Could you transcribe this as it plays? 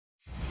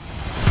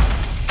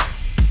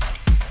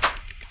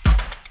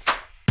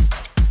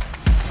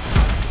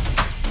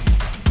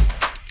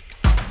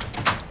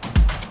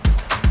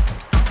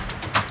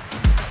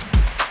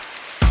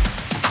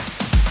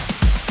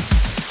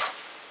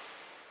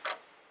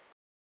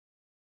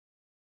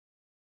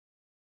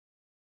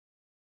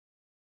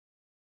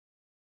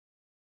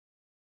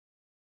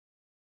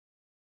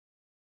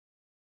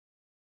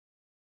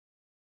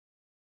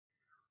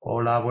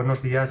Hola,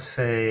 buenos días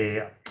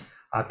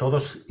a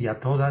todos y a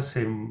todas.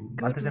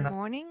 Antes de Good nada,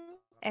 morning,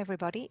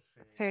 everybody.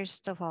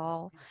 First of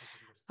all,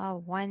 I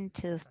want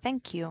to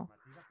thank you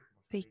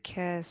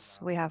because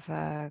we have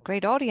a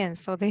great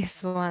audience for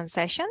this one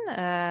session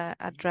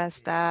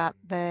addressed at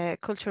the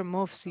Culture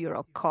Moves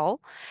Europe call.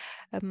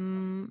 At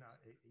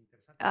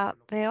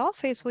the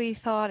office, we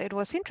thought it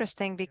was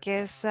interesting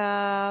because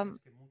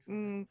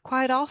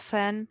quite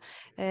often,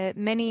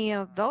 many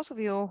of those of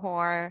you who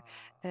are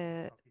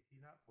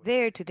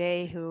there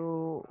today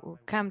who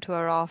come to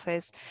our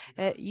office,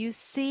 you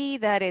see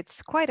that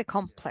it's quite a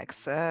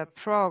complex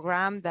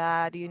program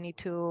that you need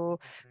to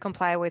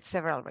comply with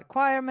several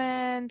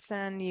requirements,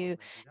 and you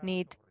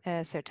need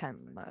a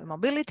certain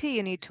mobility.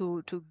 You need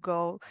to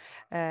go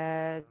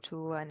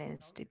to an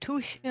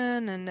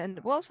institution, and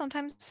well,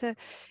 sometimes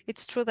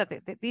it's true that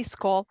this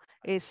call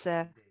is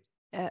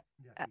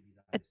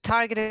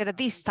targeted at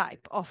this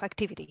type of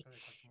activity.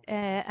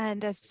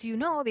 And as you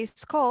know,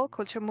 this call,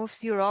 Culture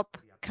Moves Europe,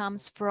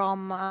 comes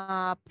from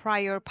a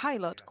prior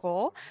pilot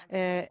call,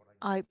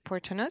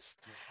 i-Portunus,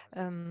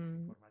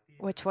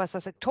 which was a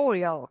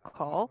sectorial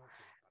call.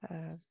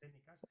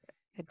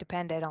 It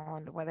depended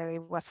on whether it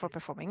was for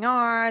performing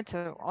arts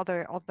or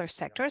other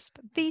sectors.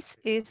 But this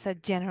is a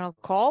general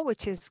call,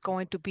 which is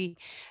going to be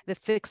the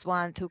fixed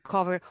one to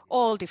cover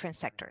all different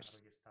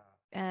sectors.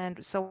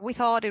 And so we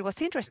thought it was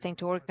interesting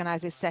to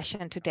organize this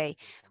session today.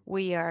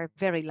 We are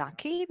very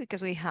lucky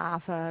because we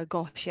have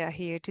Gosia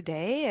here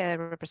today, a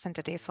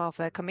representative of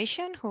the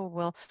Commission, who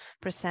will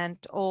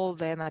present all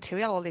the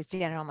material, all this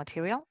general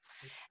material.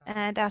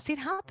 And as it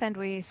happened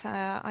with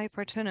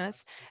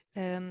i-Portunus,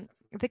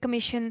 the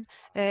Commission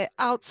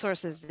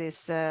outsources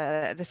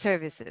the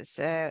services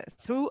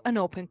through an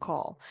open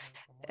call.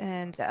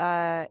 And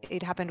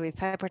it happened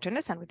with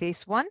i-Portunus and with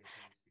this one.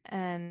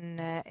 And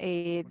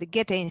the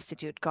Goethe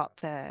Institut got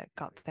the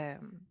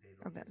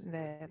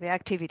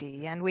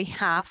activity, and we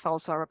have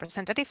also a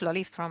representative,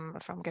 Loli,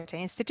 from Goethe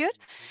Institute,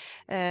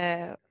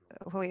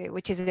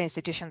 which is the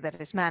institution that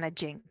is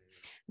managing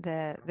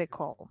the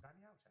call.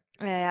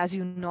 As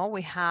you know,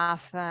 we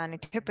have an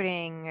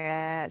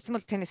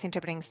simultaneous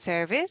interpreting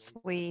service.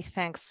 We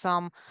thank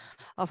some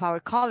of our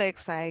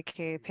colleagues like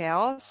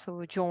Peos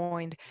who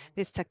joined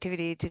this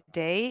activity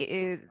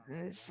today,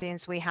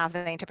 since we have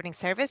the interpreting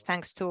service,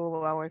 thanks to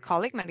our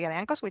colleague María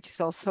Dolores Meseguer, which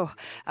is also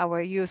our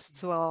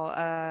usual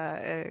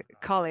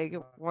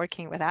colleague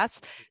working with us.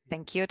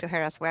 Thank you to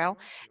her as well.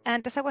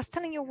 And as I was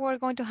telling you, we're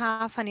going to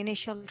have an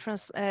initial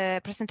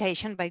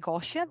presentation by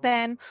Gosia.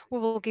 Then we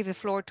will give the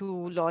floor to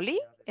Loli,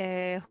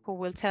 who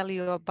will tell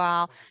you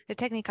about the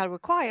technical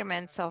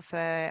requirements of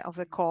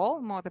the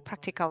call, more the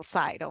practical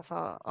side of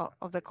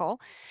the call.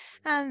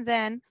 And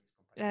then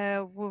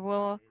we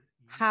will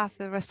have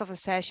the rest of the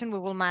session. We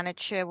will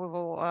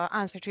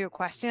answer to your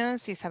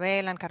questions,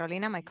 Isabel and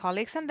Carolina, my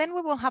colleagues, and then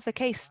we will have the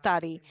case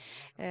study.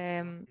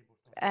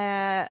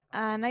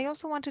 And I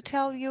also want to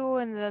tell you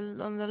on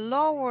the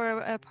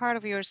lower part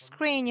of your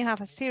screen, you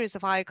have a series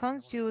of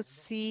icons. You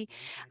see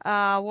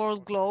a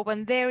world globe,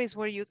 and there is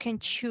where you can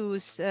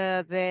choose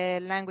the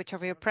language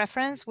of your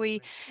preference.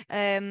 We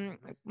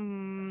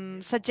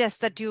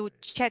suggest that you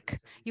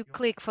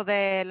click for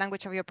the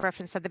language of your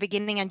preference at the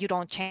beginning, and you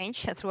don't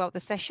change throughout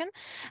the session.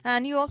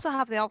 And you also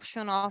have the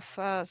option of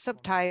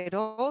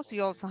subtitles.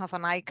 You also have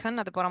an icon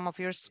at the bottom of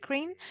your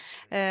screen.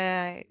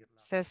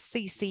 Says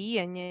CC,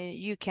 and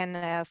you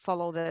can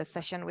follow the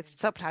session with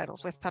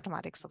subtitles, with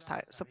automatic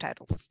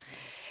subtitles.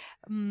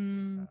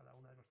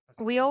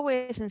 We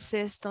always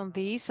insist on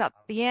these. At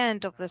the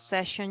end of the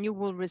session, you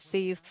will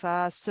receive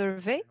a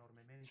survey.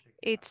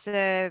 It's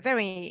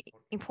very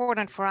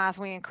important for us.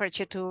 We encourage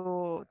you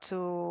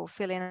to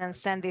fill in and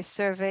send this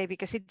survey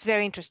because it's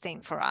very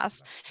interesting for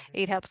us.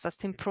 It helps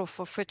us improve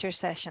for future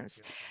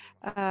sessions.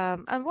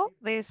 And well,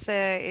 this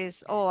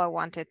is all I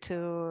wanted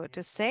to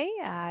say.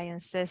 I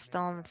insist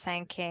on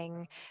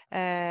thanking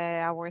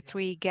our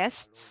three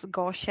guests,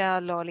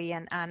 Gosia, Loli,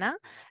 and Ana.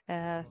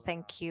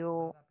 Thank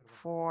you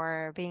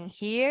for being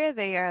here.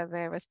 They are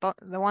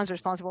the ones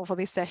responsible for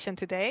this session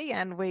today,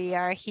 and we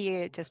are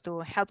here just to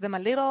help them a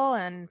little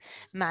and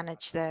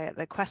manage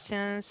the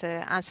questions,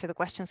 answer the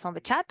questions on the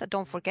chat.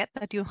 Don't forget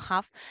that you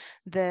have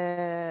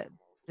the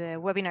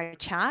webinar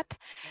chat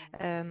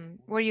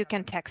where you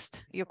can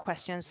text your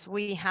questions.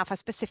 We have a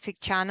specific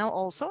channel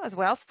also as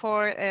well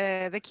for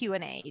the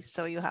Q&A.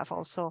 So you have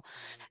also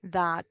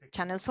that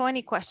channel. So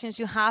any questions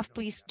you have,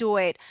 please do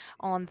it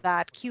on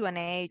that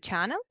Q&A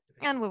channel,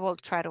 and we will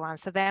try to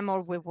answer them,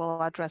 or we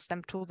will address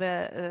them to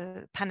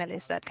the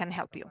panelists that can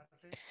help you.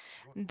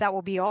 That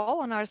will be all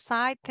on our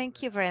side.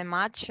 Thank you very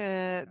much,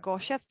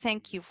 Gosia.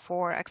 Thank you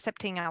for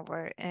accepting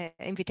our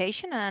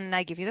invitation, and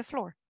I give you the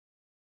floor.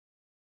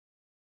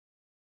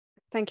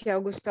 Thank you,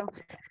 Augusto.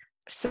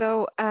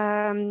 So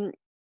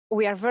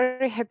we are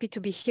very happy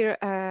to be here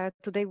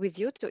today with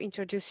you to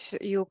introduce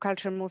you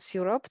Culture Moves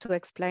Europe, to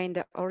explain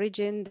the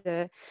origin,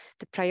 the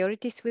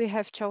priorities we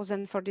have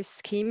chosen for this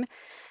scheme.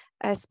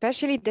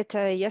 especially that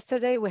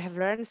yesterday we have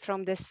learned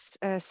from this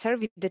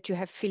survey that you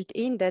have filled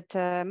in that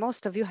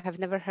most of you have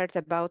never heard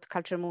about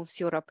Culture Moves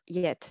Europe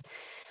yet.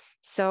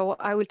 So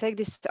I will take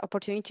this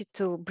opportunity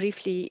to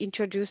briefly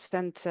introduce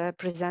and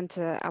present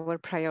our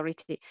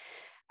priority.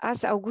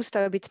 As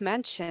Augusta a bit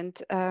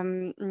mentioned,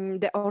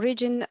 the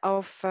origin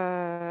of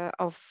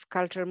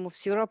Culture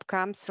Moves Europe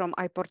comes from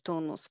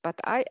i-Portunus, but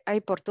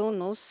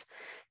i-Portunus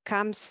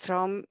comes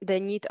from the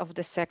need of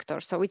the sector.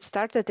 So it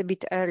started a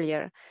bit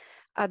earlier.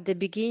 At the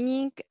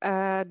beginning,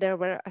 there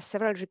were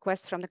several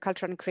requests from the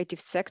cultural and creative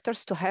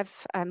sectors to have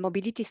a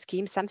mobility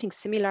scheme, something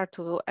similar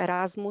to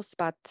Erasmus,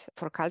 but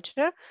for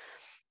culture.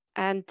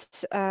 And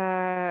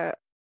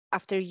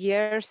after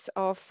years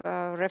of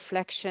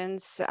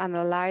reflections,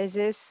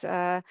 analysis,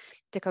 the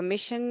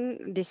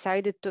Commission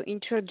decided to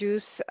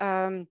introduce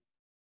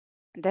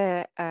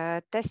the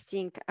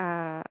testing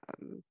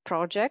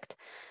project,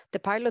 the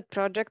pilot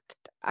project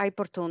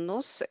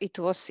i-Portunus. It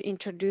was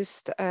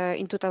introduced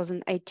in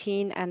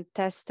 2018 and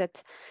tested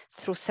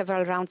through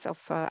several rounds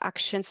of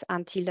actions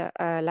until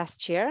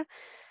last year.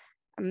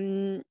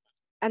 And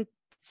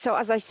so,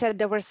 as I said,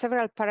 there were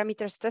several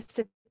parameters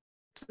tested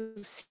to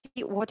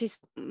see what is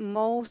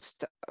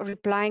most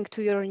replying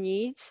to your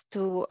needs,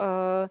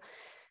 to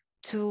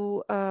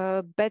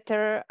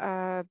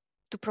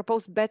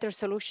propose better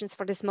solutions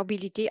for this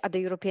mobility at the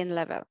European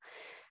level.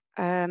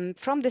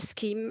 From the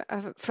scheme,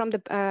 from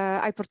the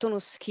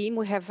i-Portunus scheme,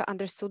 we have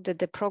understood that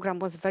the program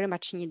was very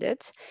much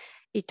needed.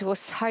 It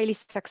was highly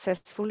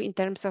successful in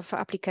terms of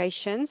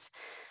applications,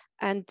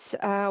 and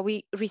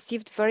we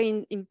received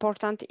very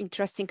important,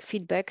 interesting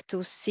feedback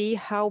to see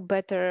how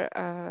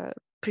better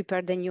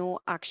prepare the new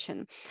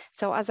action.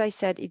 So as I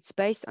said, it's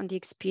based on the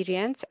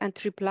experience and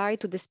reply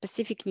to the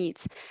specific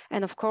needs.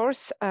 And of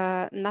course,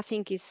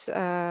 nothing is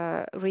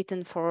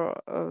written for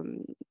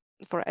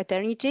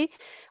eternity.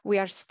 We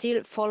are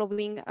still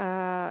following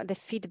the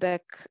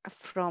feedback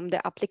from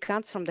the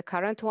applicants, from the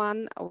current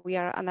one. We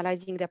are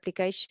analyzing the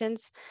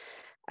applications,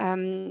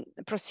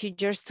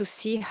 procedures to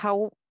see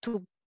how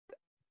to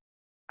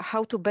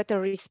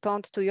better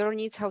respond to your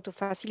needs, how to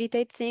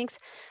facilitate things,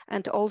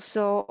 and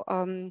also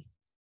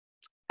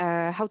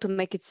how to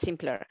make it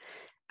simpler.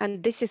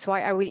 And this is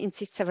why I will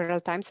insist several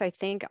times, I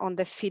think, on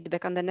the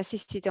feedback, on the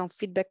necessity of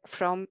feedback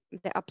from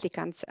the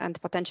applicants and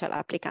potential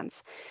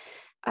applicants.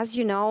 As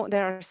you know,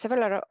 there are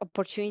several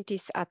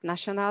opportunities at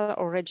national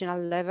or regional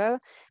level.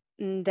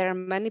 There are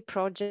many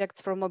projects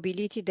for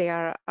mobility. They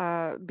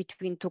are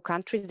between two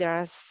countries. There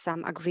are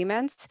some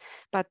agreements,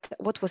 but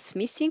what was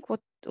missing,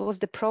 what was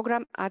the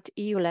program at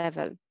EU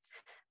level?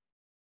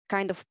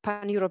 Kind of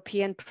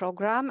pan-European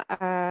program,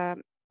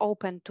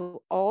 open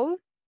to all.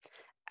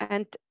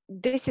 And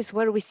this is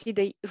where we see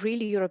the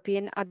really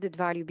European added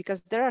value,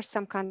 because there are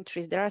some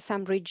countries, there are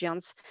some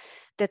regions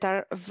that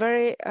are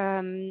very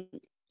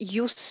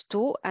used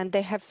to, and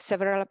they have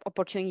several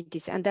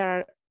opportunities. And there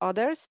are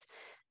others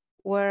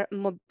where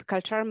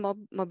cultural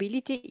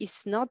mobility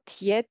is not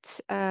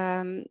yet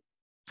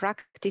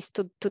practiced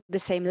to the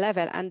same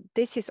level. And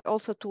this is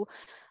also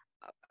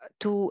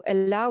to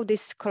allow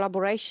this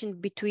collaboration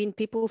between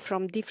people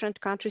from different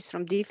countries,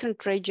 from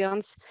different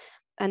regions.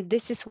 And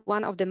this is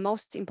one of the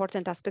most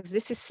important aspects.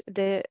 This is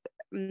the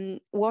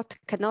what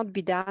cannot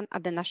be done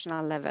at the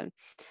national level.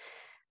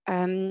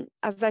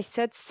 As I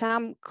said,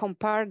 some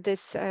compare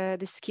this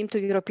scheme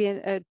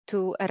to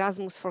to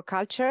Erasmus for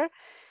culture.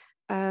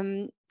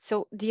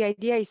 So the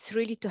idea is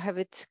really to have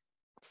it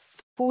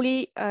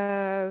fully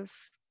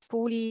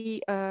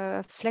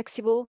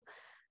flexible,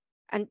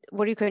 and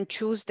where you can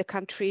choose the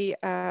country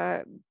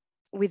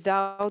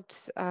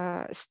without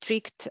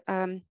strict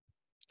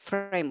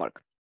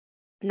framework.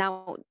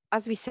 Now,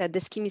 as we said, the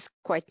scheme is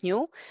quite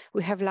new.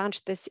 We have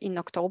launched this in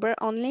October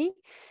only,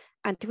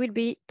 and it will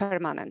be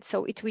permanent.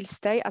 So it will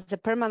stay as a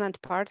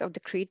permanent part of the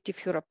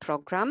Creative Europe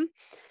program.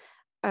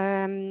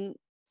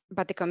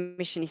 But the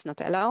Commission is not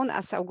alone,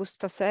 as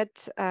Augusto said.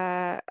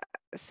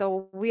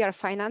 So we are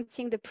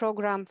financing the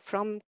program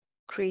from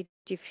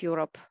Creative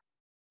Europe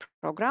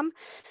program,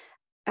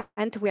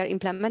 and we are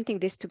implementing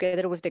this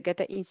together with the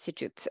Goethe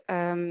Institut.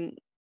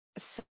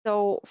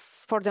 So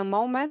for the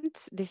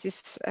moment, this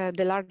is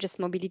the largest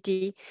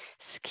mobility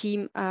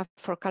scheme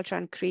for culture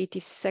and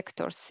creative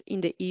sectors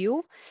in the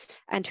EU.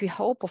 And we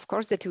hope, of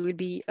course, that it will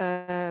be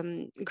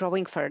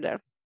growing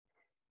further.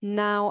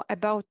 Now,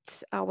 about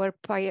our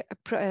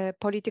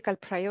political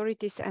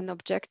priorities and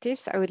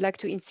objectives, I would like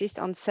to insist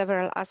on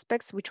several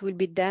aspects, which will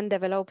be then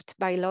developed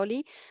by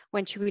Loli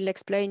when she will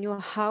explain you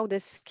how the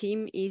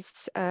scheme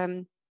is,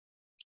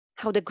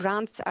 how the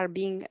grants are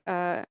being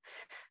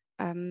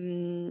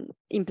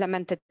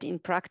implemented in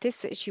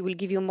practice. She will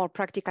give you more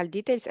practical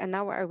details, and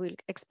now I will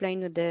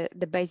explain you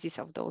the basis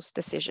of those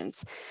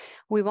decisions.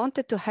 We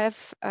wanted to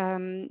have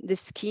the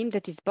scheme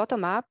that is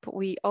bottom up.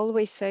 We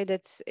always say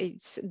that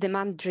it's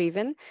demand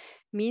driven,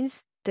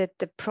 means that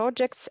the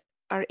projects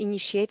are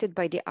initiated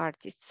by the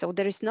artists. So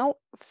there is no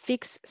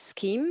fixed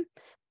scheme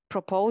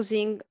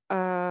proposing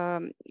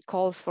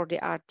calls for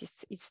the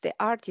artists. It's the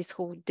artists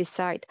who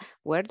decide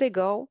where they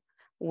go,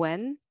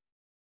 when,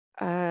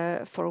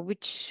 for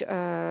which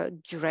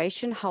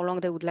duration, how long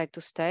they would like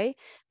to stay.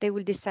 They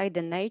will decide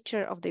the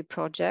nature of the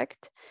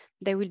project.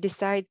 They will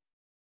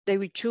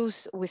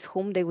choose with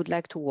whom they would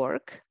like to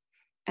work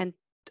and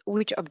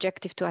which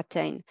objective to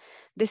attain.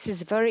 This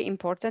is very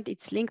important.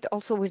 It's linked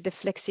also with the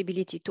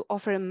flexibility, to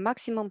offer a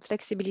maximum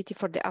flexibility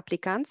for the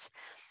applicants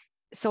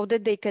so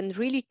that they can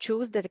really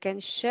choose, that they can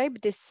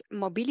shape this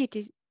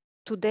mobility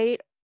to their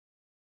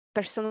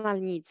personal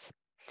needs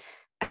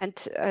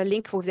and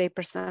link with their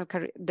personal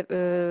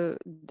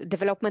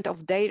development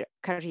of their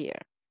career.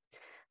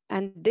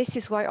 And this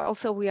is why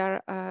also we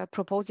are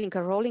proposing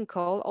a rolling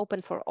call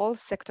open for all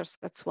sectors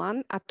at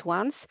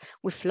once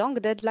with long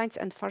deadlines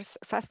and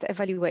fast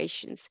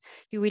evaluations.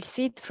 You will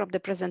see it from the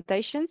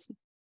presentation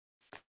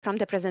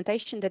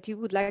that you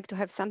would like to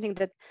have something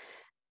that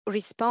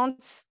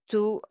responds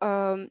to,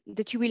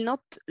 that you will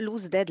not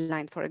lose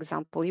deadline, for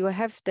example. You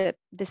have the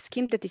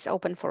scheme that is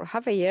open for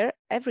half a year,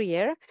 every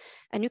year,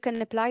 and you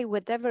can apply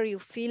whatever you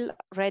feel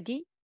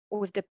ready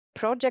with the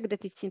project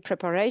that is in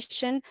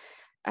preparation.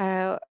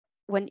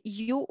 When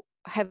you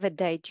have a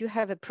date, you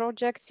have a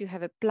project, you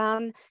have a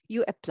plan,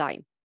 you apply.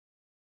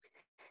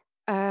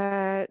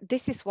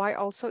 This is why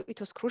also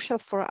it was crucial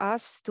for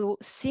us to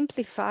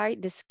simplify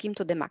the scheme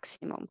to the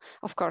maximum.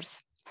 Of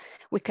course,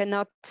 we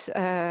cannot,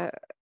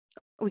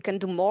 we can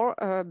do more,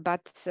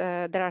 but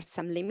there are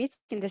some limits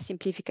in the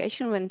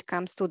simplification when it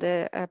comes to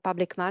the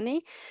public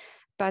money.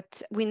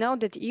 But we know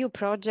that EU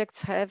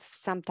projects have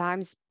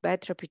sometimes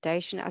bad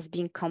reputation as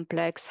being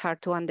complex,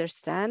 hard to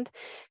understand.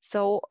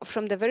 So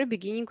from the very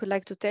beginning, we'd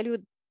like to tell you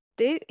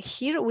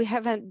here we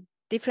have a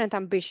different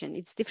ambition.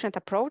 It's different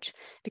approach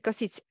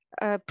because it's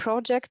a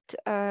project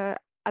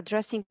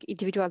addressing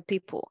individual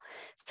people.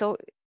 So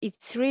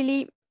it's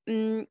really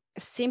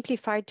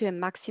simplified to a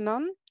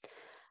maximum.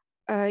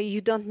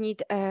 You don't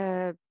need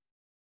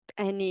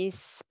any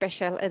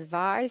special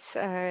advice.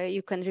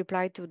 You can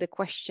reply to the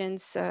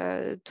questions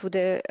to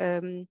the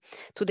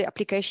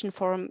application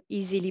form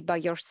easily by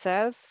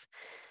yourself.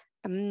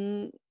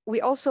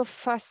 We also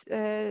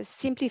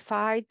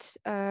simplified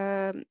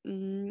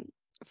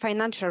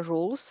financial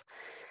rules.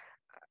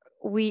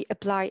 We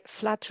apply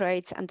flat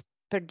rates and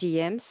per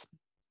diems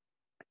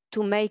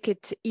to make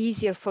it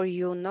easier for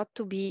you not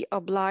to be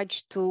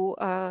obliged to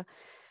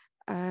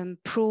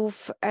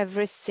prove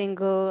every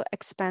single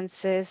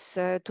expenses,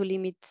 to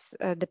limit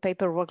the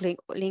paperwork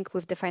link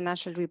with the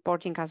financial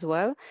reporting as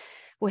well.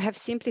 We have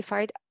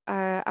simplified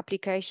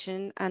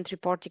application and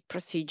reporting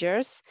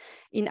procedures.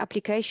 In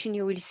application,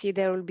 you will see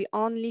there will be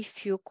only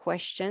few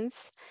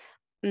questions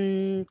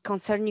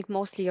concerning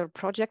mostly your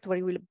project, where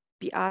you will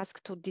be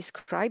asked to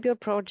describe your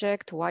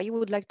project, why you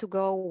would like to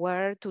go,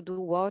 where to do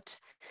what.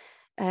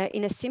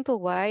 In a simple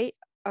way,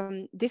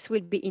 this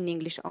will be in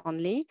English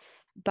only.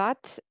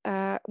 But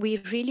we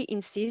really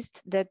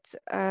insist that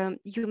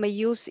you may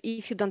use,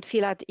 if you don't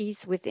feel at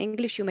ease with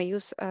English, you may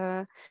use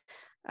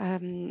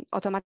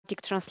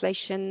automatic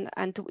translation,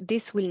 and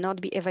this will not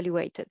be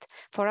evaluated.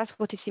 For us,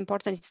 what is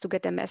important is to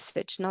get a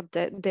message, not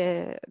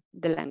the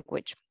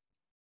language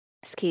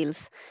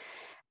skills.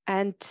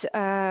 And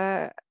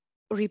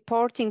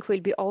reporting will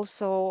be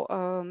also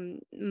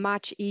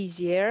much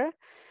easier.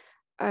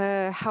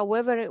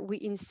 However, we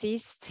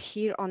insist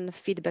here on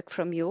feedback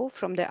from you,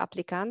 from the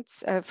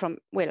applicants.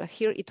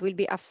 Here it will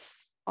be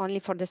only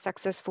for the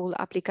successful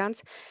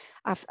applicants.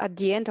 At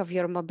the end of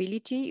your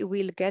mobility, you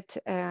will get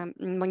a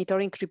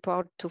monitoring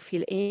report to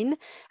fill in.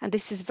 And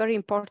this is very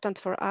important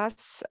for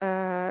us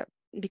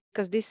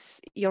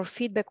because your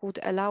feedback would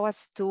allow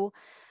us to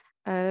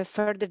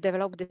further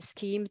develop the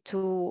scheme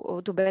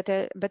to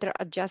better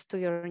adjust to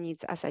your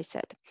needs, as I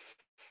said.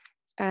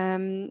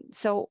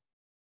 So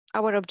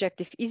our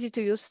objective, easy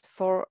to use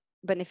for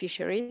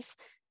beneficiaries.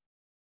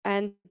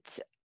 And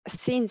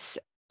since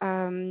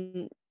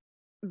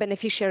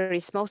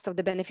beneficiaries, most of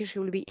the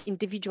beneficiaries will be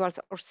individuals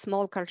or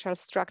small cultural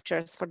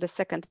structures, for the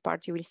second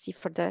part you will see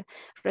for the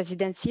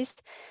residencies,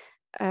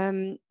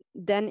 then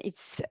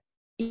it's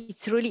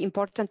really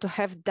important to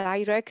have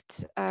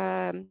direct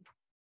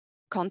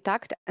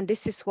contact. And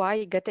this is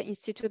why Goethe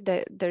Institute,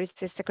 there is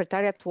a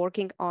secretariat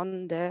working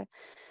on the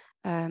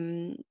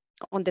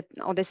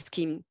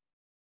scheme.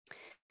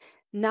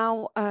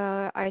 Now,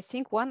 I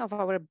think one of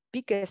our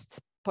biggest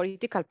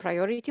political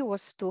priority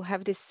was to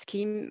have this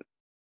scheme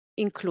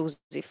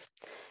inclusive,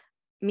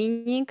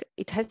 meaning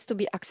it has to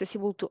be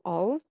accessible to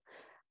all.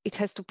 It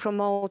has to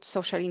promote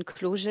social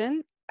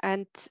inclusion,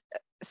 and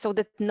so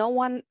that no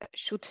one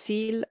should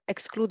feel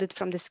excluded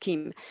from the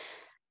scheme.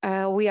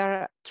 We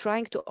are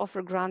trying to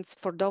offer grants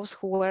for those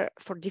who were,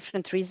 for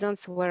different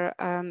reasons, were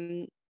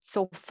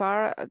so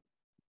far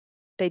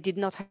they did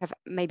not have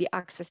maybe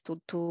access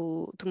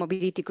to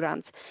mobility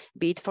grants,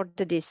 be it for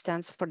the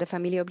distance, for the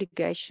family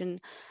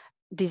obligation,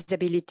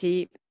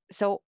 disability.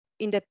 So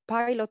in the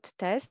pilot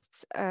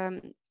tests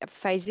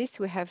phases,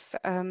 we have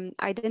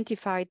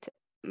identified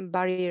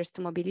barriers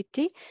to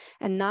mobility,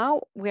 and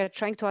now we are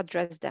trying to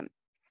address them.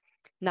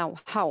 Now,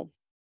 how?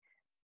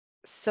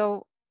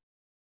 So,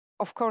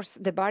 of course,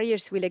 the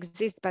barriers will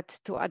exist, but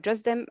to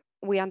address them,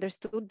 we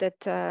understood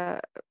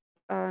that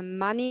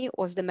money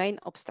was the main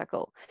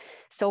obstacle.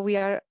 So we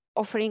are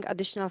offering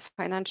additional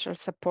financial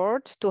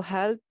support to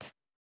help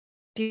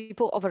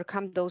people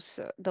overcome those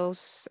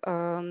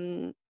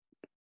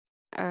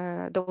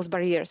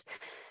barriers.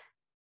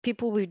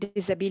 People with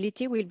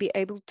disability will be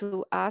able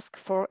to ask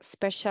for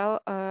special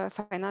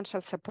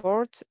financial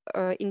support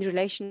in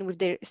relation with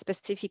their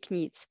specific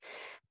needs.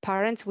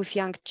 Parents with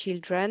young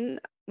children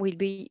will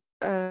be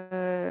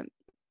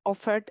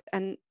offered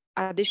an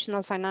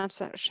additional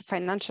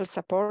financial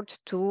support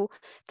to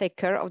take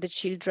care of the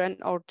children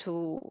or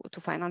to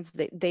finance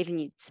their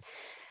needs.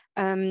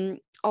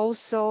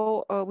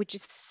 Also, which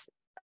is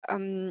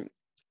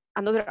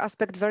another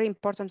aspect very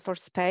important for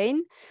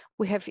Spain,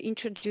 we have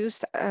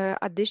introduced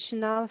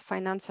additional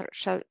financial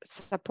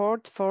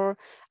support for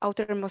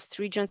outermost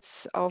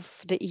regions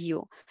of the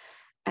EU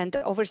and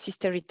overseas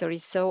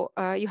territories. So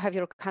you have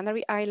your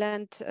Canary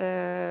Island,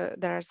 there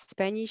are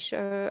Spanish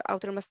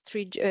outermost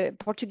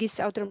Portuguese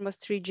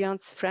outermost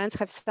regions, France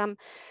have some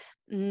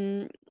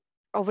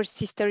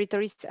overseas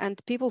territories, and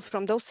people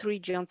from those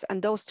regions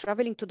and those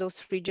traveling to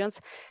those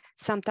regions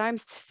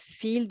sometimes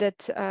feel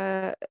that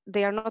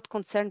they are not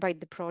concerned by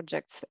the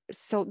projects.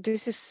 So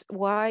this is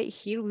why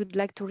here we would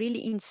like to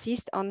really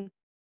insist on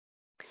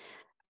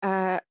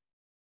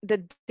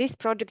that this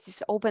project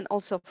is open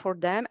also for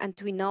them, and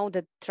we know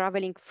that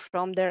traveling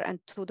from there and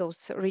to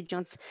those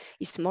regions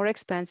is more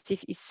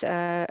expensive,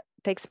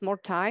 takes more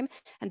time,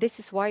 and this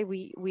is why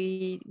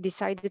we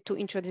decided to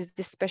introduce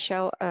this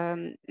special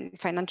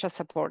financial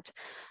support.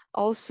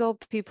 Also,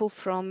 people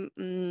from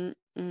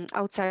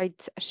outside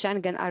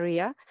Schengen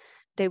area,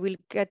 they will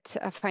get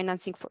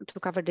financing to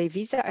cover their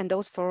visa, and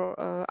those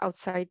for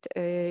outside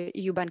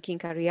EU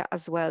banking area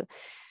as well.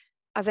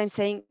 As I'm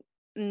saying,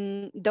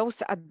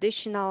 those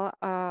additional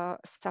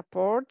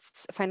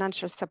supports,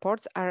 financial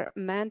supports, are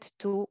meant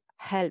to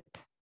help,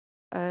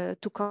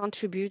 to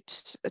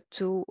contribute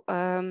to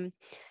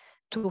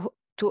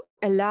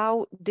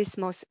allow this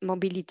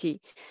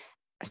mobility.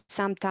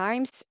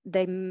 Sometimes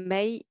they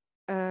may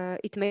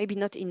it may be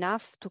not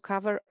enough to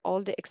cover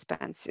all the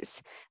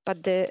expenses,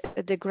 but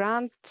the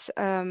grant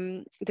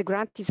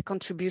is a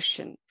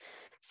contribution.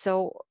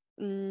 So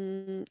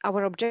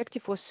our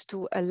objective was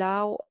to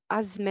allow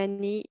as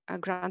many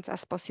grants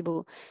as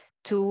possible,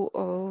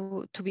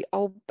 to be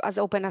as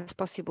open as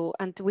possible,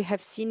 and we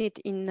have seen it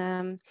in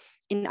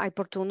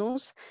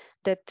i-Portunus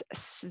that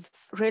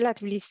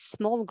relatively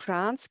small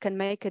grants can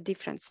make a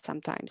difference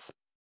sometimes.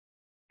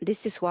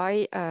 This is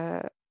why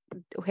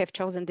we have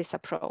chosen this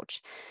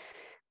approach.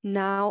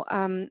 Now,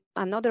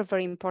 another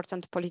very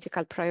important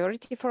political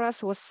priority for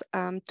us was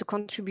to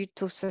contribute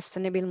to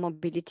sustainable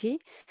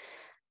mobility.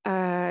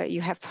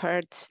 You have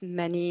heard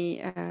many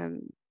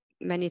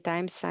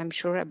times, I'm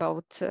sure,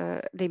 about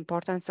the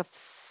importance of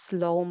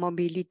slow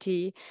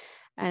mobility,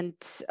 and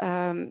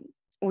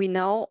we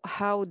know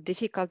how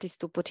difficult it is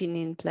to put it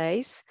in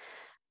place.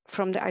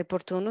 From the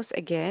i-Portunus,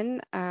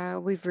 again,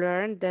 we've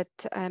learned that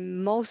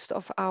most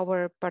of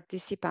our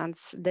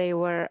participants, they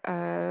were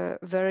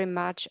very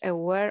much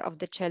aware of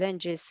the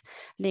challenges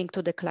linked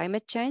to the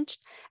climate change,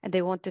 and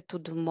they wanted to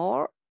do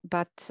more,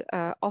 but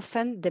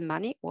often the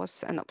money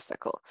was an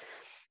obstacle,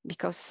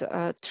 because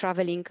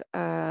traveling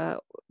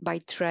by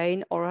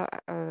train or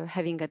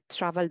having a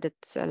travel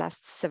that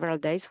lasts several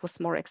days was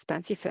more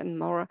expensive and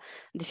more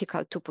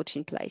difficult to put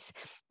in place.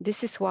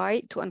 This is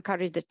why, to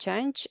encourage the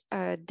change,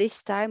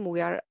 this time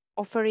we are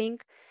offering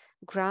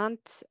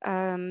grant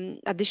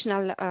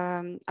additional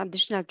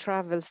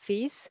travel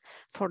fees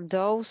for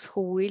those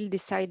who will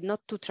decide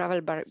not to travel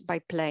by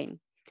plane.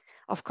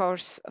 Of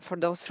course, for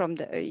those from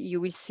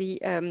you will see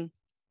in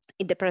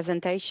the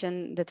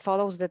presentation that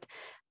follows that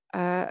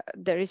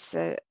there is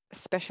a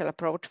special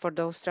approach for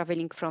those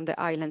traveling from the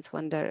islands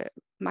when there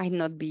might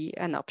not be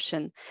an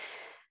option.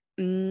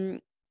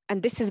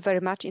 And this is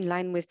very much in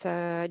line with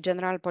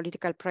general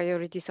political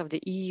priorities of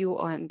the EU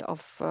and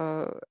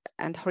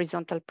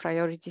horizontal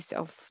priorities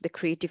of the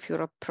Creative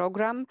Europe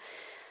program.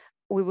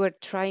 We were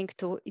trying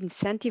to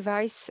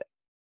incentivize,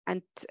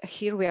 and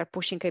here we are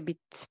pushing a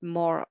bit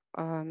more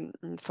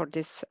for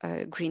this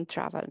green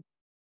travel.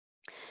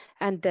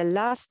 And the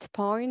last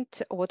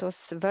point, what was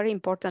very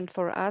important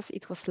for us,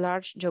 it was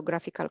large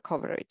geographical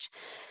coverage.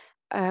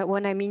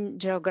 When I mean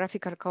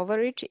geographical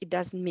coverage, it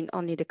doesn't mean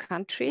only the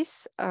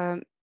countries,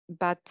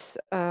 but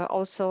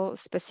also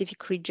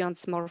specific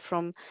regions, more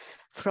from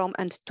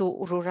and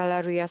to rural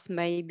areas,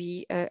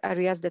 maybe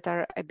areas that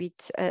are a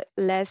bit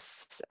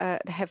less,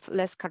 have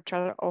less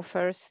cultural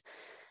offers.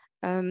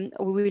 We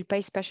will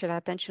pay special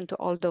attention to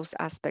all those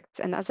aspects.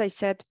 And as I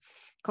said,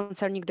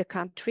 concerning the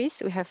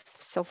countries, we have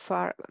so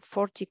far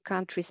 40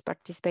 countries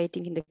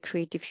participating in the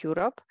Creative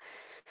Europe.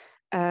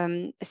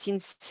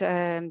 Since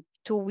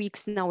 2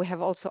 weeks now, we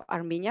have also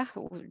Armenia,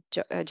 who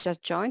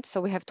just joined.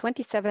 So we have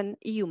 27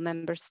 EU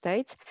member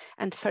states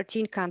and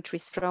 13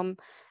 countries from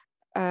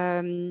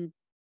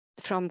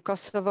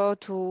Kosovo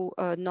to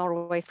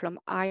Norway, from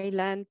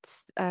Iceland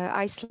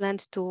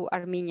to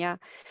Armenia.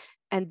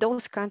 And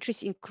those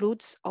countries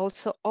includes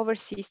also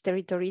overseas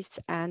territories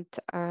and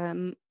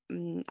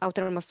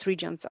outermost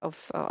regions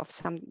of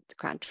some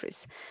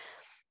countries.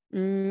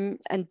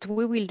 And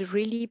we will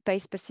really pay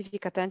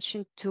specific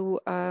attention to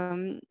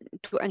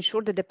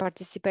ensure that the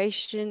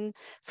participation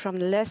from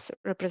less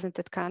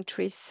represented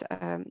countries,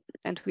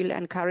 and will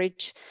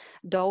encourage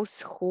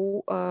those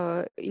who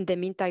in the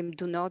meantime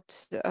do not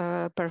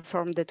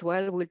perform that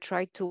well. We'll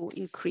try to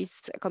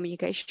increase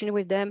communication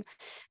with them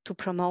to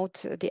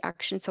promote the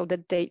action so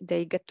that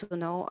they get to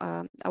know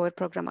our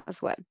program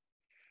as well.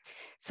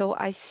 So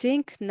I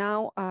think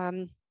now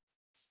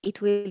it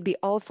will be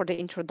all for the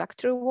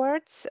introductory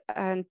words,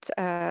 and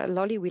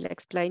Lolly will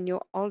explain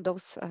you all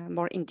those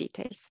more in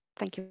details.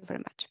 Thank you very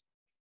much.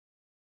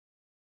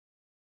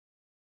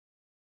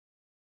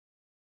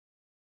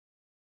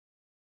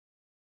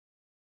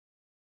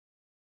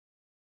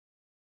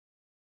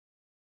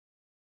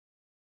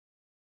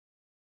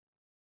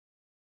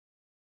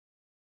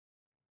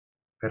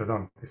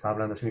 Perdón, estaba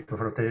hablando sin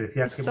micrófono. Te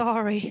decía que...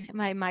 Sorry,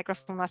 my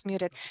microphone was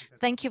muted.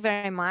 Thank you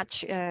very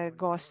much,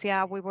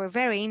 Gosia. We were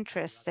very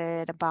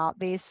interested about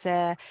this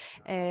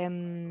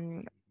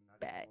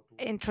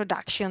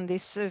introduction,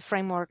 this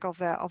framework of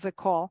the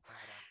call.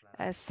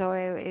 So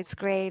it's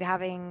great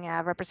having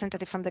a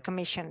representative from the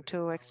Commission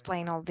to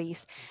explain all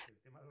these.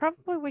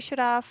 Probably we should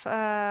have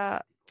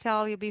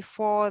tell you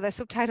before, the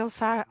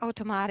subtitles are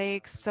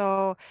automatic,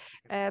 so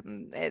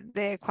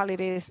the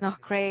quality is not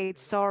great.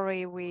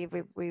 Sorry, we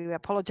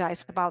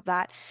apologize about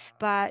that,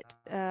 but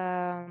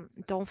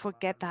don't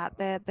forget that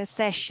the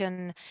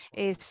session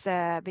is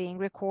being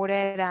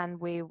recorded, and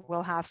we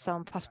will have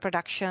some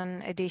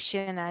post-production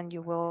edition, and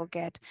you will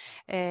get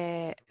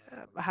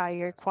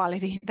higher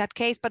quality in that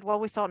case. But what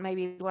we thought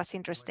maybe it was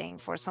interesting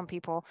for some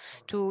people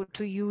to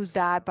use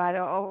that, but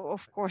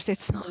of course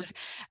it's not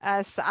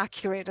as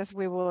accurate as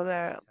we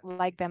would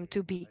like them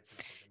to be.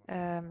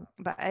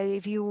 But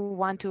if you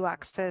want to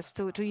access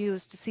to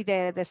see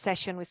the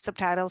session with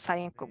subtitles,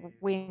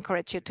 we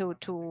encourage you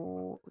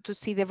to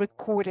see the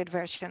recorded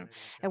version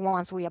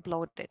once we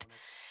upload it.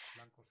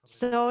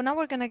 So now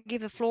we're going to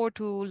give the floor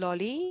to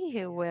Lolly,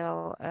 who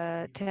will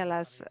tell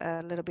us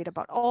a little bit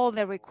about all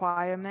the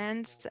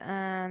requirements.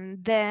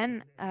 And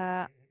then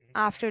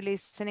after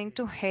listening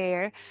to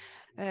her,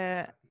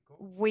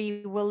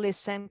 we will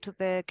listen to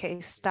the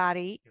case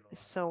study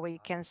so we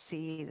can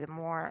see the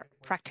more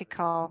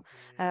practical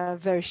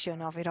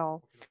version of it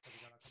all.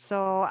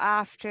 So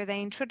after the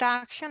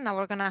introduction, now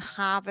we're going to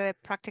have the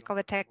practical,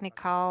 the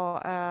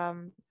technical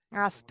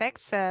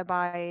aspects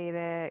by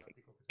the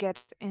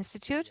Goethe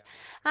Institut,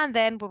 and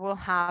then we will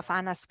have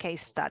Anna's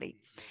case study.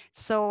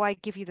 So I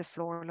give you the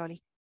floor,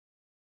 Lolly.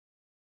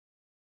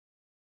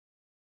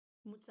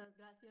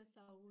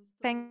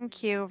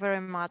 Thank you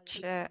very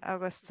much,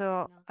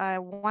 Augusto. I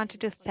wanted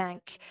to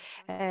thank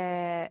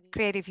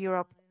Creative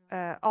Europe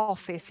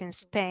office in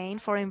Spain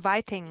for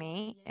inviting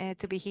me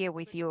to be here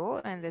with you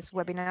in this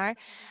webinar.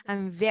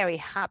 I'm very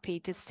happy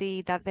to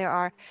see that there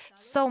are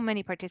so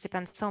many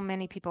participants, so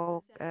many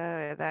people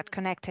that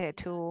connected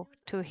to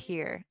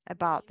hear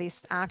about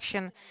this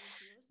action.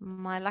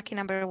 My lucky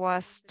number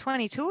was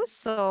 22,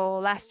 so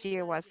last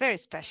year was very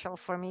special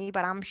for me,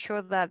 but I'm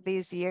sure that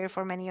this year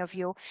for many of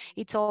you,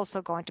 it's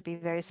also going to be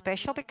very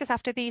special, because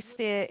after this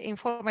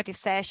informative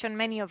session,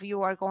 many of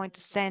you are going to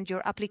send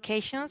your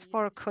applications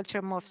for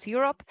Culture Moves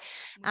Europe,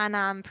 and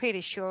I'm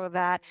pretty sure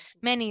that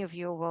many of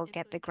you will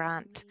get the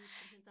grant.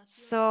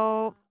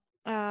 So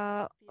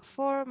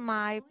for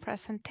my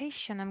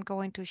presentation, I'm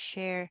going to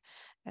share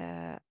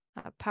a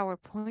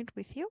PowerPoint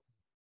with you.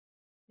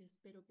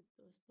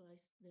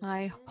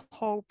 I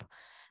hope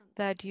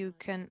that you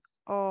can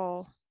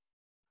all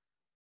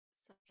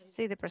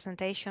see the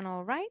presentation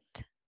all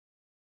right.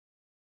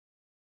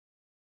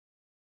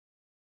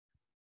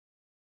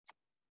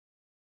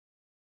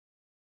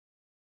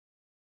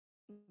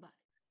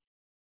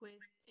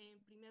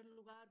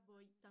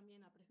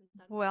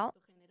 Well,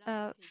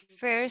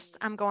 first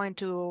I'm going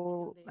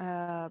to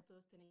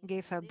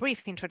give a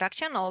brief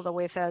introduction, although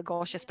with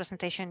Gosha's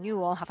presentation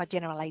you all have a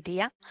general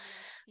idea.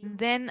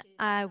 Then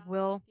I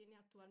will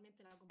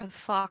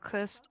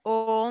focus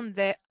on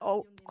the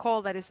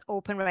call that is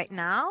open right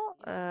now,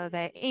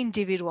 the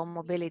individual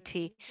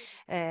mobility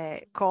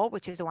call,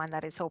 which is the one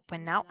that is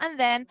open now. And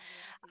then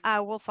I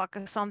will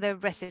focus on the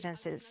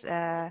residences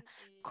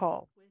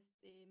call.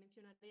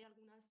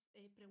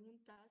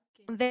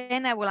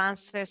 Then I will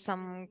answer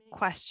some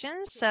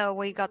questions. So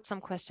we got some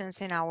questions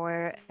in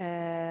our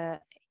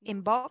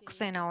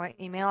inbox, in our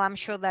email. I'm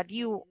sure that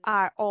you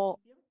are all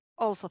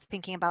also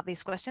thinking about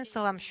these questions,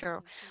 so I'm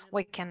sure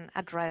we can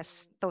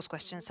address those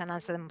questions and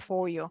answer them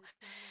for you.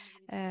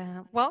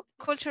 Well,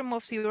 Culture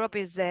Moves Europe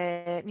is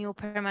the new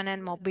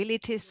permanent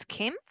mobility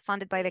scheme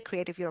funded by the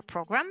Creative Europe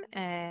program,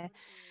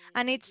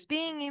 and it's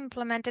being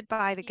implemented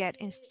by the Goethe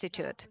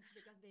Institut.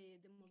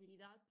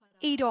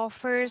 It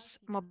offers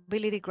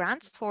mobility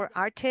grants for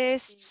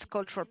artists,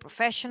 cultural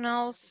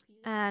professionals,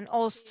 and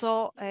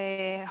also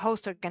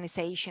host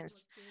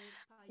organizations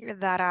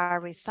that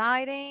are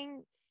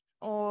residing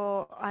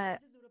or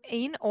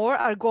in or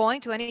are going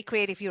to any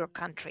Creative Europe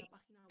country.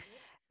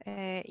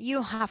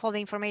 You have all the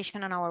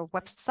information on our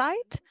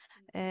website.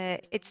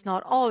 It's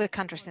not all the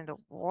countries in the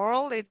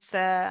world, it's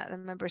the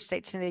member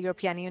states in the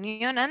European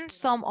Union and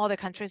some other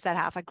countries that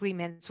have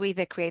agreements with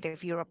the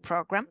Creative Europe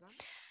program.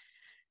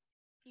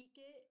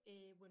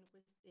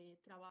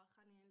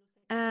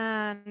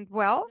 And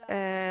well,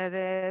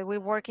 we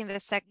work in the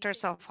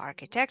sectors of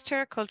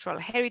architecture, cultural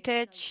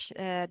heritage,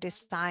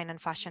 design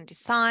and fashion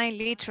design,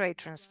 literary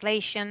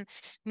translation,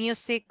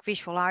 music,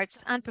 visual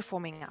arts, and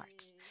performing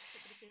arts.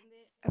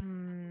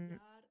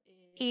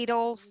 It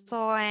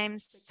also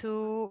aims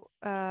to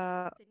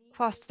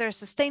foster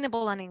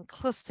sustainable and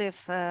inclusive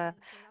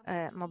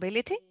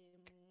mobility.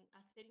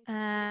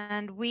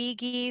 And we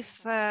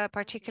give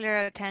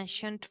particular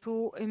attention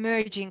to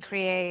emerging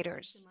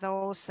creators,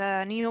 those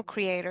new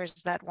creators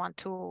that want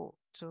to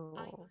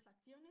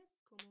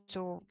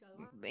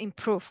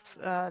improve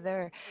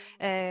to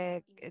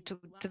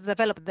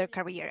develop their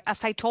career.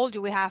 As I told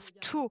you, we have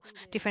two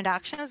different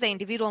actions: the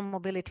individual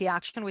mobility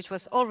action, which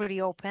was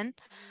already open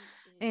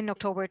in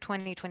October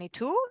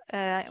 2022,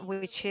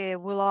 which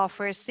will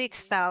offer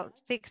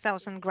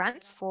 6,000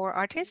 grants for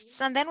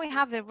artists. And then we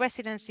have the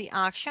residency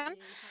action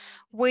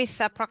with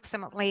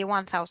approximately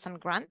 1,000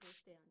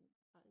 grants,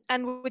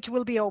 and which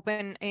will be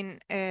open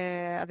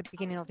at the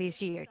beginning of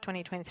this year,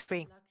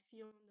 2023.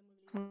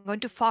 I'm going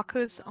to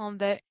focus on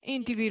the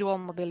individual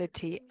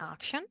mobility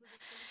action.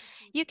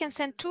 You can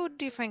send two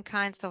different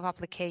kinds of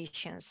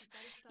applications.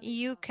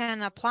 You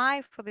can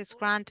apply for this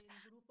grant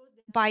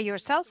by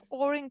yourself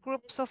or in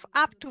groups of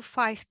up to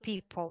 5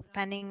 people,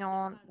 depending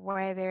on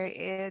whether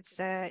it's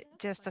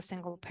just a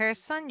single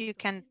person. You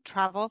can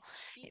travel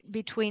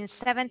between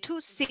 7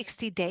 to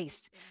 60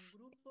 days.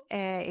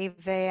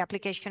 If the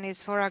application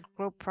is for a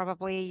group,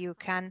 probably you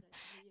can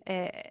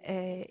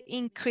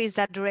increase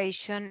that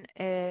duration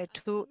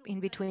to in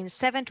between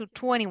 7 to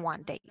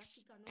 21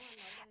 days.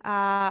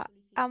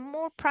 A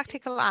more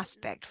practical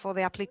aspect for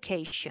the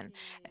application,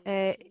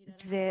 the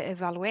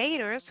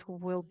evaluators who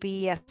will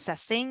be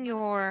assessing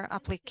your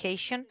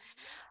application,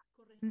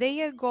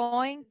 they are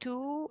going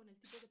to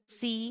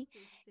see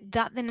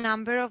that the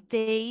number of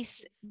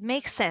days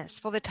makes sense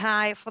for the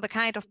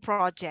kind of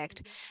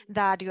project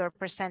that you're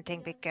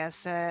presenting,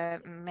 because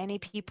many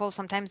people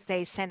sometimes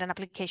they send an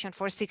application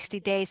for 60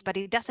 days, but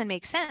it doesn't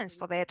make sense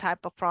for the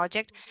type of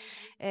project.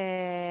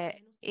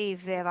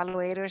 If the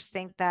evaluators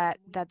think that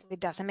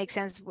it doesn't make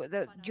sense,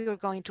 you're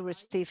going to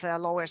receive a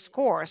lower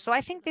score. So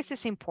I think this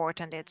is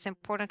important. It's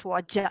important to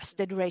adjust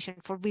the duration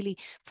for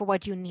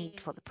what you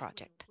need for the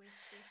project.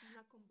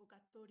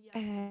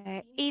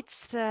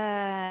 It's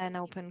an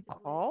open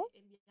call,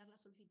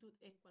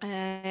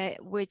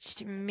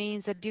 which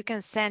means that you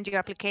can send your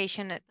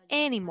application at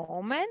any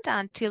moment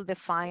until the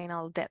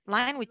final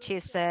deadline, which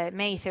is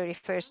May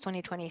 31st,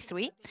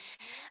 2023.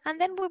 And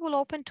then we will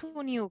open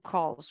 2 new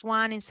calls,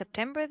 one in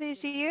September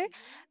this year,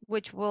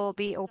 which will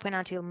be open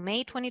until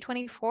May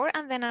 2024,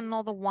 and then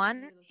another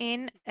one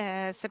in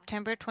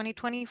September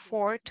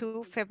 2024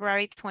 to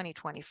February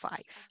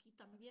 2025.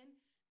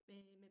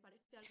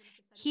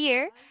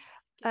 Here,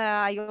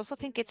 I also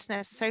think it's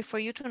necessary for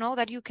you to know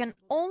that you can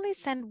only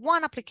send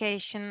one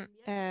application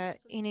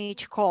in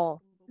each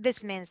call.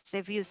 This means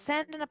if you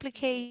send an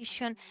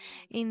application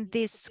in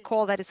this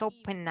call that is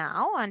open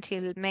now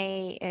until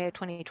May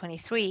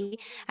 2023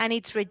 and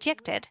it's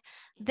rejected,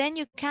 then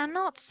you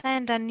cannot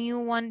send a new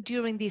one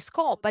during this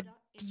call, but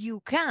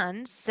you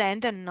can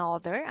send a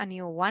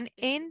new one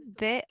in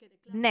the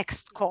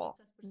next call,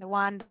 the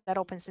one that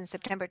opens in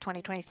September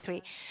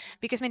 2023,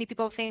 because many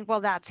people think,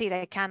 well, that's it,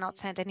 I cannot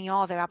send any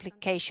other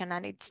application,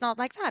 and it's not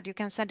like that. You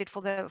can send it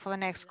for the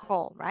next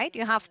call, right?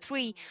 You have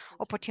 3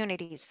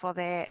 opportunities for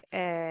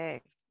the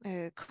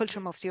Culture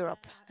Moves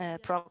Europe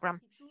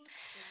program.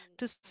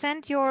 To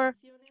send your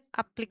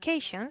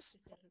applications,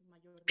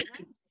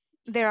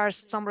 there are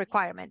some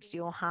requirements.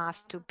 You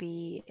have to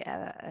be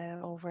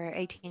over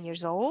 18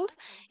 years old.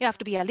 You have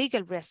to be a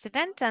legal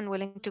resident and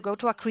willing to go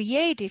to a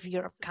Creative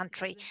Europe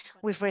country.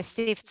 We've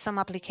received some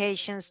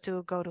applications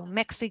to go to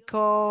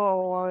Mexico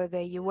or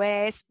the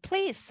US.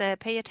 Please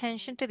pay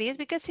attention to this,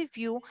 because if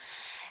you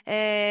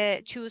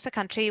choose a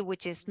country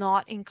which is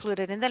not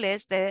included in the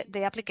list,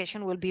 the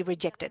application will be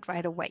rejected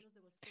right away.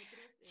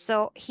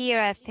 So here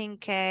I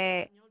think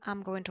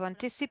I'm going to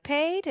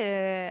anticipate.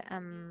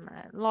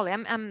 Lolly,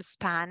 I'm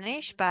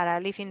Spanish, but I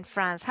live in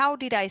France. How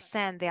did I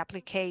send the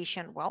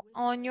application? Well,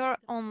 on your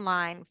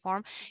online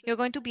form, you're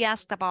going to be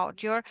asked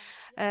about your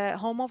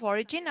home of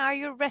origin, or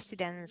your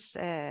residence,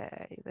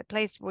 the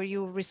place where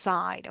you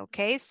reside.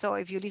 Okay, so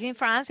if you live in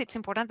France, it's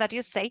important that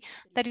you say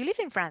that you live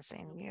in France.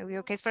 In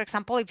your case, for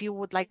example, if you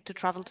would like to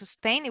travel to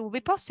Spain, it will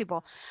be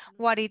possible.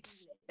 What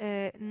it's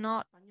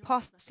not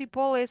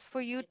possible is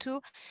for you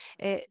to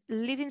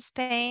live in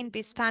Spain,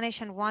 be Spanish,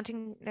 and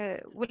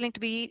willing to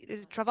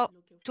be travel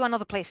to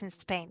another place in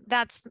Spain.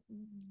 That's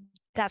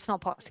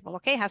not possible.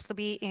 Okay, it has to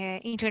be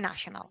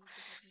international.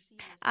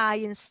 I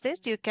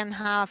insist you can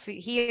have,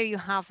 here you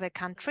have the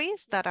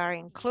countries that are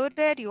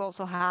included. You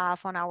also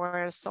have on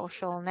our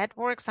social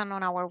networks and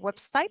on our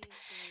website.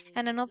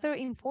 And another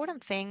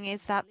important thing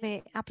is that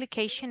the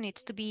application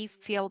needs to be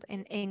filled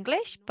in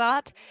English,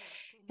 but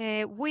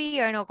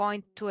we are not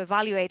going to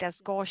evaluate,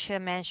 as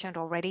Goethe mentioned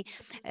already,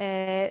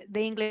 the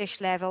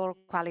English level or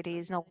quality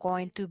is not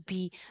going to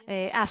be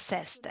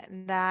assessed.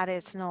 That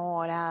is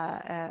not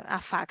a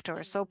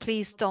factor. So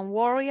please don't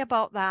worry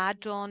about that.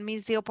 Don't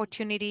miss the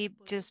opportunity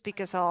just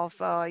because of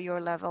your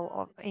level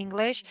of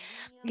English.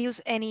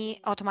 Use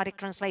any automatic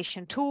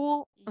translation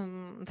tool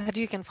that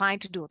you can find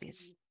to do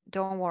this.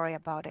 Don't worry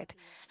about it.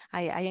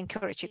 I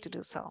encourage you to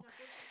do so.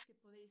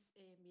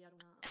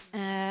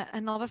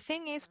 Another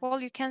thing is, well,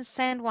 you can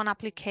send one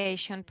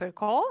application per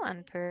call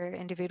and per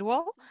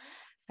individual.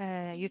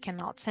 You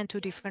cannot send two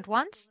different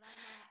ones.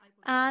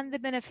 And the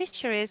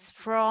beneficiaries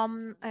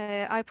from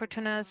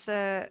i-Portunus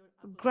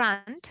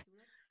grant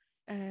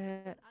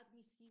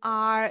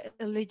are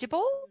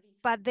eligible,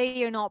 but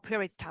they are not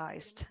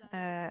prioritized.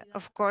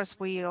 Of course,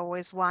 we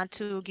always want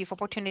to give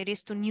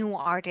opportunities to new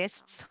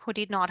artists who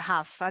did not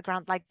have a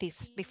grant like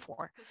this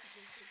before.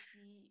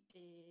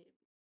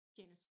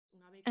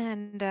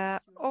 And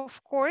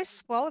of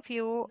course, well, if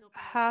you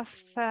have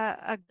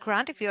a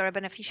grant, if you're a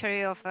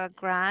beneficiary of a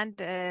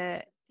grant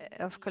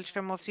of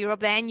Culture Moves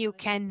Europe, then you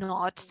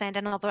cannot send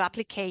another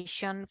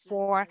application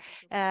for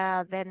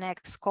the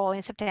next call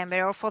in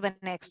September or for the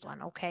next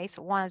one. Okay,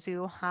 so once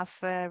you have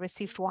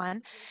received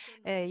one,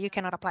 you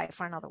cannot apply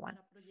for another one.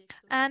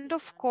 And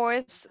of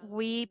course,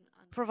 we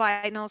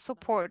provide no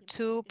support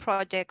to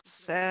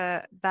projects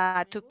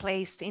that took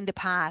place in the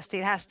past.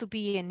 It has to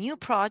be a new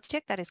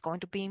project that is going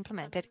to be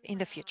implemented in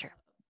the future.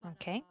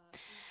 Okay.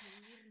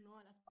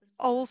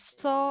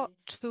 Also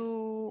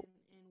to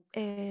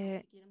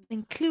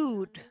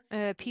include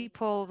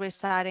people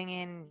residing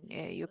in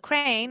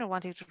Ukraine or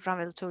wanting to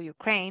travel to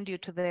Ukraine due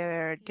to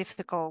their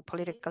difficult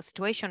political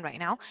situation right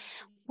now,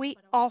 we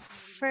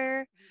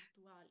offer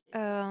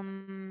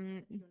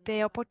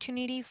the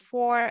opportunity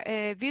for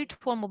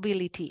virtual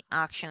mobility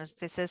actions.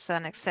 This is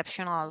an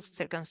exceptional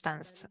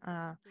circumstance.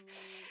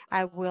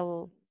 I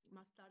will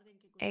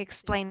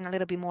explain a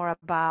little bit more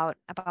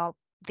about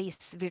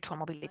this virtual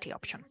mobility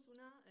option.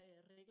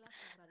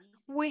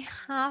 We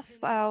have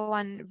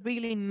one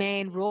really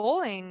main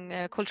role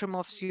in Culture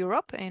Moves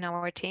Europe in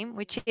our team,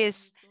 which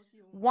is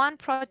one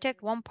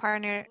project, one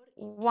partner,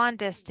 one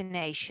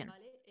destination.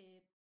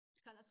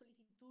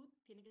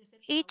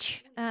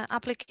 Each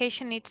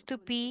application needs to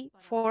be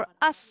for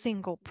a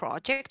single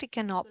project. It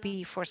cannot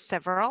be for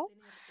several.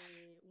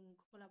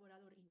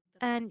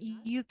 And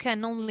you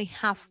can only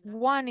have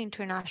one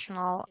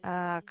international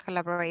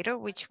collaborator,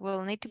 which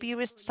will need to be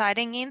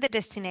residing in the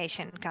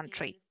destination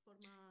country.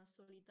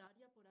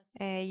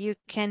 You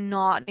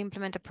cannot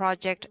implement a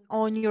project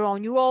on your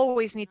own. You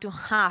always need to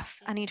have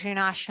an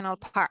international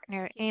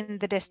partner in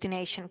the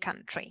destination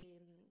country.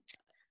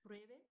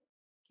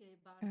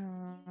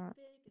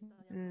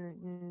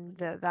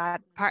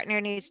 That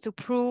partner needs to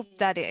prove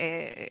that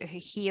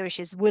he or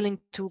she is willing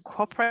to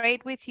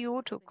cooperate with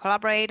you, to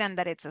collaborate, and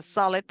that it's a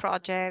solid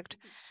project.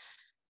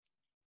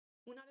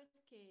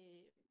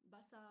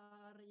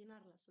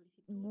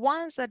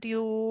 Once that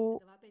you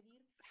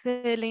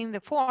fill in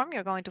the form,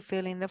 you're going to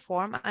fill in the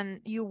form,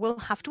 and you will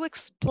have to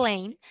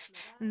explain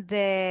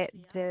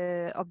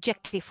the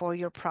objective for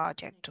your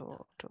project,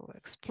 to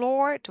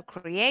explore, to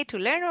create, to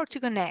learn, or to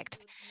connect.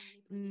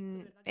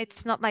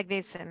 It's not like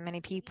this in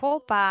many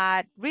people,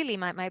 but really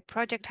my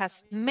project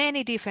has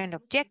many different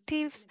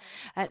objectives.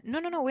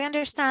 No, we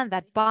understand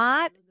that,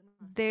 but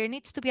there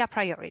needs to be a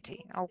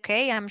priority.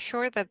 Okay, I'm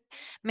sure that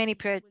many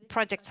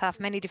projects have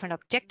many different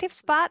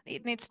objectives, but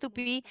it needs to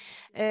be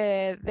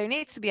there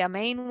needs to be a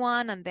main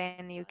one, and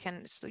then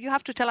so you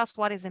have to tell us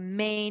what is the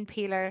main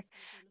pillar,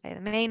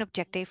 the main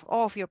objective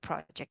of your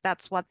project.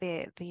 That's what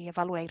the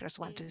evaluators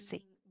want to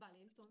see.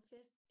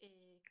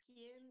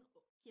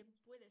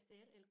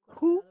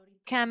 Who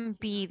can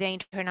be the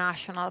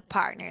international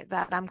partner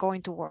that I'm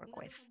going to work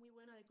with?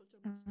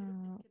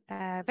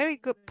 A very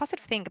good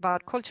positive thing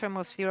about Culture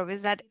Moves Europe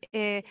is that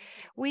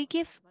we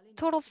give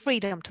total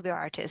freedom to the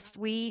artist.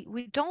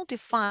 We don't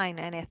define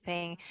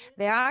anything.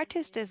 The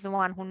artist is the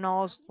one who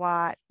knows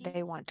what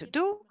they want to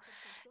do,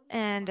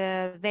 and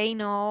they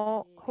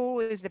know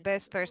who is the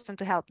best person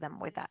to help them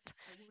with that.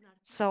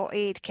 So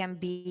it can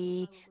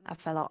be a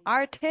fellow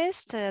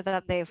artist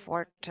that they've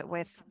worked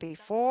with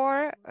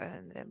before,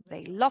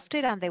 they loved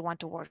it and they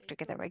want to work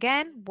together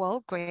again.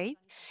 Well, great.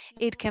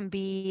 It can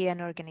be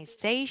an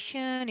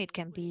organization, it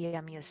can be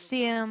a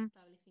museum,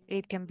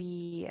 it can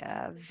be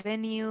a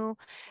venue,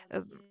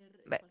 uh,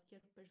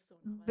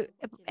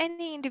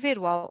 any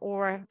individual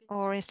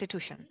or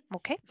institution,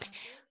 okay?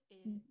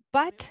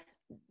 But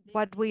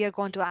what we are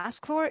going to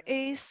ask for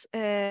is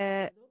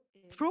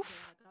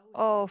proof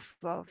of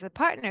the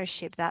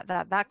partnership,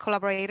 that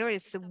collaborator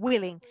is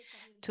willing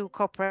to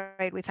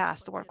cooperate with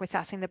us, to work with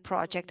us in the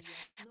project.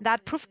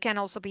 That proof can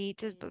also be,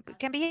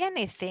 can be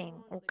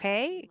anything,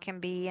 okay? It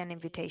can be an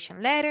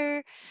invitation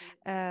letter,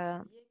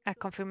 a a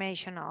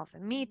confirmation of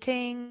a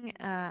meeting,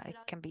 it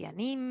can be an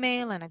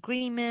email, an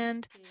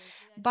agreement,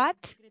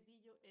 but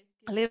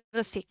a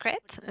little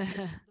secret,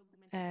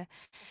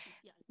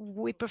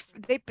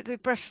 they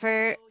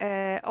prefer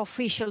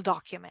official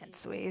documents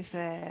with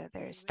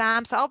their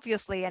stamps.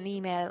 Obviously, an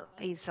email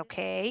is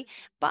okay,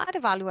 but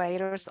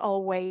evaluators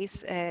always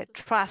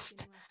trust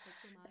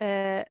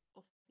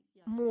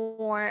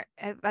more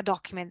a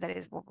document that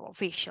is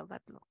official,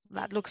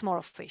 that looks more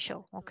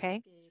official.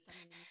 Okay.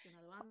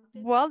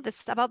 Well,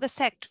 this about the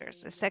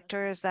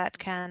sectors that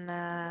can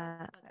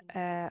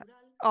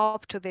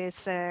up to these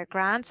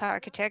grants: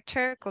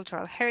 architecture,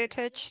 cultural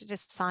heritage,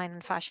 design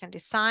and fashion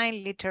design,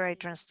 literary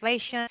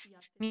translation,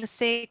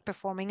 music,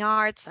 performing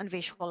arts, and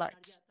visual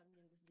arts.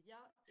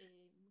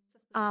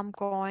 I'm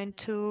going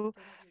to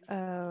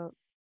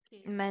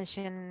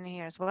mention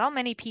here as well,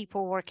 many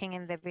people working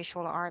in the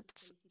visual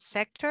arts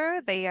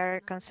sector, they are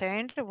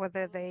concerned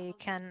whether they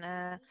can,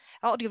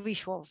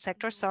 audiovisual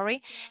sector,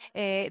 sorry.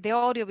 The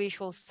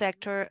audiovisual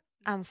sector,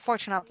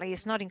 unfortunately,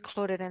 is not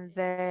included in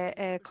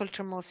the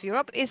Culture Moves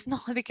Europe. It's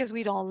not because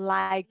we don't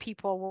like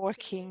people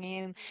working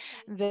in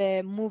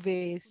the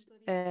movies,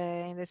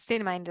 in the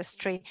cinema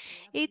industry.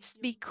 It's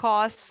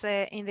because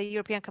in the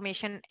European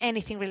Commission,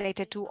 anything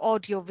related to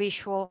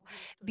audiovisual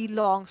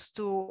belongs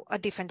to a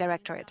different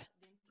directorate.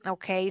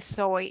 Okay,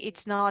 so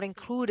it's not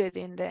included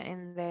in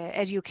the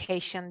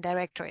education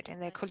directorate,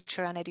 in the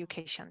culture and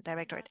education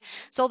directorate.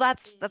 So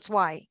that's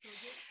why.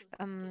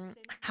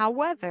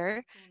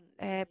 However,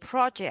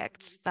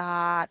 projects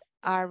that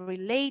are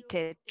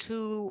related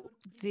to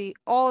the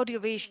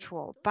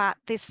audiovisual, but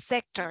this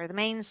sector, the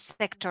main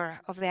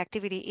sector of the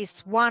activity is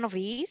one of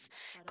these,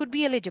 could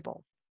be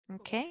eligible.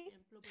 Okay,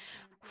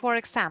 for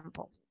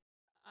example,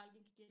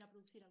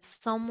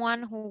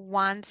 someone who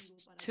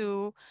wants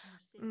to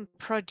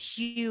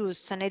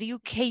produce an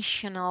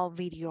educational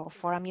video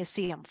for a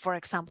museum, for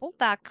example,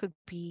 that could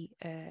be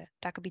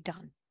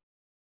done.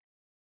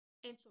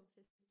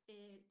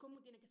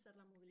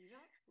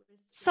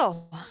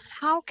 So,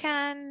 how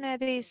can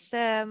this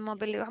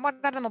mobility? What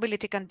are the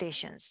mobility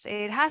conditions?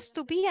 It has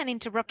to be an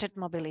interrupted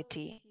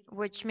mobility,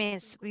 which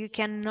means you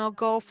cannot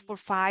go for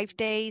 5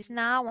 days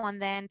now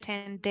and then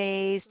 10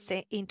 days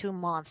into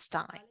months'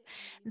 time.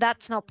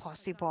 That's not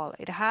possible.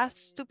 It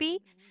has to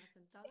be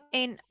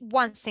in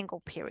one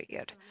single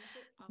period.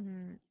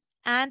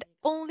 And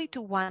only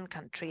to one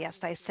country,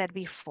 as I said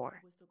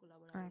before.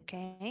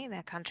 Okay,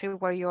 the country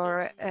where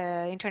your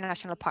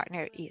international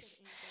partner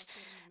is.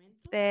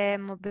 The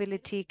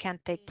mobility can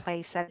take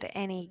place at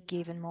any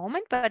given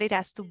moment, but it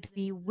has to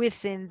be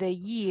within the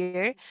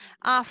year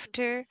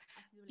after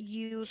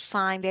you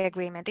sign the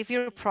agreement. If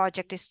your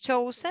project is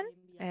chosen,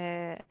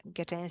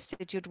 Goethe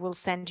Institute will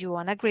send you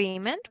an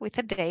agreement with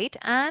a date,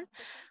 and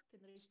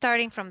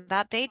starting from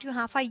that date, you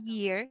have a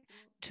year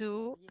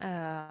to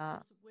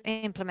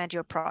implement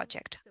your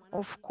project.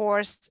 Of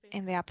course,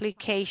 in the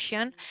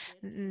application,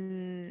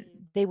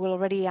 they will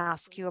already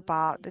ask you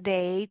about the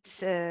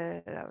dates,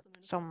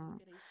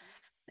 some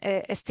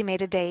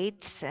estimated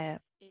dates,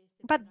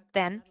 but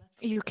then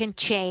you can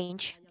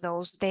change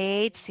those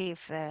dates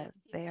if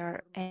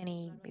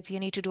if you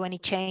need to do any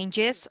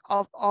changes,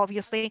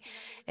 obviously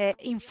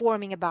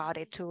informing about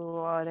it to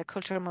the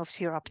Culture Moves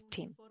Europe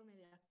team.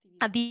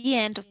 At the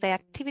end of the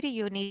activity,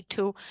 you need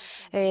to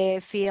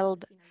fill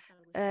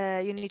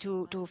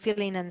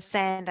in and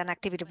send an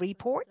activity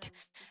report.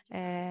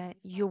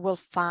 You will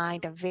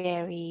find a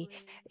very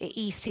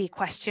easy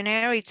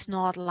questionnaire. It's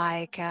not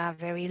like a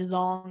very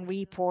long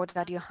report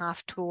that you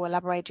have to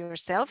elaborate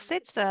yourselves.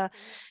 It's a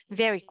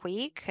very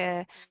quick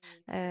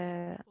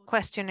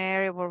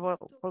questionnaire where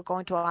we're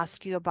going to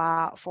ask you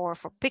about for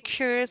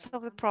pictures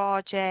of the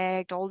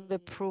project, all the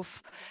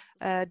proof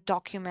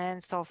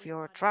documents of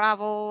your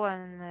travel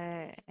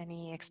and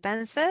any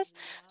expenses,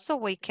 so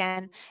we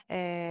can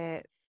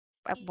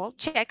well,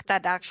 check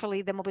that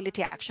actually the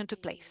mobility action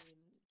took place.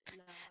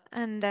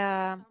 And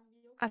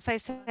as I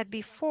said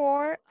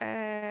before,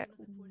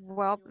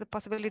 well, the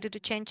possibility to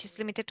change is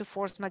limited to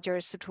force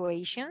majeure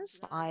situations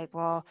like,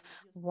 well,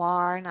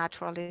 war,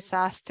 natural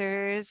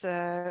disasters,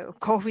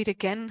 COVID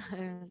again,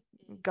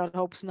 God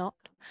hopes not.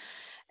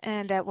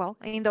 And well,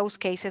 in those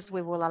cases,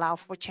 we will allow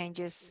for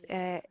changes.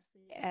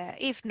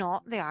 If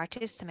not, the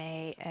artist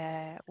may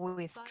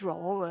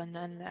withdraw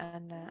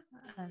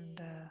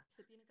and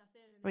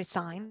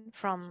resign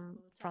from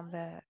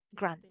the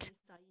grant.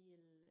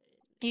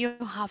 You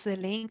have the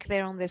link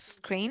there on the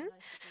screen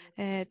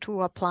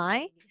to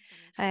apply.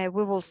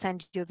 We will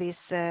send you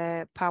this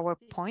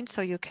PowerPoint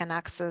so you can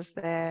access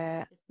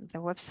the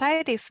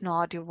website. If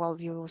not,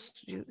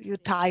 you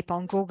type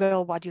on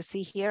Google what you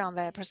see here on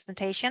the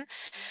presentation.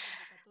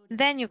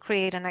 Then you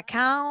create an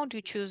account,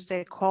 you choose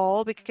the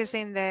call, because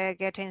in the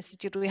Goethe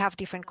Institute we have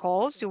different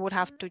calls. You would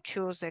have to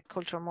choose the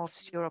Culture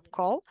Moves Europe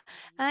call,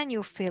 and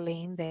you fill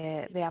in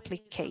the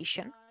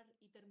application.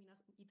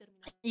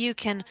 you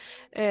can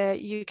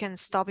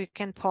stop, you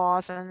can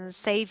pause and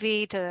save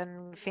it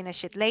and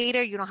finish it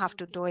later. You don't have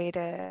to do it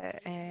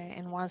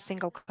in one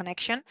single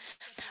connection.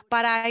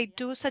 But I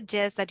do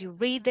suggest that you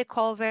read the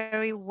call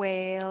very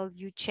well,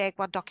 you check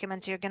what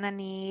documents you're gonna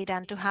need,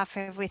 and to have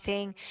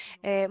everything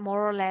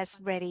more or less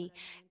ready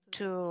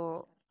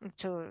to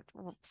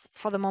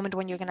for the moment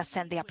when you're gonna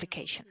send the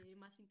application.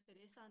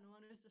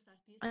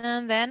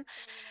 And then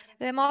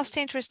the most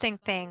interesting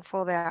thing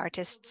for the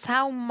artists,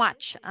 how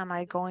much am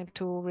I going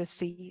to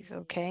receive?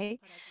 Okay.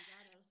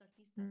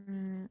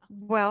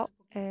 Well,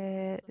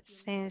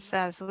 since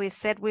as we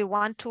said, we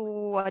want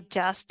to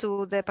adjust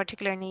to the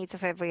particular needs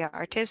of every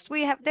artist,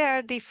 there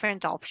are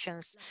different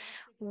options.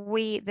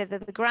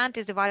 The grant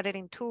is divided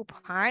in two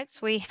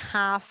parts. We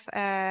have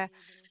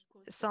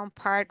some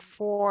part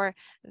for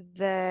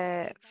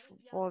the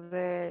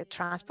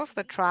transport, for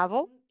the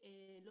travel,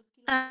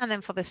 and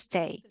then for the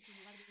stay.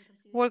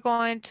 We're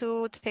going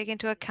to take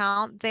into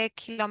account the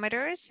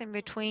kilometers in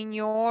between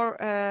your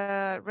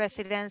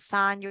residence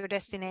and your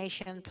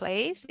destination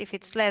place. If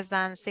it's less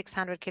than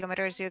 600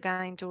 kilometers, you're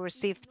going to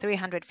receive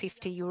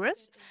 350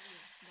 euros.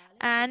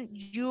 And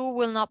you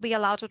will not be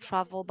allowed to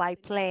travel by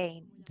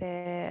plane.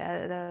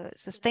 The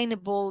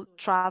sustainable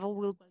travel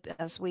will,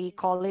 as we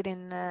call it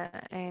in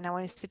our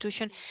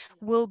institution,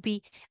 will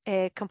be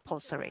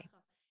compulsory.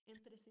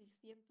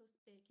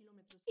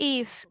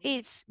 If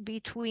it's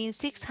between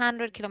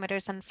 600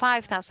 kilometers and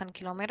 5,000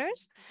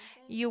 kilometers,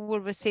 you will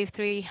receive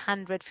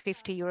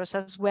 350 euros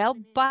as well,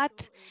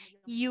 but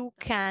you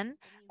can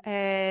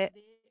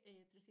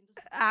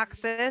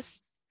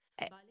access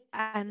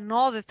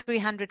another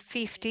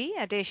 350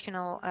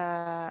 additional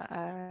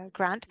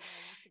grant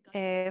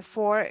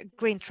for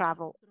green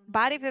travel.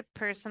 But if the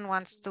person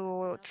wants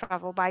to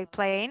travel by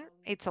plane,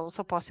 it's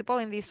also possible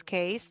in this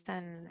case,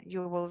 and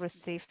you will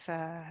receive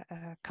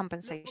a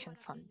compensation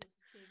fund.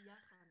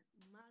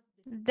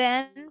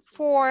 Then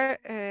for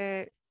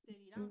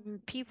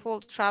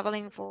people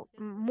traveling for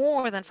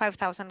more than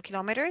 5,000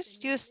 kilometers,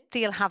 you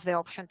still have the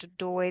option to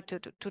do it,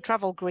 to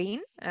travel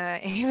green,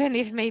 even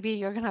if maybe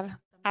you're going to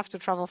have to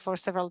travel for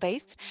several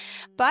days.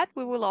 But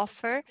we will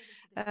offer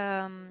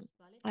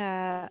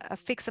a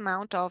fixed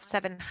amount of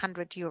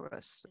 700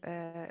 euros,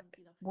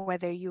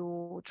 whether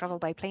you travel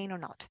by plane or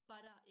not.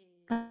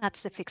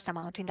 That's the fixed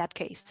amount in that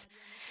case.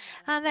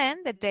 And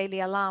then the daily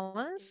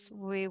allowance,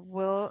 we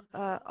will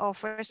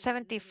offer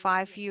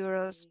 75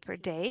 euros per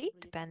day,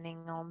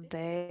 depending on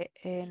the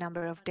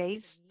number of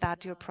days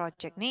that your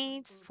project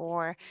needs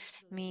for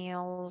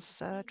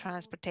meals,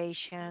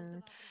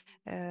 transportation.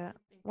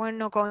 We're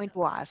not going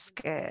to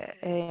ask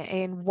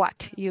in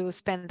what you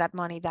spend that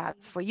money.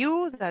 That's for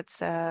you. That's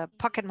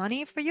pocket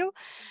money for you.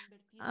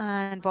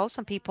 And well,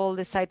 some people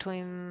decide to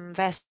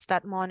invest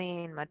that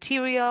money in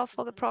material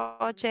for the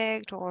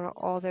project, or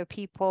other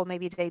people,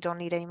 maybe they don't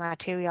need any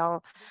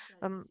material.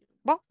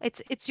 Well,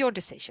 it's your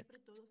decision.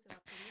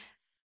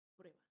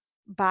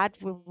 But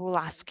we will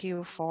ask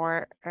you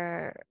for,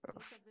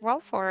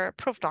 for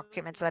proof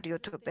documents that you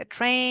took the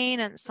train.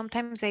 And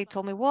sometimes they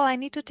told me, well, I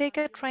need to take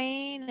a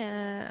train,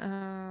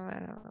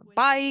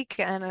 bike,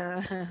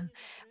 and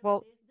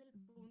well,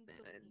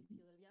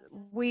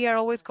 we are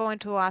always going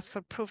to ask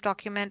for proof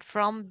document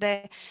from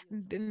the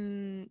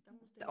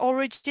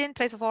origin,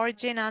 place of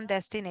origin and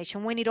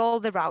destination. We need all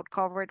the route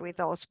covered with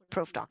those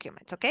proof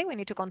documents. Okay, we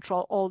need to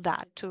control all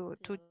that to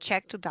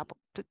check to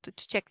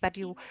check that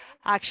you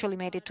actually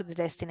made it to the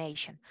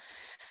destination.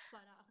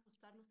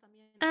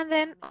 And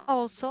then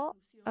also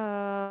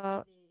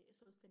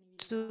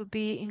to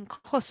be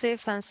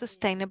inclusive and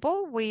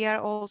sustainable, we are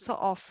also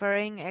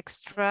offering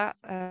extra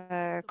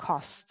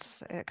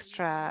costs,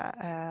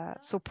 extra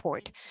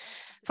support.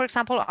 For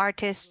example,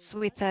 artists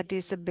with a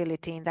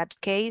disability. In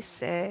that case,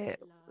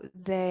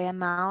 the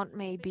amount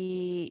may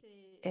be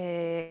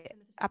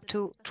up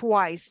to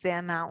twice the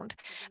amount,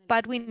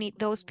 but we need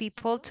those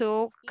people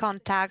to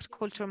contact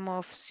Culture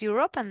Moves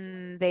Europe,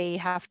 and they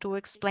have to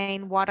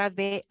explain what are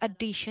the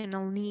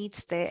additional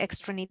needs, the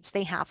extra needs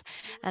they have,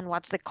 and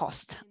what's the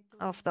cost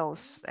of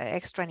those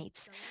extra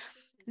needs.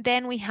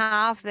 Then we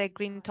have the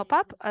green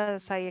top-up,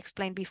 as I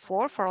explained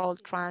before, for all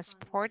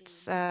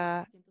transports,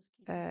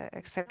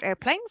 except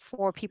airplane,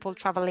 for people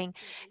traveling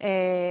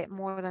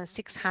more than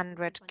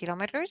 600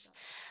 kilometers.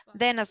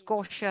 Then, as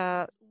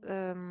Gosha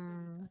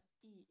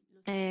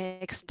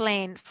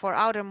explained, for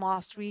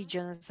outermost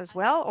regions as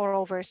well, or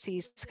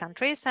overseas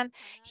countries. And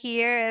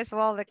here as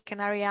well, the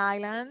Canary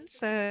Islands,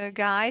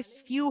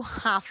 guys, you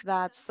have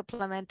that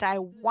supplement. I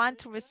want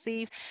to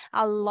receive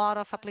a lot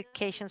of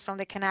applications from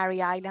the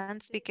Canary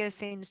Islands,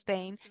 because in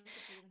Spain,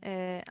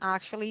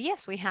 actually,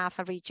 yes, we have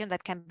a region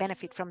that can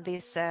benefit from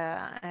this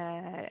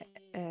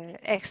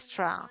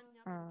extra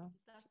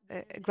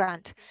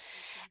grant.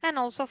 And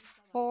also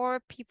for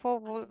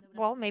people,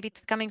 well, maybe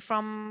it's coming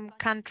from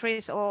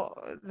countries or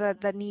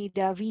that need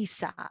a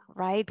visa,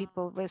 right?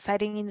 People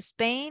residing in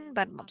Spain,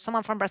 but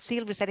someone from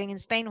Brazil residing in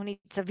Spain who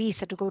needs a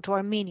visa to go to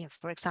Armenia,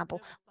 for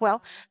example.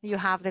 Well, you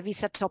have the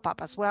visa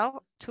top-up as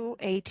well, to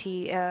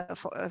 80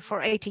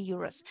 for 80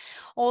 euros.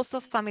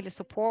 Also, family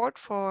support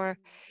for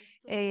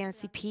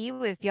ANCP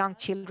with young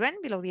children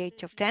below the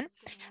age of 10,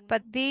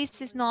 but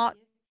this is not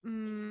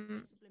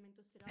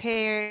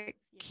per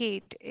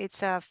kid.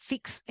 It's a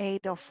fixed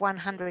aid of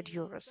 100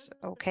 euros,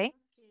 okay?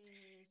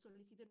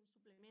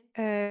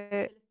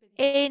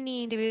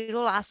 Any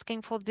individual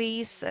asking for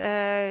these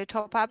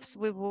top-ups,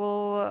 we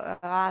will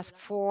ask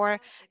for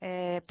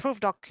proof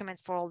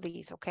documents for all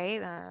these, okay?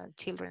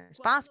 Children's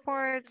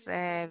passports,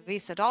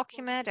 visa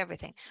document,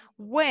 everything.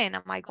 When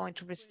am I going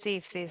to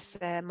receive this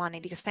money?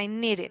 Because I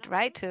need it,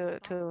 right,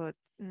 to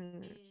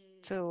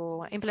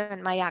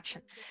implement my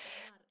action.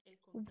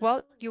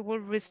 Well, you will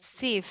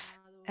receive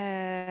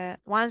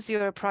once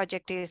your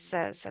project is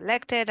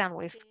selected and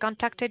we've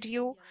contacted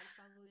you,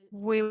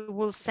 we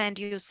will send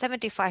you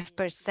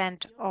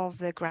 75% of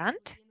the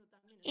grant,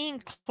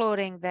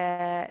 including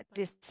the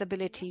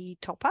disability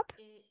top-up.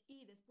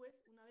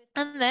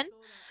 And then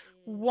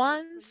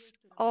once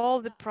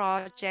all the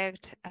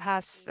project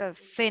has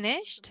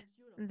finished,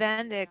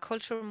 then the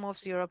Culture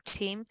Moves Europe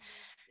team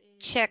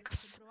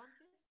checks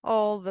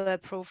all the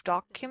proof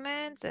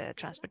documents,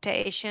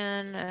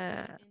 transportation,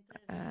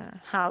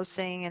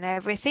 housing and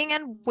everything,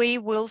 and we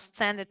will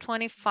send the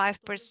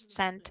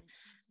 25%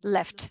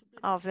 left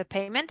of the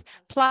payment,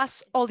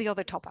 plus all the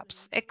other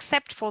top-ups,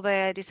 except for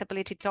the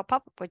disability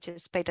top-up, which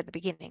is paid at the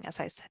beginning, as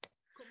I said.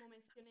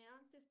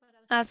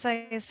 As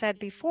I said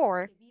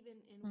before,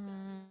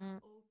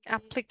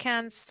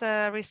 applicants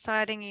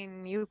residing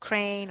in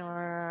Ukraine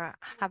or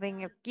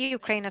having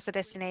Ukraine as a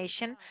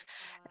destination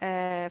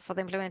for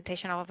the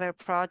implementation of their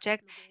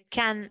project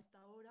can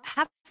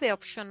have the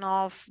option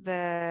of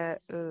the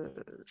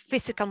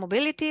physical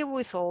mobility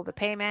with all the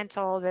payments,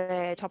 all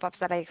the top-ups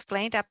that I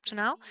explained up to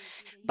now,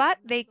 but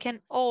they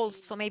can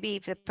also, maybe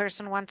if the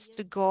person wants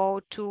to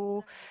go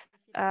to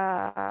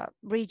a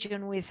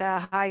region with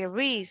a higher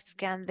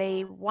risk and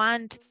they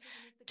want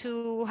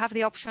to have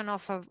the option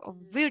of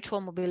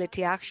virtual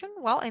mobility action,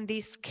 well, in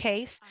this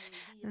case,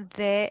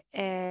 the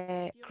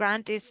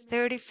grant is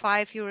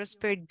 35 euros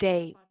per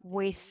day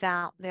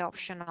without the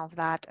option of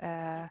that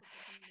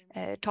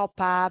top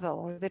up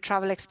or the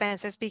travel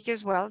expenses,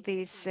 because, well,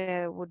 this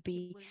would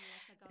be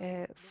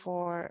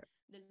for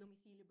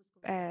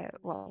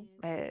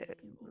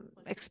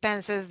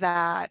expenses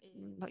that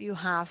you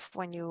have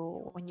when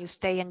you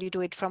stay and you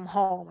do it from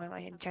home,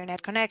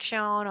 internet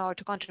connection, or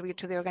to contribute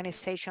to the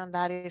organization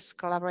that is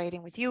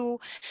collaborating with you.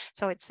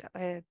 So it's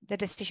the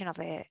decision of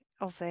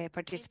the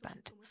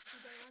participant.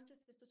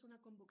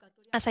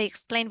 As I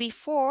explained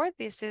before,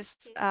 this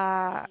is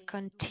a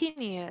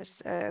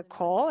continuous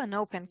call, an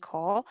open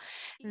call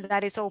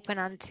that is open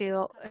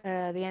until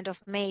the end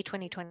of May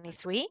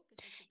 2023.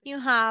 You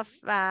have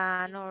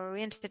an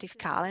orientative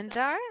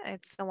calendar.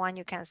 It's the one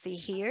you can see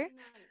here.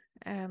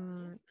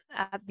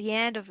 At the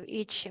end of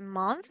each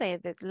month,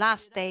 the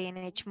last day in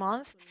each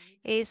month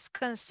is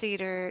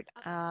considered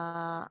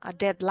a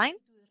deadline.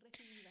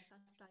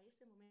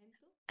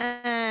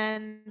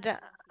 And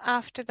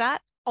after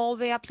that, all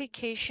the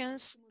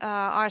applications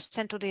are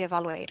sent to the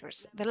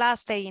evaluators, the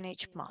last day in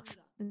each month.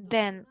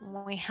 Then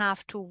we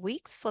have 2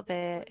 weeks for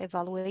the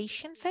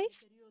evaluation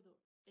phase.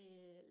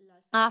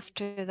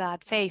 After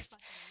that phase,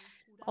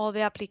 all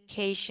the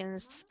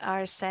applications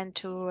are sent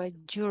to a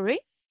jury,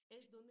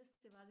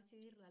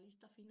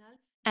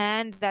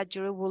 and that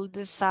jury will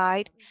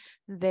decide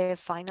the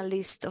final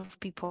list of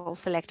people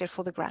selected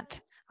for the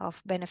grant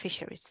of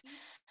beneficiaries.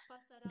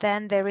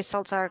 Then the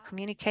results are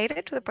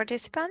communicated to the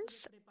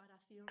participants,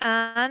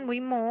 and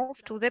we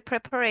move to the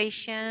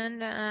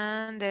preparation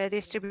and the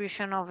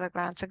distribution of the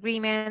grants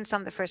agreements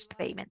and the first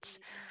payments.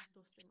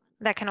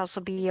 That can also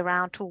be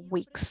around 2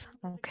 weeks,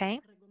 okay?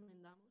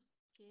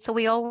 So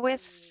we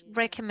always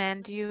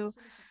recommend you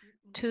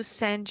to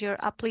send your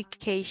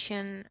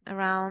application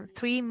around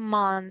 3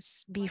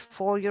 months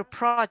before your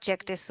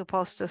project is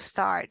supposed to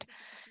start,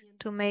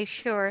 to make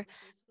sure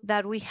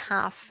that we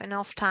have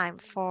enough time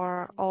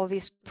for all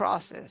this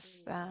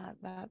process,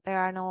 that there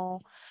are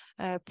no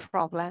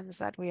problems,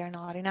 that we are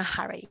not in a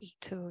hurry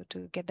to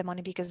get the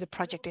money because the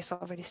project is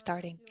already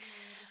starting.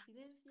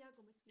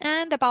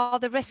 And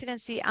about the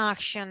residency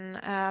action,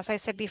 as I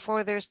said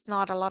before, there's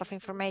not a lot of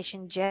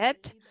information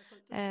yet.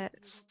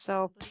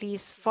 So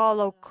please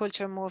follow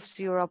Culture Moves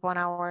Europe on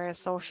our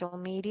social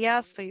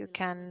media so you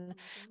can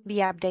be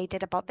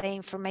updated about the new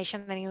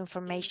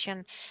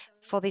information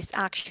for this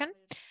action.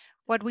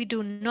 What we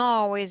do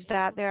know is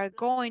that there are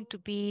going to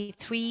be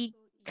 3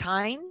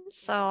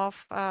 kinds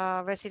of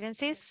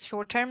residencies: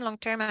 short-term,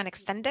 long-term, and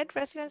extended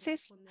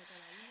residencies.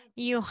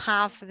 You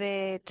have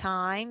the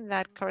time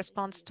that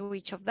corresponds to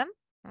each of them.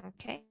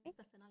 Okay.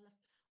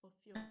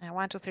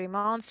 1 to 3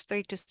 months,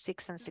 3 to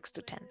 6, and 6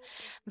 to 10.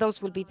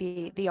 Those will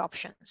be the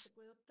options.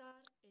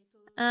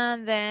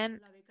 And then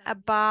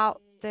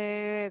about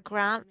the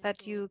grant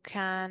that you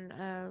can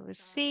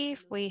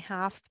receive, we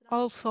have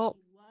also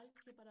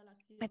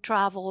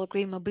travel,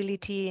 green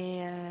mobility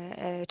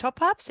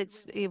top-ups.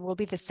 It will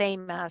be the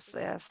same as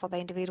for the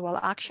individual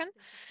action.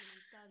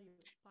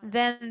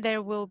 Then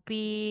there will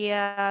be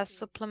a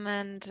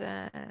supplement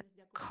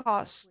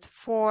cost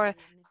for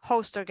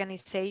host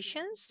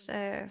organizations,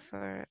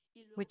 for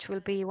which will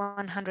be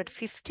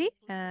 150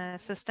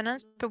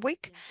 sustenance per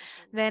week,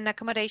 then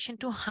accommodation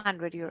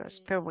 200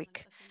 euros per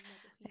week.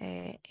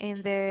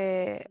 In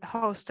the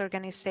host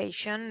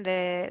organization,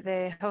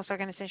 the host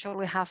organization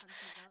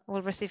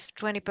will receive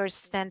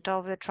 20%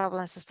 of the travel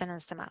and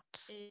sustenance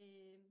amounts.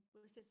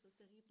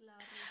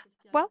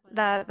 Well,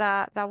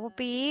 that would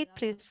be it.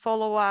 Please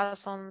follow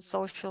us on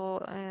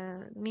social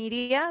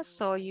media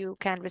so you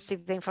can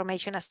receive the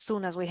information as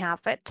soon as we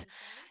have it,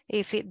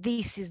 if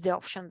this is the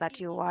option that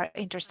you are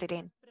interested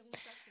in.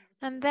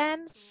 And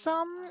then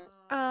some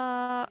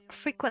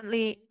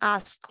frequently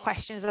asked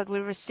questions that we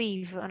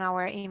receive on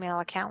our email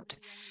account.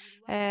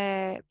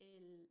 Does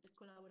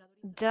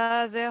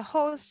the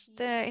host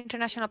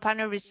international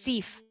partner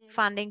receive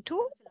funding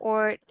too,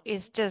 or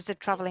is just the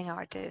traveling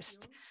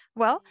artist?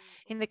 Well,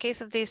 in the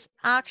case of this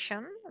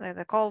action,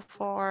 the call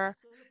for,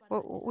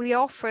 we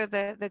offer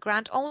the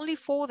grant only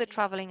for the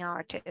traveling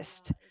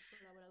artist.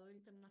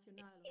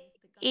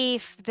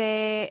 If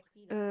the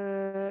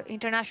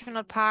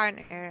international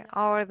partner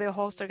or the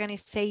host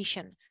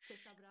organization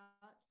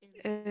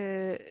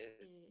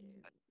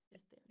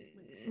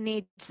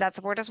needs that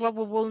support as well,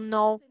 we will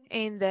know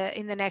in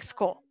the next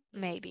call,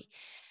 maybe.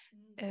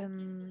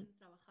 And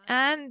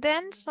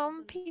then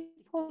some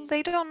people,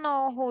 they don't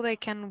know who they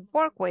can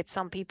work with.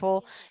 Some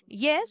people,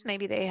 yes,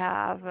 maybe they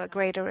have a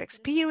greater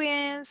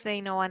experience,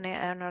 they know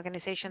an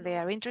organization they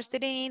are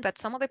interested in, but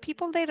some other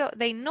people,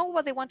 they know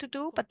what they want to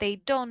do, but they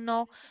don't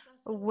know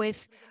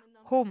with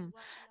whom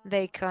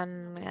they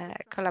can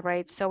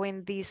collaborate. So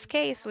in this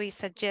case, we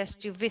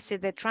suggest you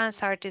visit the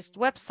Trans Artist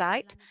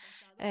website.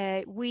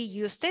 We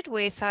used it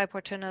with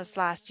i-Portunus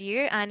last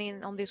year,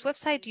 and on this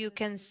website you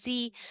can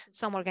see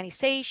some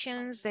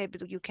organizations.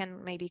 You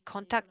can maybe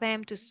contact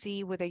them to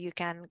see whether you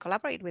can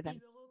collaborate with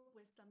them.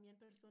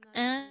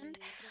 And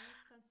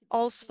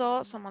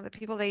also some of the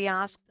people, they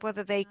ask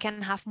whether they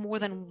can have more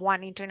than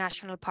one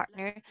international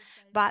partner,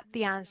 but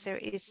the answer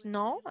is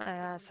no.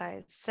 As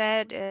I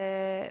said,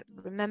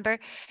 remember,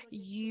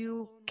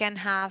 you can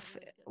have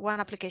one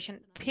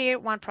application per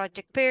one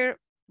project per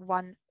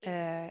one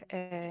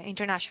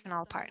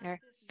international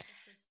partner.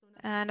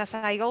 And as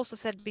I also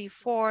said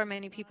before,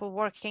 many people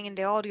working in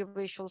the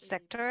audiovisual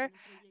sector,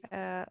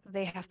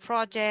 they have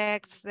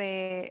projects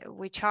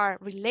which are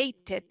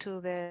related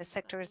to the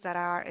sectors that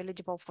are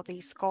eligible for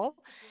this call.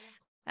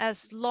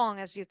 As long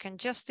as you can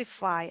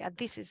justify, and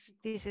this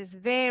is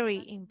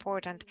very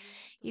important,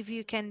 if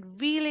you can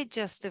really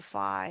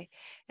justify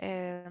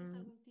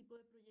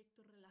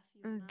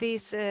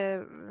this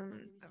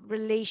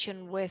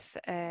relation with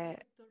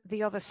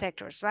the other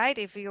sectors, right?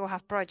 If you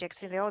have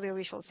projects in the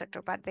audiovisual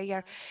sector, but they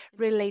are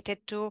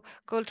related to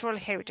cultural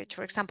heritage,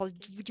 for example,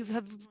 you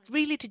have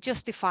really to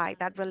justify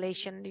that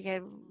relation.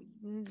 You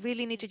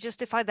really need to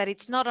justify that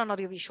it's not an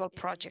audiovisual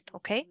project,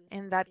 okay?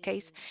 In that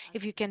case,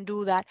 if you can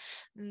do that,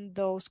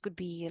 those could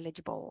be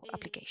eligible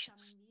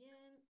applications.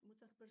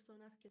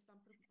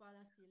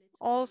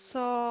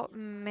 Also,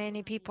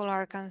 many people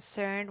are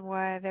concerned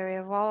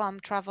whether, well, I'm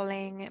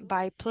traveling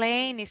by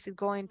plane, is it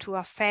going to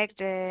affect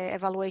the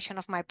evaluation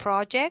of my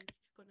project?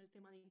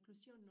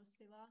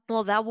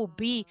 Well, that would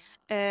be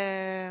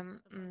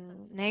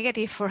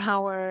negative for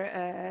our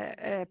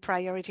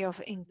priority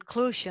of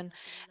inclusion.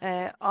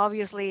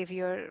 Obviously, if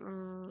you're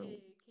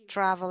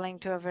traveling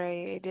to a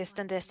very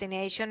distant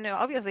destination,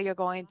 obviously you're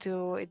going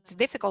to, it's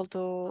difficult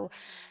to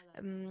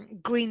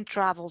green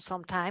travel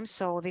sometimes,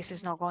 so this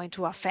is not going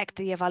to affect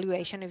the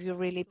evaluation. If you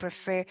really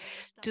prefer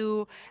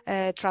to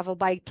travel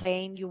by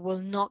plane, you will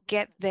not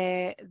get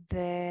the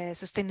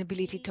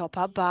sustainability top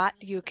up, but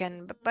you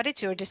can, but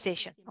it's your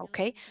decision,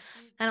 okay?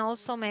 And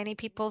also many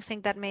people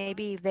think that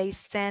maybe if they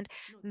send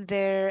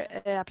their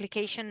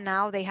application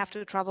now, they have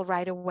to travel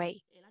right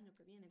away.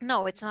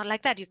 No, it's not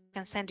like that. You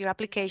can send your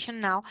application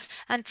now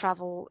and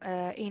travel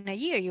in a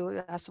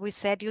year. As we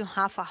said, you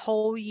have a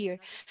whole year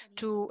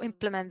to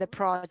implement the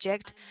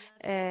project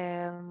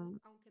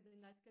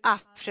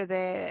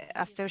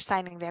after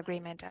signing the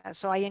agreement.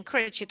 So I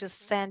encourage you to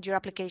send your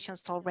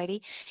applications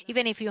already,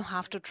 even if you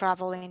have to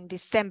travel in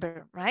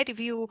December, right? If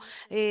you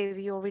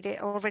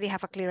already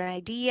have a clear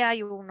idea,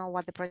 you know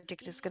what the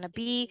project is going to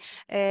be,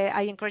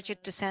 I encourage you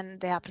to send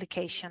the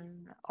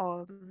application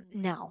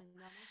now.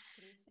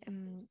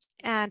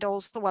 And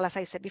also, well, as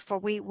I said before,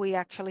 we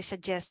actually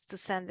suggest to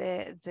send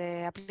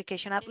the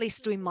application at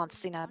least 3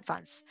 months in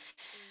advance.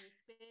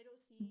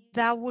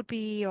 That would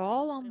be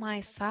all on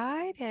my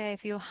side.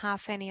 If you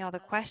have any other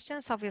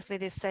questions, obviously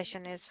this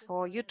session is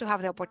for you to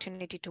have the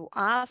opportunity to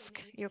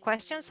ask your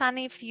questions. And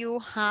if you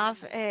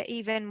have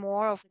even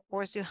more, of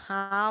course, you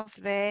have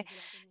the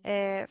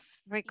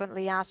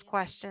frequently asked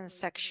questions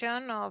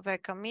section of the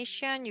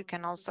Commission. You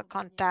can also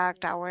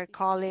contact our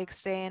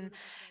colleagues in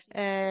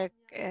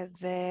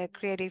the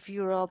Creative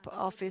Europe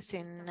office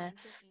in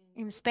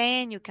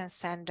Spain. You can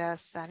send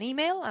us an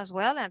email as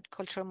well at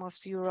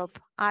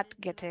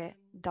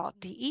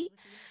culturemoveseurope@goethe.de.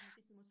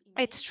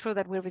 It's true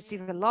that we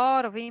receive a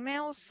lot of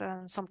emails,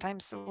 and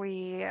sometimes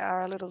we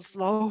are a little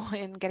slow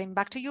in getting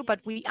back to you,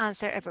 but we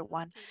answer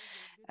everyone.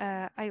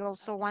 I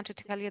also want to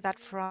tell you that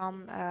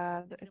from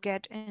the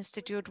Goethe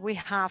Institut, we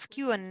have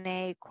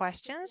Q&A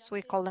questions.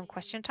 We call them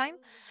question time,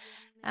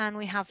 and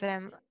we have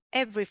them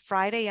every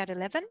Friday at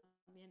 11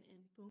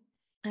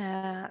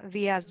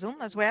 via Zoom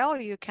as well.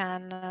 You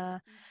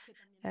can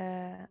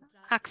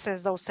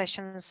access those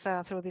sessions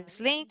through this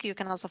link. You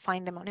can also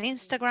find them on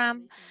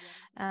Instagram.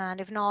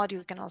 And if not,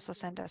 you can also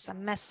send us a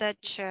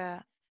message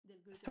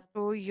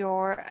through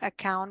your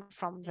account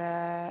from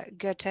the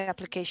Goethe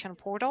application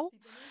portal.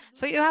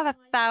 So you have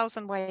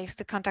 1,000 ways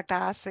to contact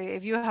us.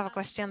 If you have a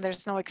question,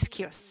 there's no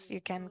excuse. You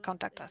can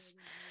contact us.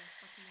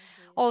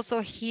 Also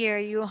here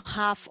you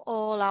have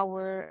all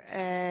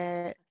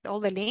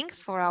the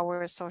links for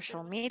our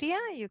social media.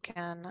 You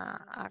can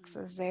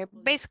access there.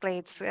 Basically,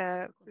 it's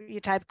you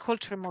type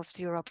Culture Moves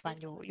Europe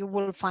and you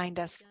will find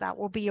us. That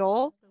will be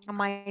all on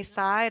my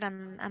side.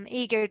 I'm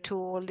eager to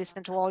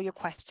listen to all your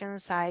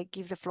questions. I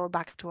give the floor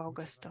back to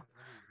Augusto.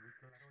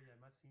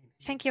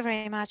 Thank you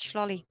very much,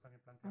 Loli.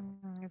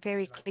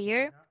 Very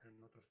clear.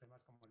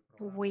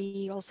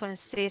 We also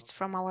insist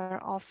from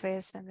our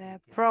office and the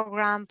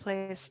program,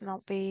 please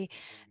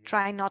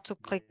try not to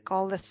click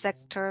all the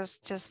sectors,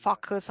 just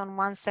focus on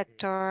one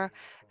sector,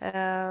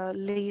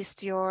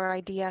 list your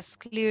ideas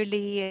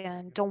clearly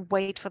and don't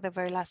wait for the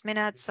very last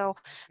minute. So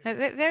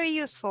very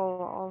useful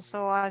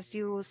also, as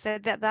you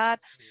said, that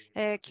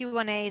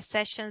Q&A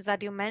sessions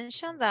that you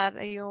mentioned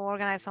that you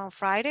organize on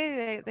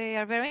Friday, they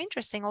are very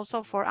interesting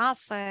also for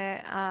us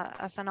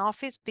as an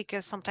office,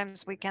 because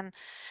sometimes we can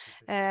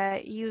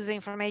use the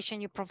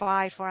information you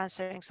provide for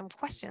answering some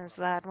questions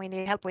that we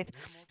need help with.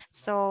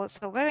 So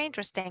very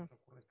interesting.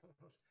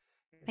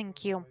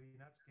 Thank you.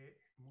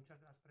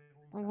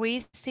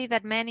 We see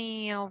that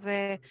many of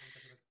the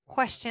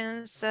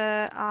questions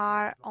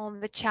are on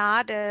the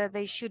chat.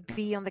 They should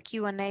be on the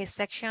Q&A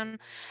section.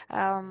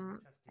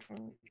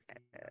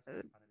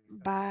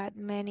 But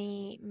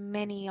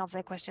many of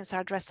the questions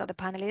are addressed to the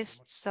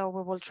panelists, so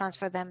we will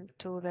transfer them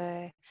to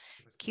the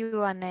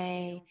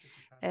Q&A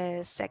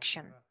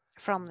section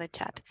from the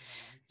chat.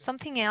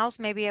 Something else,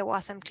 maybe I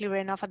wasn't clear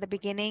enough at the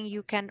beginning,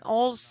 you can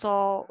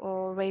also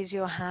raise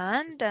your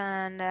hand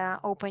and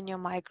open your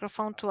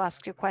microphone to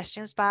ask your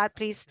questions, but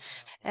please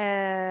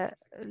let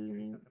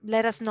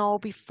us know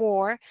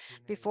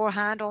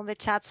beforehand on the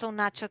chat so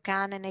Nacho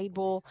can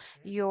enable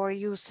your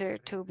user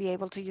to be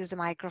able to use the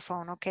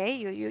microphone, okay?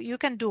 You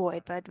can do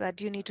it, but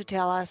you need to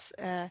tell us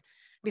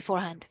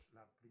beforehand.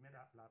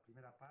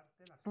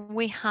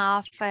 We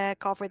have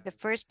covered the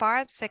first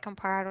part, second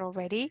part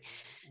already.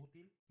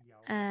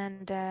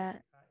 And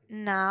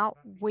now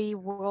we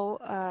will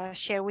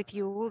share with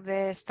you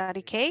the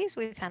study case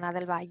with Ana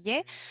del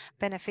Valle,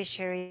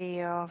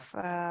 beneficiary of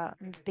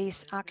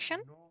this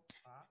action,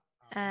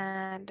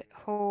 and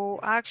who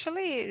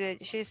actually,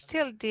 she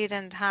still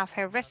didn't have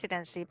her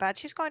residency, but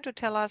she's going to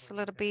tell us a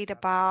little bit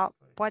about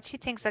what she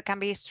thinks that can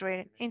be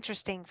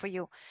interesting for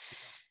you.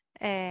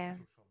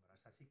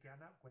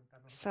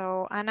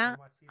 So Ana,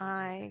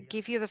 I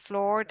give you the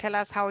floor. Tell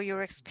us how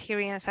your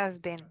experience has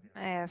been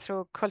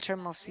through Culture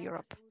Moves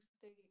Europe.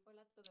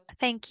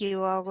 Thank you,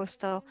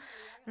 Augusto,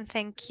 and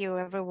thank you,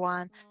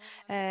 everyone.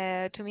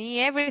 To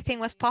me, everything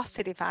was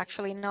positive,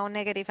 actually, no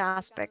negative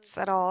aspects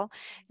at all,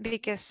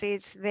 because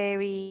it's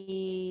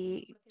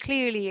very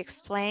clearly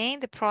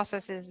explained. The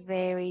process is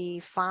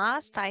very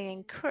fast. I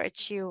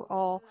encourage you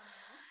all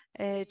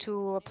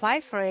to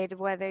apply for it,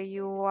 whether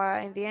you are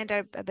in the end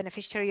a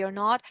beneficiary or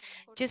not.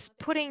 Just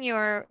putting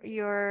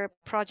your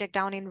project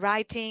down in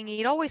writing,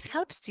 it always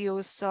helps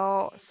you.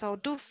 So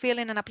do fill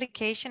in an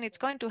application. It's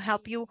going to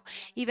help you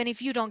even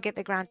if you don't get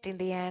the grant in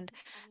the end.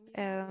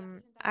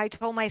 I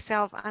told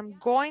myself I'm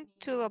going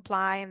to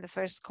apply in the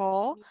first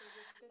call,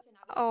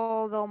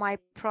 although my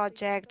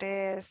project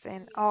is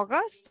in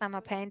August. I'm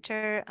a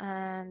painter,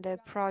 and the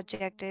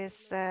project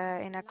is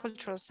in a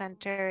cultural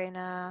center in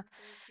a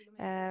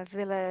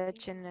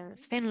village in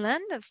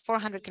Finland,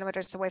 400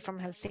 kilometers away from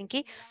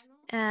Helsinki.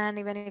 And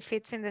even if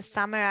it's in the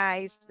summer,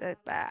 I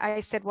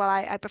said, well,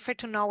 I prefer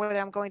to know whether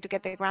I'm going to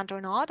get the grant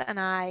or not. And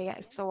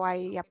so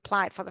I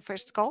applied for the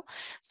first call.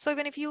 So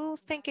even if you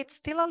think it's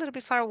still a little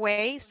bit far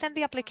away, send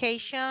the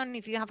application.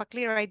 If you have a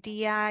clear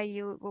idea,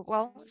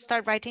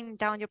 start writing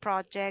down your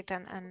project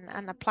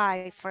and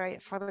apply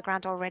for the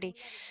grant already.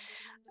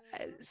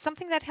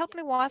 Something that helped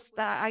me was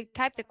that I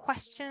typed the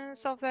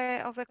questions of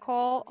the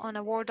call on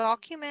a Word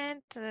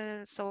document,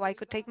 so I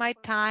could take my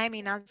time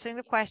in answering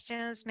the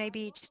questions.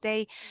 Maybe each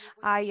day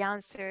I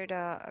answered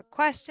a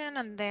question,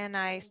 and then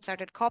I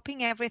started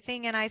copying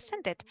everything and I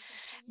sent it.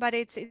 But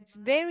it's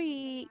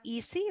very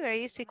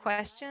easy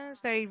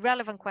questions, very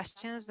relevant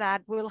questions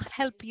that will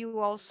help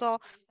you also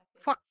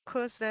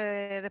focus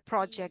the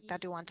project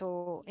that you want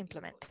to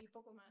implement.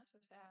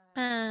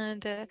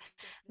 And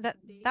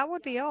that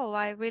would be all.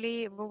 I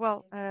really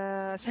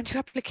send your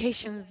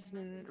applications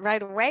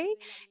right away.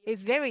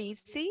 It's very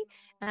easy.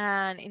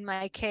 And in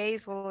my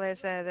case, well,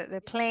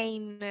 the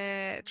plane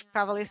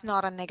travel is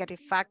not a negative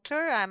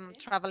factor. I'm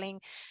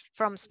traveling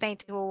from Spain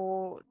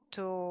to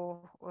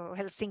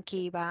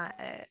Helsinki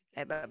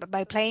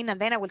by plane, and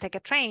then I will take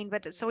a train.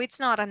 But so it's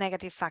not a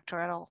negative factor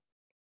at all.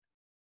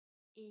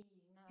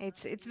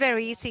 It's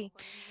very easy.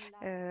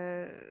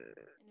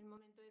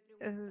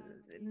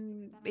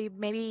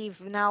 Maybe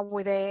now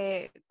with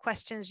the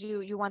questions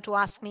you want to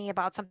ask me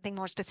about something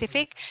more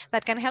specific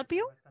that can help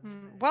you.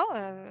 Well,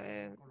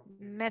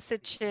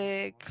 message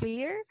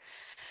clear,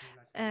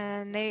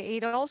 and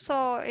it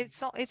also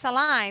it's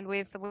aligned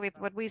with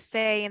what we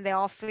say in the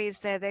office.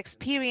 The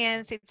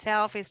experience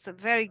itself is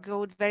very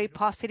good, very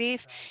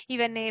positive.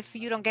 Even if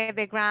you don't get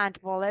the grant,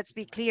 well, let's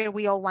be clear,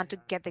 we all want to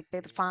get the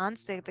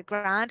funds, the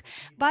grant.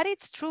 But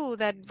it's true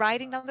that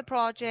writing down the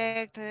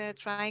project,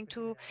 trying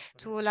to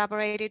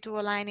elaborate it, to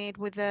align it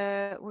with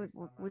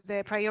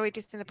the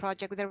priorities in the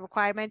project, with the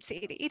requirements,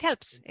 it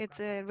helps. It's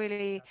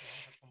really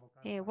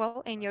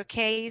well, in your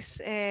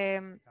case,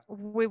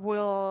 we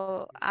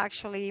will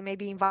actually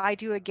maybe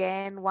invite you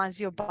again once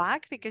you're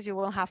back, because you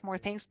will have more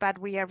things, but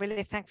we are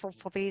really thankful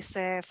for these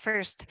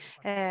first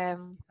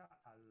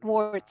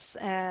words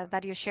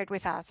that you shared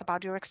with us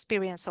about your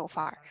experience so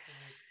far.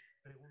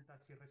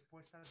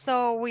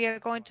 So we are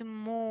going to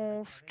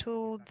move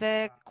to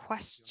the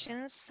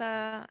questions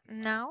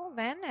now.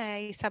 Then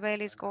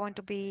Isabel is going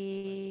to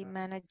be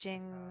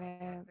managing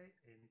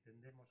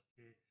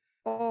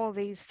all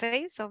these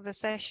phases of the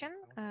session.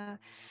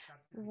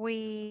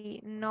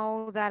 We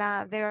know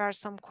that there are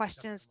some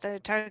questions that are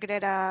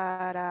targeted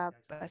at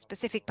a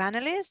specific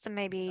panelist.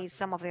 Maybe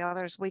some of the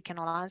others we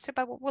cannot answer,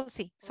 but we'll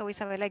see. So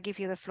Isabel, I give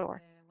you the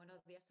floor.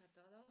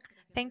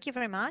 Thank you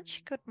very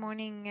much. Good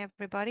morning,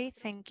 everybody.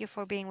 Thank you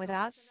for being with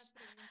us.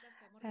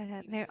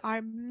 There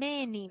are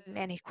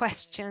many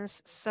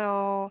questions,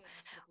 so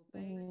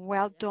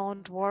well,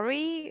 don't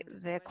worry.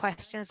 The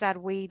questions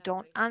that we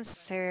don't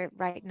answer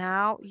right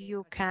now,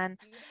 you can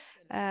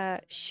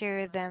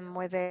share them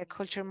with the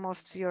Culture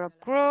Moves Europe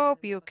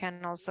group. You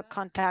can also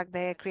contact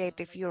the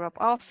Creative Europe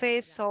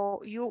office,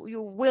 so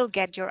you will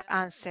get your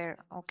answer,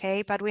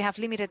 okay? But we have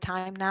limited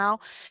time now,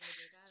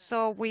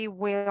 so we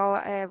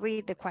will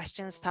read the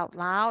questions out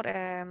loud,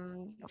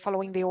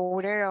 following the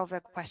order of the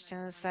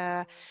questions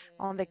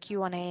on the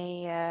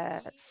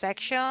Q&A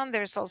section.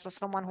 There's also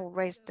someone who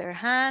raised their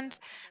hand.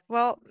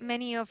 Well,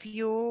 many of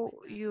you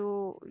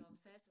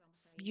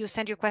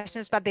sent your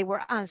questions, but they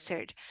were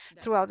answered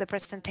throughout the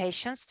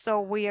presentations.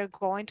 So we are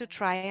going to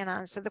try and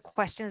answer the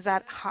questions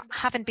that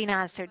haven't been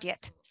answered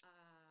yet.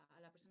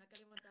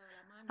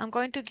 I'm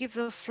going to give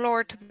the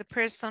floor to the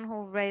person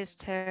who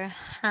raised her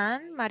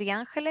hand,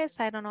 María Ángeles.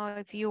 I don't know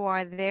if you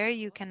are there.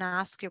 You can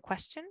ask your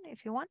question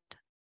if you want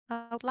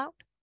out loud.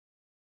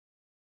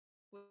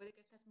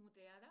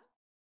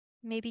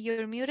 Maybe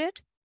you're muted.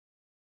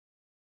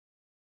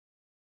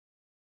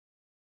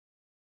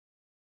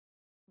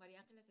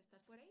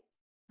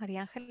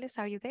 María Ángeles,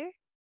 are you there?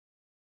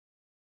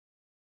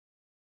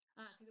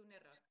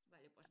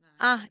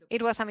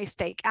 It was a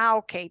mistake.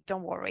 Okay,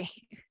 don't worry.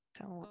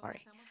 Don't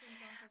worry.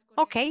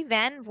 Okay,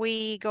 then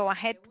we go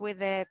ahead with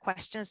the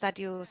questions that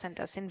you sent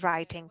us in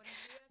writing.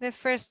 The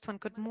first one,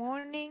 good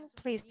morning,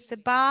 please,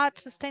 about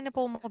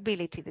sustainable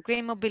mobility, the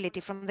green mobility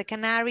from the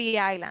Canary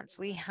Islands.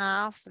 We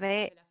have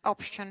the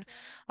option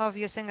of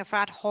using a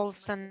Frat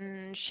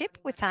Holsten ship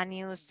with a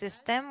new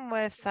system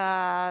with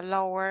a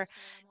lower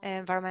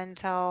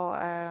environmental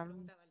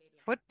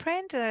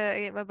footprint.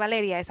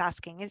 Valeria is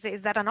asking,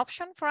 is that an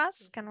option for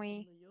us? Can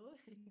we?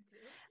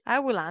 I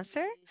will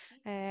answer.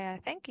 I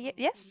think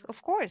yes,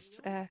 of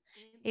course.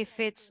 If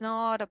it's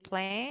not a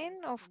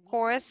plane, of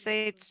course,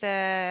 it's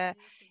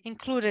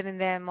included in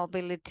the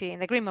mobility, in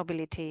the green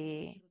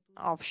mobility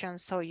option.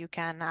 So you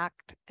can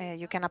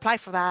you can apply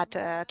for that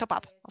top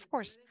up, of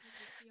course.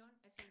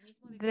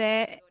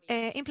 The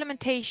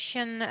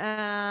implementation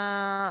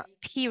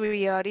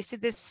period, is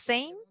it the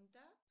same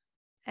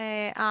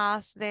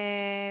as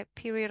the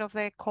period of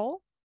the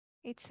call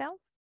itself?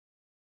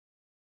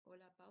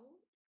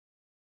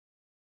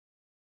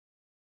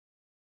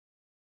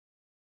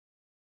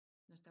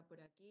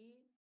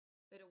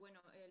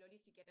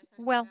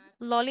 Well,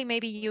 Loli,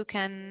 maybe you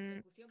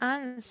can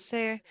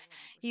answer.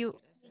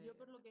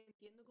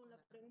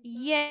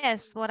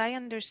 Yes, what I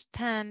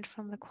understand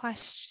from the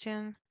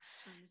question,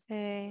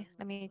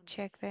 let me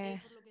check the.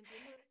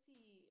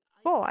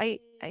 Oh, I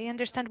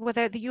understand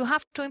whether you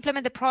have to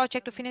implement the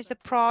project, to finish the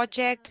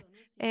project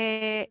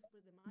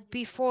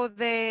before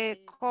the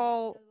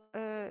call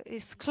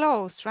is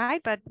closed,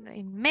 right? But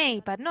in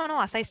May, but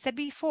no, as I said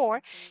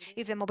before,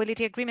 if the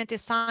mobility agreement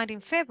is signed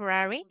in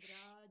February,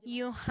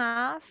 you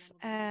have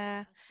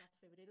a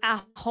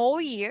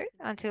whole year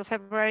until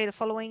February the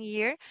following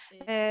year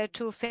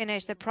to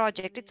finish the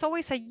project. It's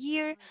always a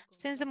year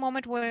since the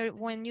moment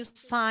when you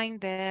sign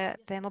the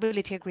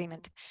mobility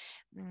agreement,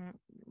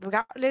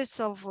 regardless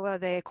of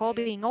the call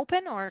being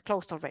open or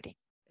closed already.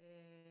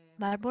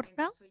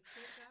 Barbara,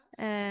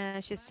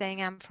 She's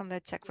saying, I'm from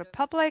the Czech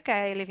Republic.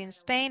 I live in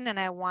Spain and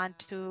I want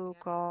to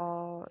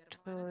go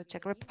to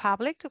Czech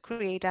Republic to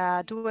create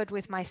a duet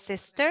with my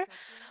sister.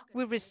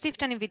 We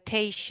received an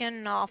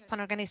invitation of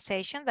an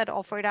organization that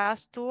offered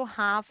us to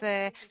have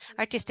the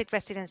artistic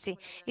residency.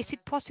 Is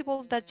it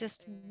possible that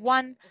just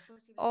one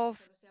of,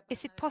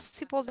 is it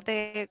possible that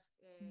the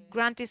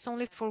grant is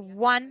only for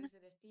one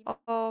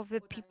of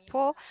the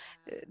people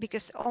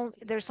because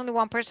there's only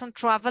one person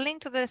traveling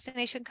to the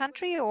destination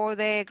country, or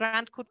the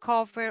grant could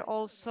cover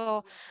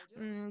also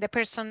the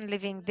person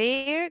living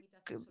there?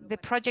 The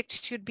project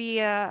should be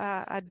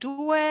a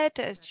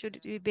duet? Should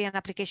it be an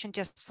application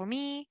just for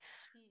me?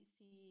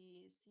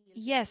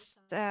 Yes,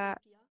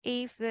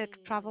 if the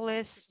travel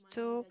is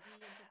to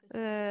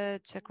the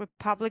Czech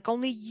Republic,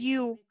 only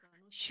you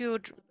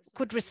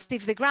could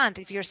receive the grant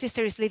if your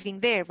sister is living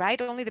there, right?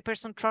 Only the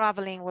person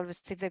traveling will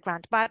receive the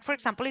grant. But for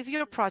example, if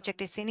your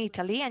project is in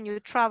Italy and you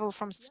travel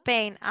from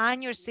Spain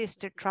and your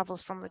sister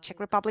travels from the Czech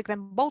Republic,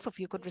 then both of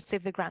you could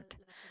receive the grant.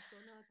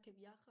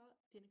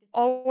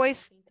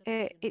 Always,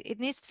 it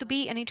needs to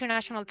be an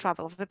international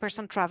travel of the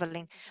person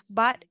traveling.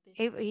 But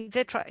if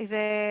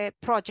the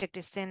project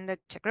is in the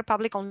Czech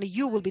Republic, only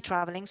you will be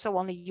traveling, so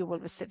only you will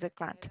receive the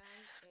grant.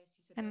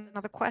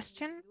 Another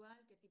question.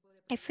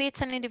 If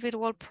it's an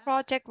individual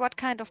project, what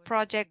kind of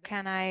project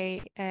can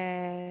I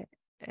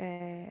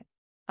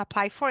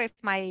apply for if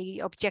my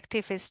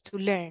objective is to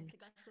learn?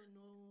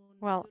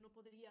 Well,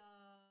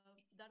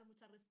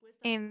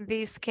 in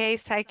this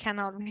case, I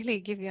cannot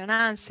really give you an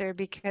answer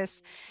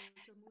because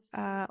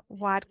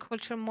what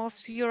Culture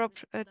Moves Europe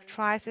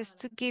tries is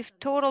to give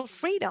total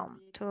freedom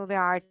to the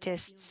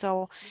artists.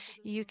 So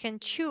you can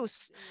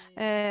choose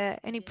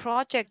any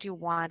project you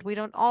want. We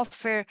don't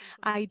offer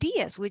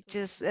ideas. We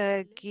just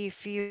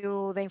give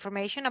you the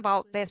information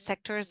about the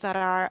sectors that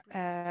are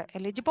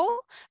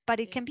eligible, but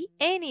it can be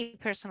any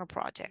personal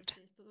project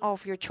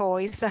of your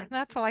choice.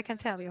 That's all I can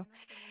tell you.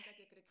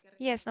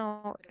 Yes,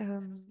 no,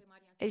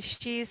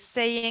 she's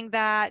saying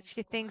that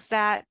she thinks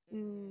that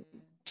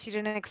she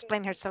didn't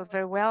explain herself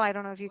very well. I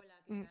don't know if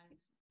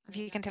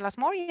you can tell us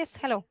more. Yes,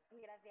 hello.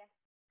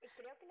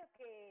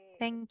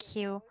 Thank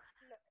you.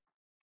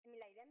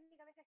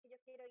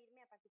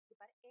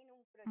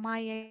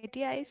 My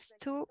idea is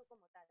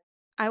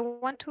I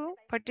want to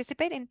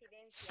participate in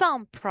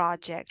some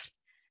project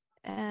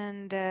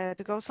and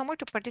to go somewhere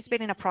to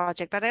participate in a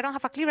project, but I don't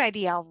have a clear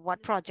idea of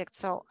what project.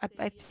 So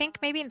I think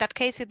maybe in that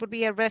case, it would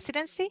be a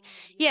residency.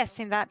 Yes,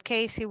 in that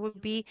case, it would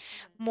be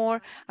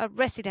more a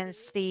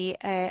residency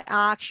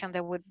action.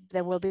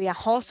 There will be a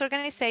host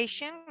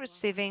organization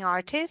receiving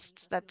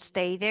artists that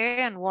stay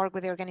there and work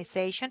with the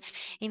organization.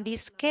 In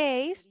this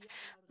case,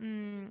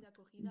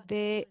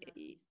 the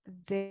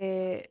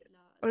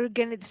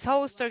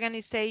host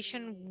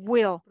organization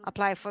will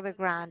apply for the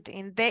grant.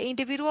 In the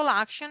individual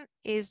action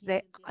is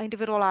the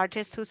individual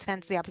artist who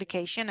sends the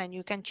application, and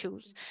you can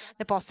choose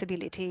the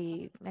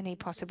possibility, any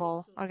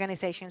possible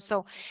organization.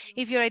 So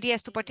if your idea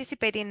is to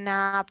participate in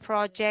a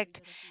project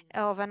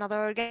of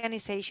another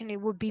organization, it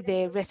would be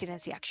the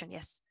residency action,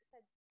 yes.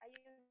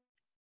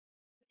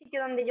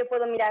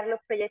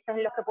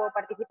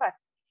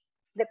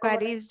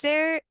 But is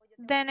there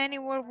then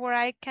anywhere where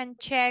I can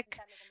check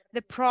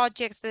the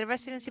projects, the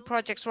residency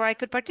projects where I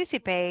could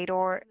participate?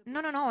 Or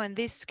no, in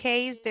this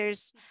case,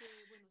 there's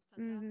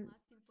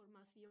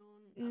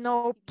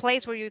no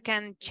place where you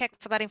can check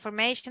for that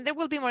information. There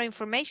will be more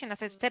information,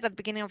 as I said at the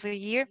beginning of the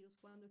year.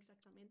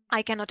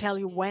 I cannot tell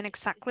you when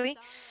exactly.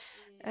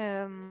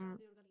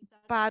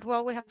 But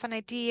well, we have an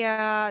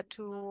idea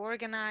to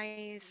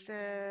organize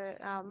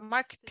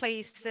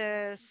marketplace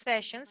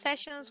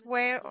sessions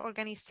where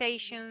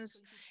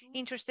organizations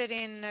interested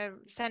in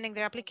sending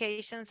their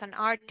applications and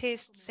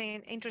artists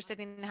interested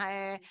in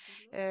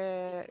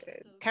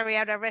carry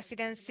out a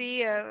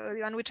residency,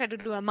 and we try to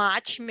do a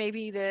match.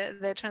 Maybe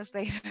the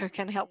translator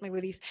can help me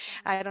with this.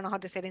 I don't know how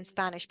to say it in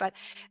Spanish, but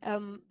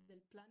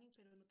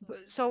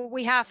so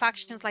we have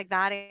actions like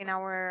that in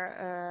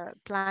our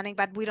planning,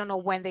 but we don't know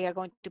when they are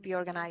going to be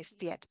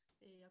organized yet.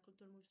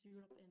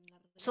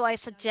 So I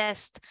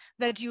suggest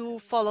that you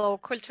follow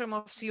Culture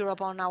Moves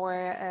Europe on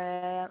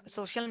our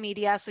social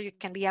media so you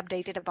can be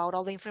updated about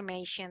all the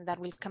information that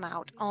will come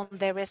out on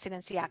the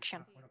residency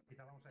action.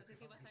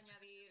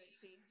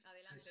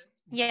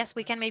 Yes,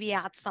 we can maybe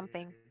add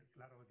something.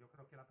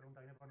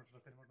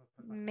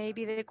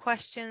 Maybe the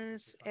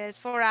questions is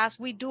for us.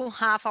 We do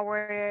have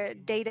our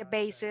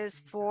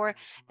databases for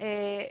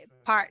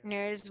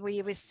partners.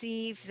 We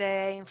receive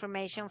the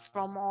information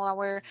from all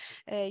our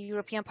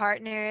European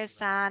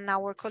partners, and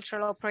our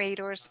cultural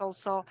operators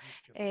also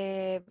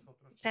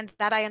send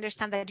that. I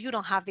understand that you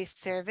don't have this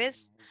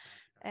service.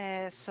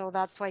 So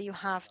that's why you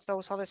have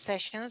those other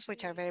sessions,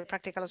 which are very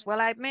practical as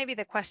well. Maybe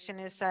the question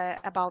is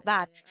about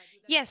that.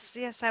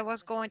 Yes, I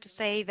was going to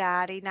say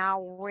that in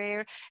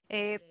our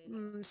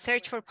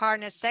search for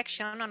partners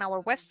section on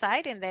our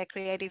website in the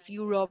Creative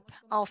Europe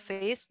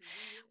office,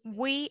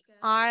 we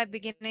are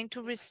beginning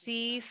to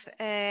receive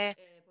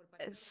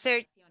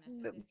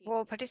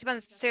well,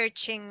 participants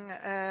searching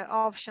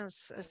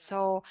options.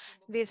 So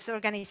these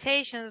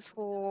organizations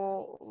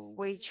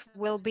which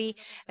will be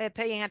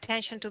paying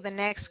attention to the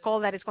next call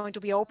that is going to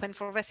be open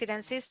for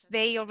residencies,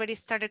 they already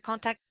started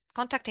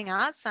contacting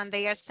us, and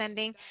they are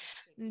sending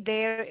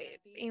their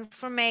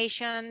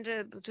information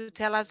to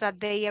tell us that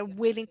they are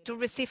willing to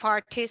receive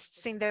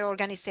artists in their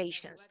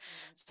organizations.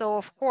 So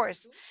of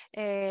course,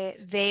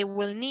 they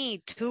will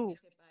need to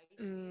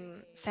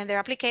send their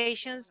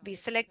applications, be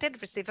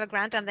selected, receive a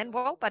grant, and then,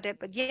 well, but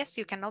yes,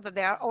 you can know that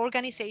there are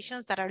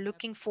organizations that are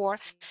looking for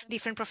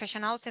different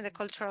professionals in the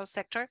cultural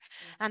sector,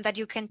 and that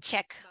you can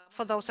check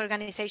for those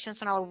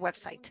organizations on our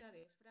website.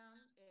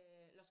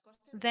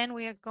 Then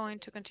we are going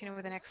to continue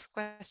with the next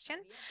question.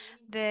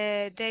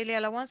 The daily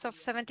allowance of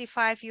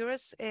 75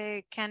 euros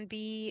can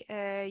be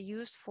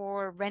used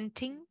for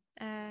renting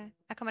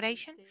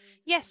accommodation?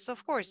 Yes,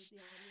 of course.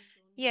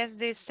 Yes,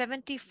 the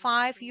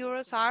 75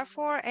 euros are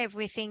for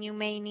everything you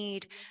may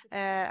need,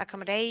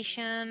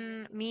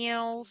 accommodation,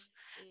 meals.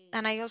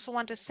 And I also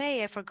want to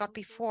say, I forgot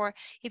before,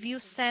 if you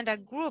send a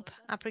group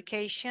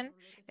application,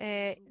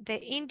 the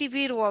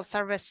individuals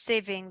are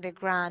receiving the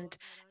grant,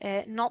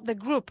 not the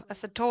group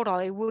as a total.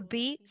 It would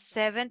be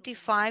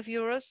 75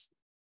 euros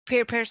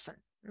per person,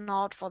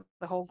 not for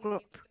the whole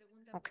group.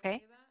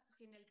 Okay.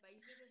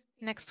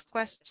 Next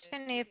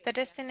question, if the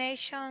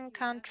destination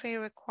country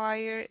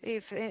require,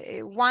 if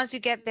once you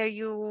get there,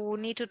 you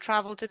need to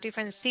travel to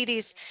different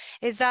cities,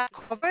 is that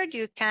covered?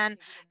 You can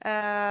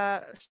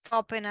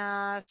stop in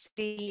a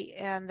city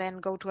and then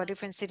go to a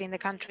different city in the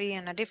country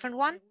and a different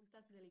one?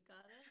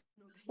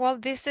 Well,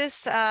 this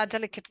is a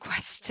delicate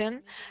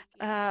question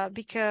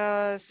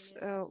because,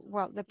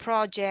 well, the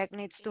project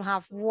needs to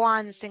have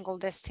one single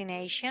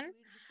destination.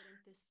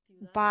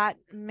 But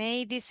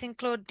may this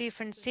include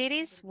different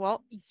cities?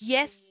 Well,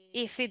 yes,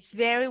 if it's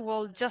very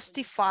well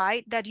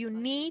justified that you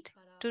need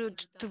to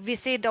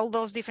visit all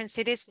those different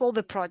cities for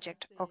the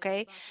project,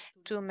 okay?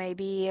 To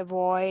maybe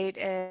avoid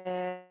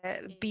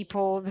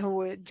people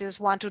who just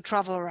want to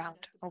travel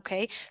around,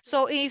 okay?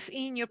 So if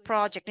in your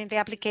project, in the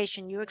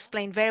application, you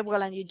explain very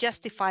well and you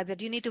justify that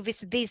you need to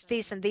visit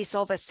this, and this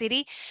other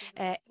city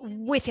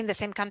within the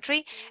same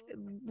country,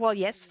 well,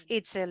 yes,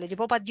 it's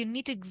eligible, but you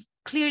need to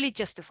clearly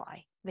justify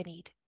the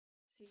need.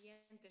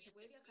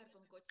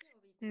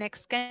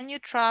 Next, can you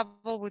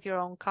travel with your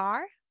own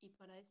car?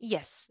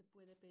 Yes.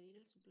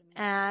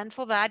 And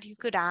for that, you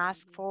could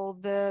ask for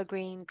the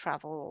green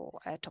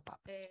travel top-up.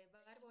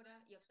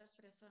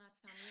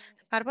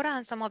 Barbara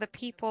and some other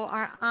people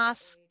are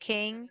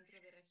asking,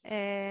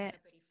 and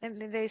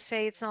they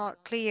say it's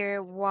not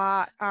clear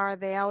what are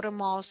the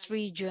outermost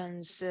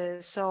regions.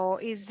 So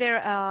is there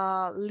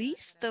a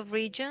list of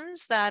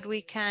regions that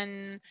we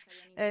can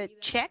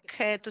check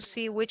to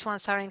see which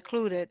ones are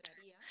included?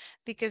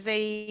 Because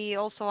they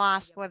also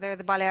ask whether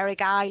the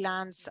Balearic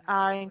Islands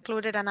are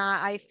included, and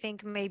I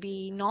think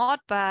maybe not,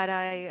 but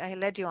I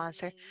let you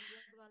answer.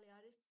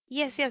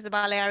 Yes, the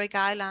Balearic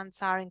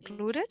Islands are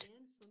included.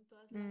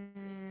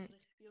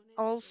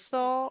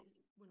 Also,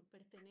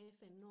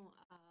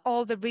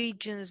 all the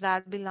regions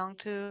that belong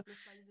to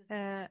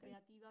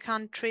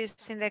countries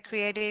in the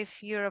creative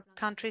Europe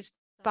countries,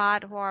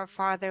 but who are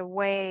farther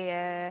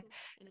away,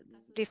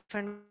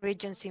 different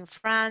regions in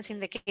France.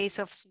 In the case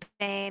of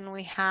Spain,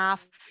 we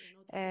have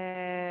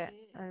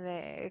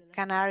the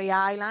Canary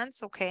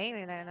Islands,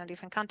 okay, in a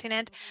different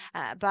continent,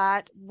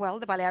 but well,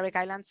 the Balearic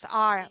Islands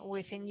are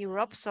within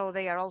Europe, so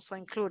they are also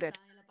included.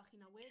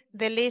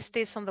 The list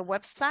is on the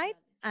website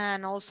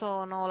and also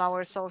on all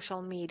our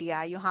social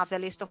media. You have the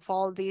list of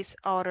all these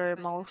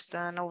outermost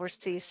and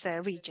overseas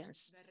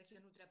regions.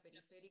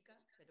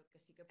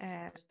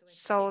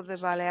 So the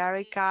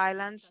Balearic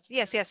Islands,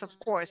 yes, of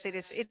course, it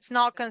is. It's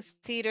not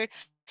considered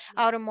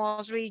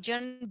outermost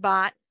region,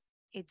 but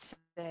it's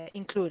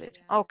included.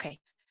 Okay.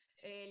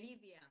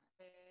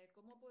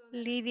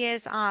 Lydia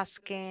is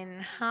asking,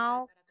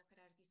 how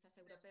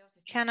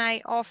can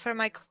I offer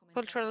my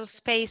cultural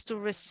space to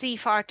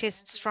receive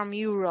artists from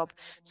Europe?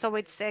 So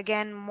it's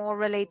again more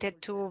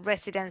related to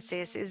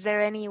residencies. Is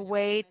there any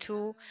way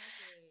to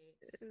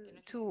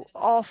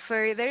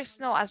offer? There's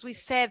no, as we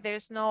said,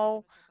 there's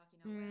no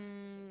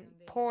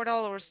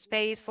portal or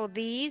space for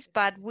these,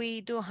 but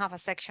we do have a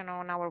section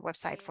on our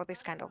website for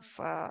this kind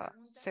of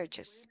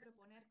searches.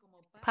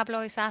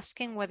 Pablo is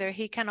asking whether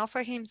he can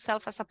offer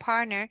himself as a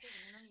partner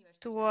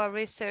to a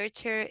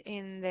researcher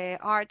in the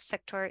art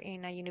sector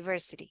in a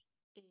university.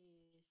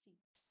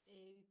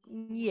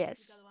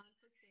 Yes.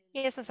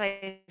 Yes, as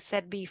I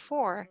said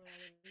before,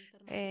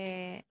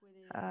 the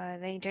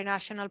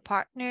international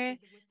partner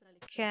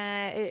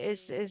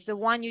is the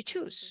one you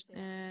choose,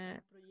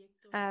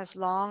 as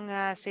long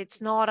as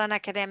it's not an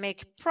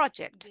academic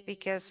project,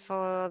 because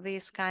for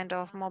this kind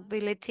of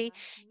mobility,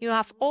 you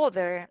have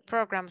other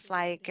programs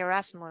like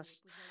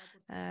Erasmus.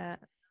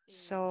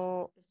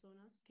 So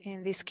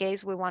in this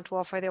case, we want to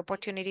offer the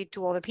opportunity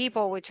to other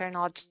people, which are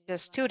not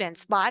just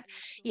students. But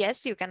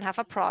yes, you can have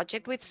a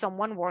project with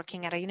someone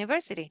working at a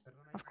university,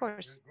 of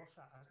course.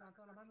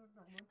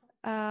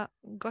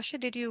 Gosha,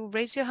 did you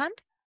raise your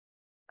hand?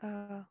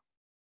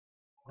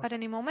 at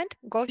any moment.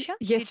 Gosha,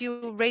 Yes. did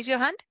you raise your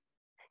hand?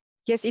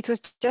 Yes, it was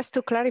just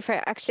to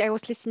clarify. Actually, I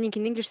was listening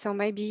in English, so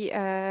maybe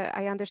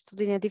I understood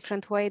in a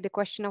different way the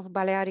question of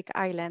Balearic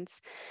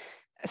Islands.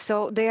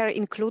 So they are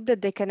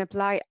included, they can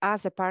apply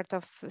as a part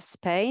of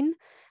Spain,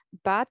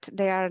 but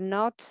they are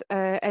not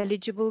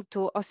eligible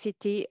to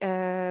OCT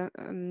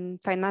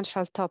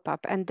financial top-up.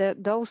 And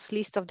those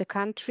list of the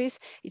countries,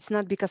 it's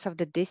not because of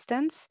the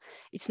distance,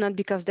 it's not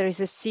because there is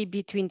a sea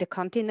between the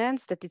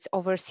continents, that it's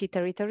overseas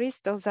territories.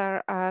 Those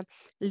are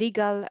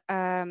legal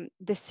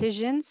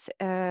decisions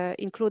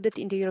included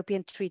in the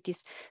European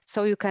treaties.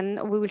 So we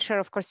will share,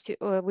 of course,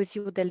 with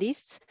you the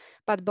lists,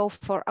 but both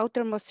for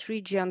outermost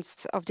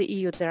regions of the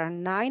EU, there are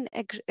 9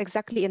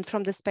 exactly, and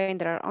from the Spain,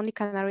 there are only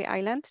Canary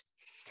Islands.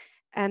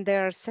 And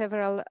there are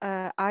several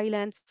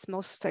islands,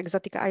 most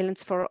exotic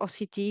islands for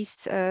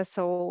OCTs,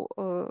 so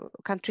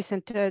countries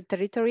and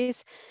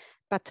territories,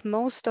 but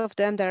most of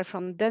them, they're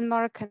from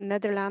Denmark,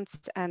 Netherlands,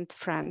 and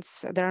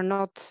France. There are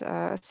not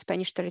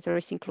Spanish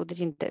territories included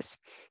in this,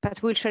 but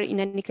we'll share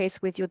in any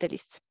case with you the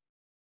lists.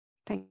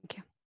 Thank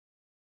you.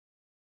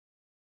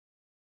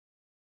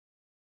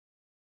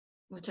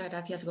 Muchas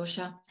gracias,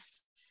 Gosha.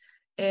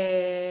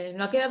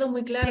 No ha quedado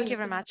muy claro. Thank you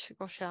very much,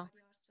 Gosha.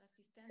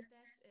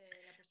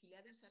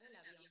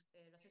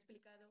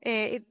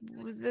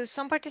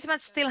 Some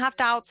participants still have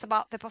doubts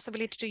about the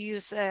possibility to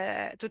use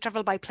to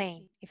travel by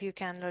plane. If you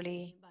can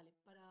really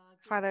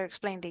further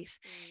explain this.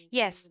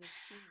 Yes,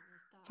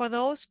 for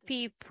those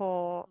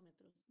people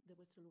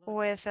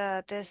with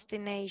a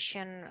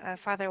destination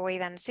farther away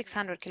than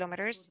 600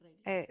 kilometers,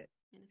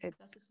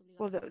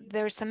 well,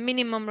 there's a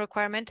minimum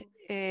requirement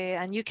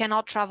and you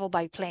cannot travel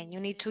by plane. You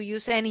need to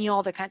use any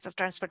other kinds of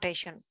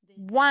transportation.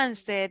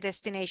 Once the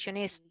destination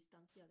is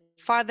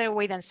farther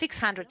away than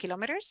 600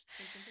 kilometers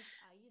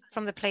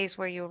from the place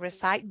where you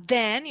reside,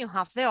 then you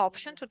have the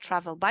option to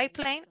travel by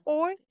plane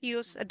or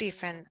use a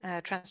different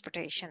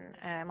transportation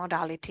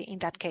modality. In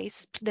that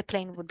case, the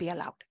plane would be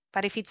allowed.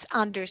 But if it's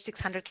under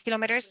 600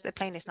 kilometers, the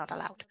plane is not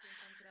allowed.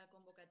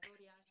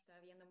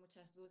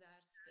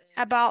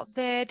 About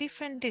the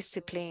different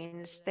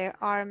disciplines, there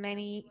are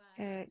many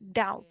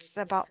doubts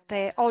about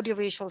the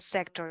audiovisual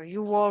sector.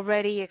 You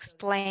already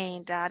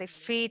explained that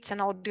if it's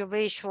an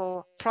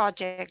audiovisual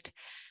project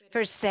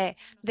per se,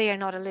 they are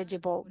not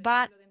eligible.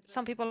 But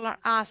some people are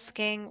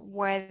asking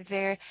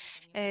whether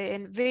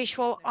in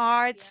visual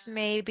arts,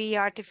 maybe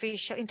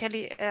artificial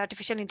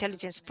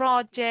intelligence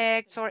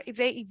projects, or if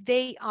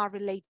they are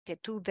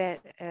related to the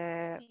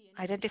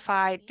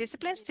identified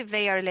disciplines, if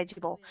they are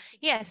eligible.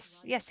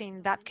 Yes,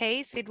 in that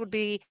case, it would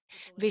be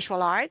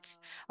visual arts.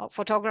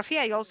 Photography,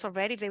 I also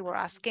read if they were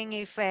asking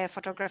if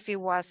photography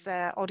was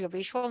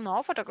audiovisual.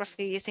 No,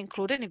 photography is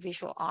included in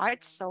visual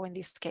arts. So in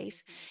this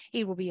case,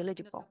 it will be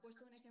eligible.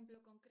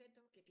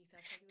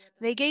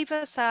 They gave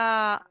us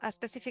a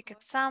specific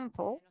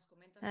example.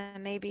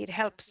 Maybe it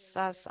helps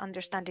us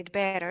understand it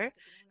better.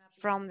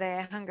 From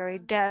the Hungary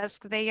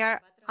desk, they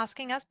are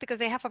asking us because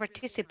they have a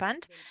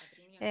participant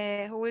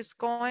who is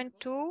going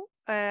to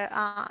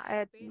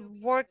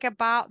work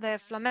about the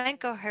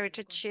flamenco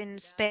heritage in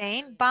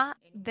Spain, but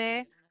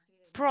the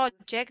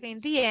project in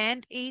the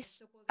end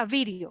is a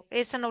video,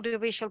 it's an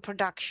audiovisual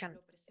production.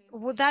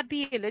 Would that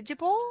be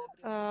eligible?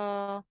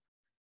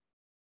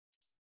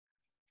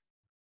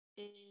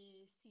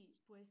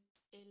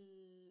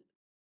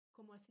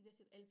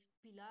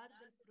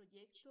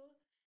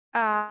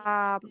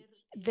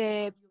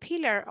 The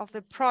pillar of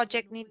the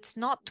project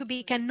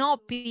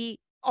cannot be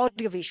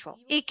audiovisual.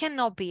 It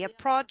cannot be a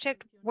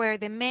project where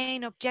the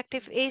main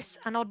objective is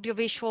an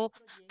audiovisual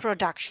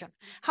production.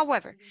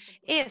 However,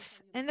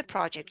 if in the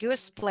project you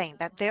explain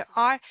that there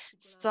are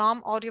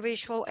some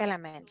audiovisual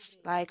elements,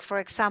 like for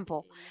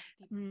example,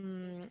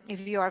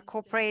 if you are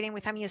cooperating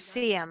with a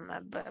museum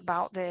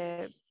about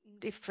the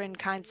different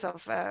kinds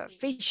of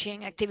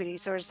fishing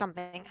activities or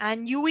something,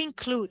 and you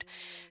include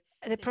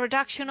the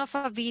production of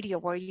a video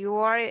where you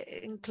are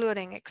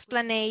including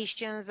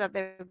explanations that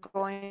they're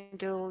going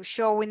to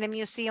show in the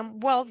museum,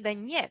 well,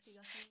 then yes.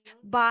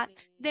 But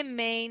the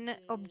main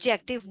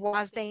objective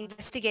was the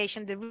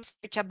investigation, the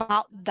research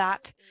about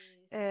that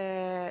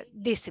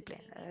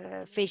discipline,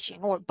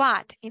 fishing.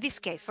 But in this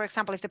case, for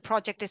example, if the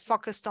project is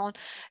focused on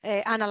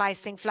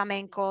analyzing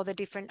flamenco, the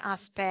different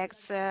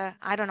aspects,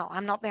 I don't know,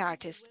 I'm not the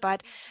artist,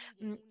 but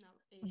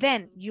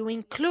then you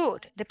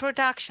include the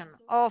production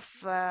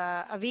of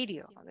a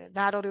video,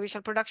 that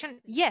audiovisual production,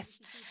 yes,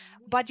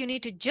 but you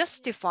need to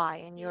justify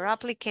in your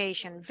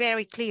application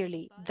very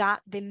clearly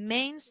that the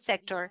main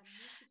sector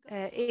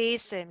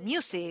is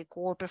music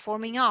or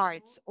performing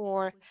arts,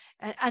 or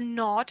and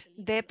not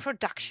the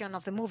production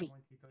of the movie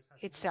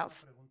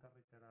itself.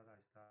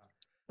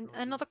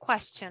 Another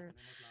question.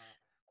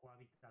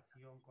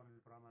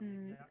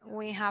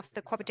 We have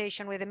the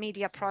cohabitation with the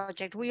media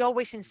project. We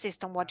always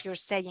insist on what you're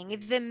saying.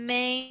 If the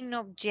main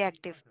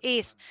objective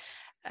is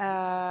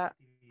an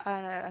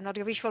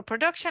audiovisual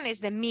production, is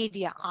the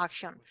media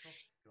action.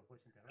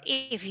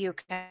 If you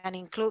can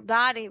include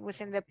that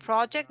within the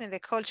project, in the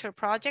culture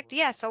project,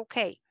 yes,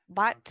 okay.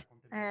 But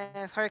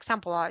For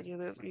example,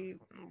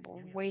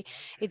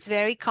 it's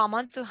very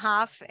common to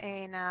have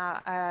in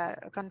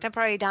a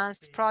contemporary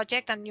dance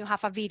project and you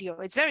have a video.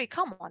 It's very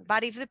common,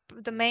 but if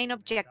the main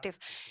objective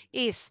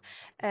is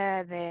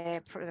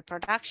the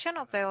production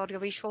of the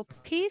audiovisual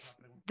piece,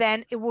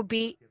 then it would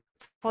be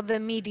for the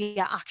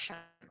media action.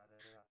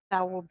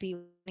 That will be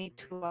need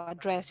to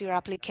address your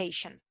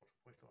application.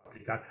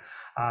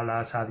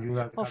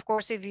 Of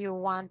course, if you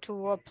want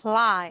to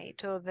apply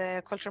to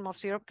the Cultural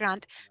Moves Europe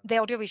grant, the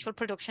audiovisual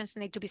productions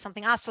need to be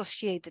something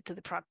associated to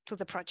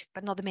the project,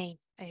 but not the main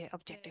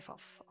objective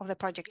of the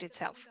project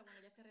itself.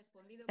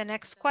 The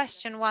next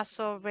question was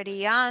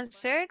already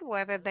answered,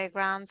 whether the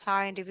grants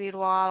are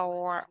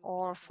individual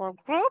or for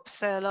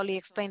groups. Lolly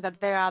explained that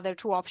there are other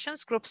two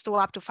options, groups to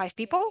up to 5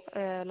 people.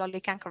 Lolly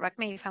can correct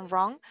me if I'm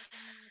wrong.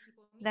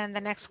 Then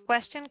the next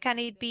question, can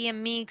it be a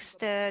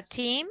mixed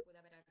team?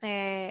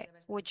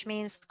 Which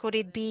means could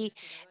it be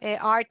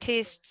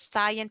artists,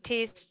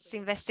 scientists,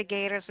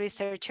 investigators,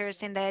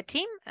 researchers in the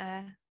team?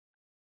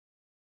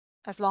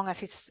 As long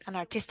as it's an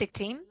artistic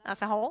team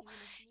as a whole.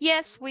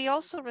 Yes, we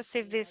also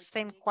receive this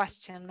same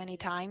question many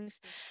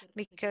times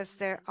because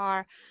there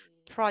are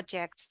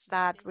projects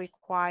that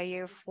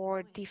require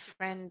for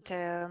different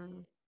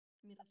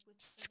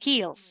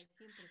skills.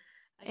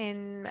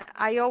 And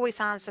I always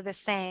answer the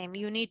same.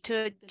 You need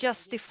to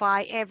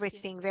justify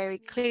everything very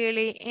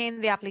clearly in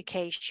the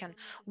application.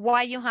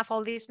 Why you have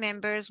all these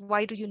members?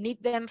 Why do you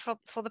need them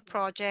for the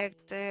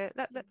project?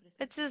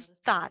 It's just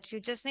that. You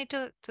just need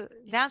to,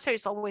 the answer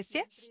is always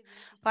yes,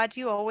 but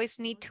you always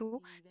need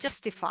to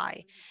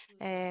justify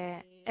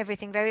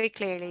everything very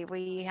clearly.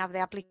 We have the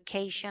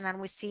application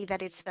and we see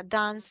that it's a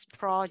dance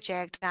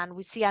project and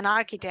we see an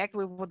architect,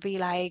 we would be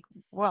like,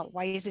 well,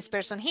 why is this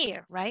person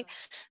here, right?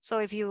 So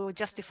if you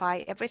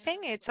justify everything,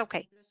 it's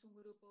okay.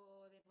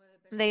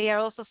 They are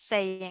also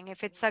saying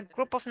if it's a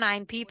group of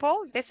 9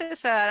 people, this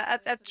is a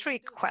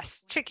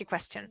tricky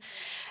question.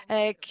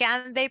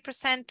 Can they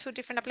present 2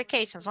 different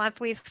applications, one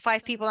with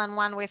 5 people and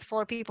one with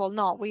 4 people?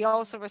 No, we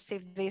also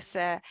receive this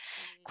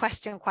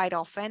question quite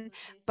often,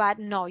 but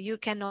no, you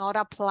cannot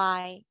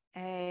apply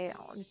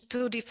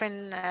 2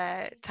 different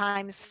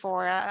times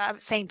for a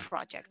same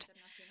project.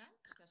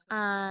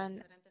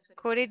 And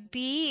could it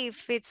be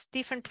if it's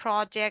different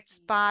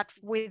projects, but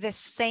with the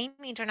same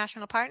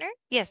international partner?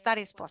 Yes, that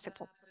is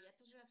possible.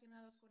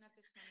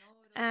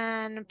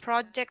 And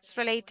projects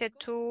related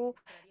to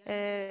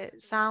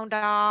sound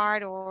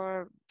art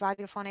or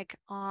radiophonic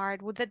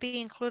art, would that be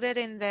included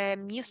in the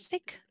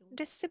music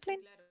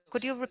discipline?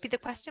 Could you repeat the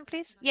question,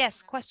 please?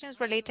 Yes,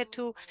 questions related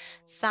to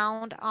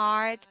sound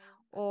art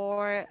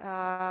or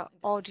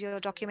audio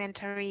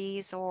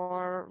documentaries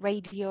or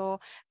radio.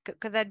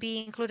 Could that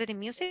be included in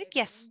music?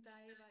 Yes.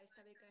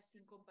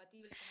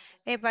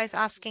 Eva is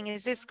asking,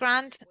 is this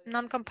grant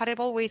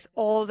non-compatible with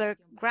other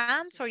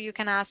grants, or you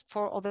can ask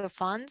for other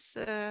funds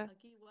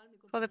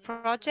for the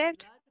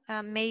project?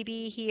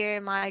 Maybe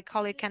here my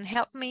colleague can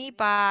help me,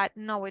 but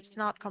no, it's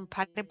not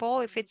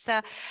compatible. If it's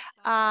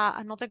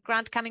another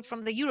grant coming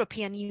from the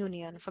European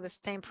Union for the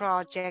same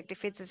project,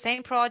 if it's the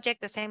same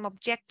project, the same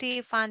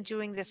objective, and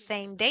during the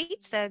same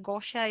dates,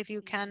 Gosha, if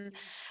you can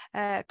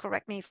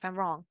correct me if I'm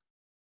wrong.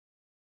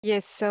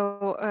 Yes,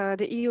 so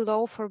the EU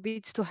law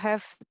forbids to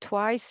have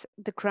twice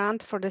the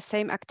grant for the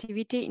same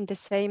activity in the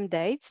same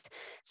dates.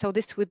 So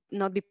this would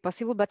not be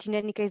possible, but in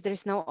any case, there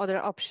is no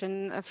other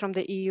option from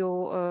the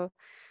EU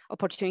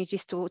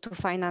opportunities to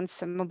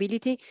finance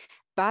mobility.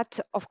 But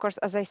of course,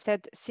 as I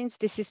said, since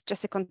this is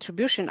just a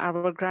contribution,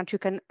 our grant, you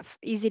can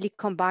easily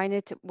combine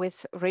it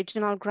with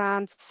regional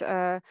grants,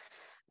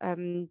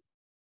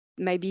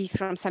 maybe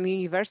from some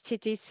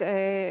universities.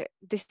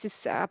 This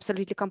is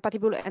absolutely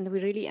compatible and we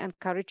really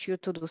encourage you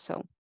to do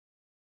so.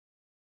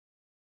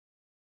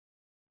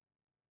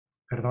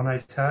 Perdona,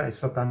 Isa,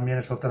 eso también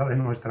es otra de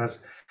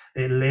nuestras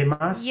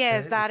lemas.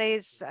 Yes, that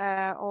is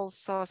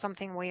also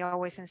something we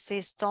always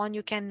insist on.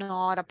 You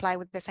cannot apply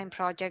with the same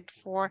project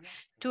for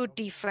 2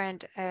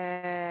 different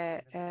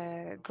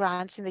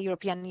grants in the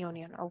European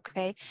Union,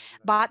 okay?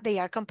 But they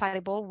are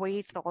compatible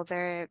with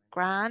other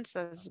grants,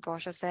 as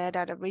Gosha said,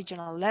 at a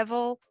regional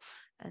level,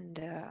 and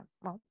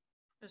well,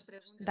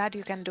 that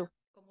you can do.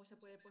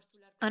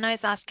 Anna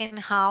is asking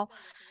how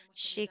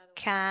she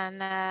can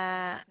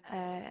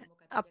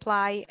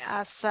apply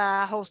as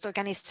a host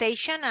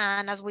organization,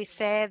 and as we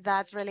said,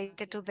 that's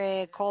related to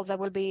the call that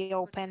will be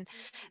open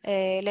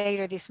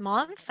later this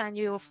month, and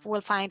you will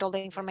find all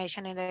the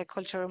information in the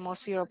Culture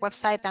Moves Europe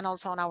website and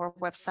also on our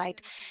website.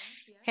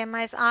 Gemma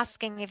is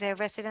asking if the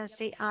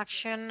residency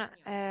action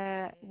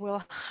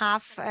will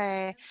have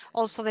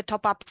also the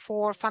top up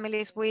for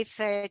families with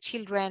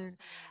children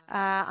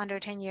under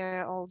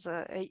 10-year-olds.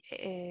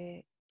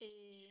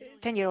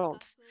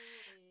 10-year-olds.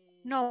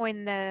 No,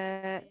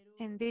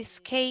 in this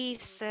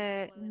case,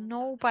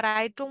 no, but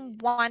I don't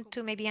want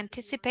to maybe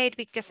anticipate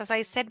because, as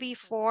I said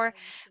before,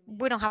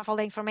 we don't have all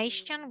the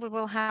information. We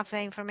will have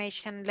the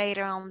information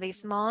later on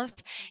this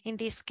month. In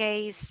this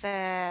case,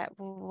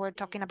 we're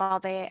talking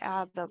about the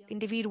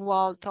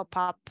individual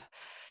top-up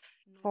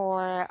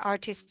for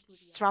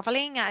artists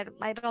traveling.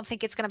 I don't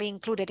think it's going to be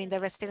included in the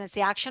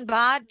residency action,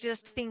 but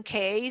just in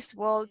case,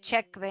 we'll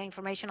check the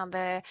information on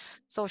the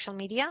social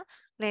media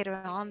later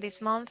on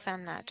this month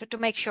and to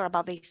make sure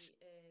about this.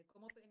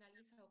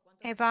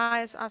 Eva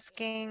is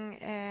asking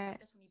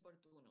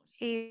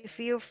if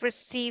you've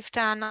received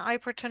an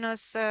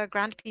i-Portunus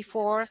grant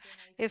before,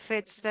 if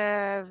it's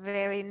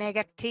very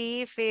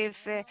negative,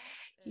 if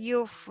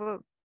you've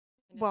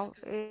well,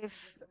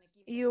 if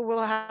you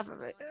will have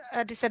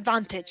a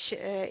disadvantage,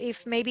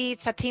 if maybe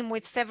it's a team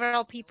with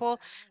several people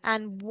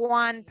and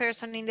one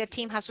person in the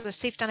team has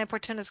received an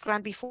i-Portunus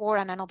grant before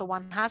and another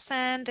one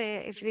hasn't,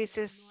 if this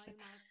is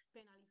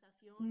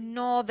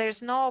no,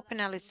 there's no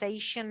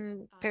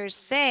penalization per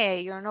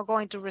se. You're not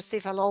going to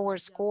receive a lower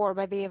score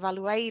by the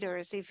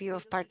evaluators if you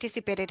have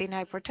participated in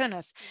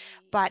i-Portunus.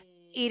 But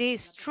it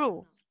is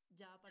true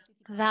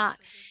that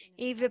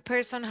if the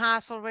person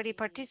has already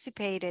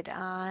participated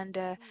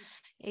and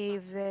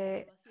if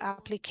the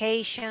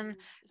application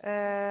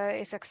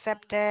is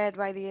accepted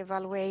by the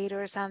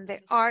evaluators and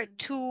there are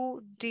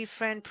two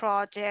different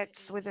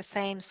projects with the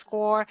same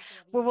score,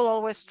 we will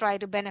always try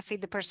to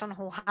benefit the person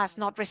who has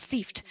not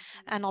received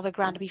another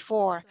grant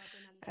before.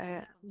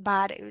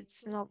 But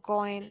it's not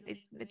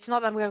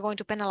that we are going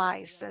to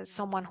penalize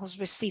someone who's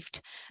received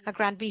a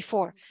grant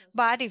before.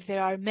 But if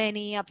there are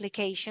many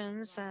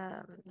applications,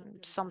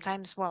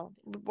 sometimes, well,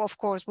 of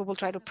course, we will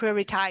try to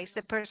prioritize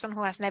the person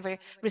who has never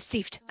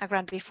received a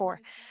grant before.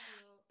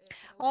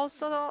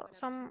 Also,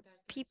 some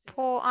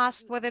people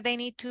ask whether they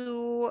need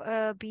to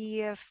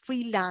be a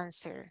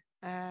freelancer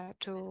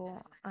to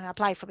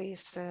apply for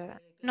this.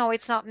 No,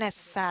 it's not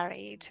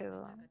necessary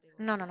to.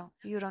 No.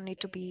 You don't need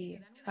to be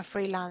a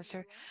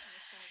freelancer.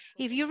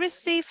 If you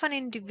receive an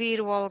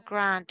individual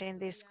grant in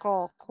this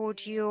call,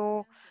 could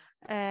you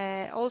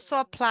also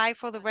apply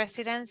for the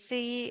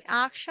residency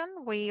action?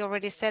 We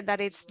already said that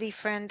it's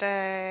different,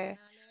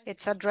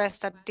 it's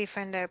addressed at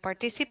different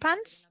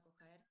participants.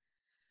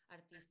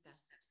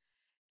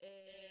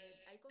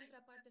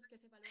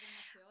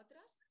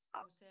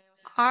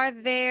 Are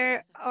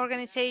there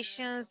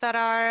organizations that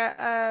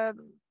are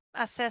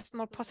assessed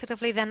more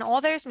positively than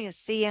others,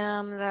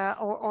 museums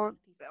or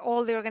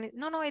all the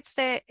No, it's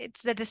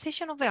the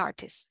decision of the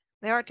artist.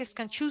 The artist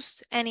can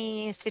choose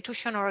any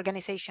institution or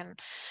organization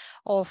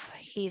of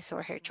his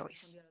or her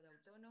choice.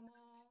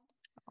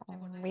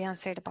 We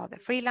answered about the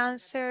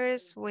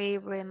freelancers. We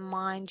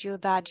remind you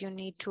that you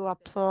need to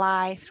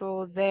apply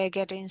through the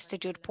Goethe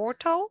Institut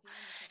portal.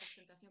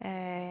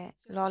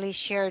 Lolly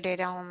shared it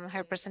on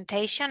her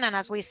presentation, and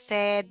as we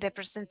said, the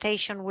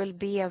presentation will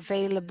be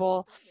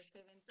available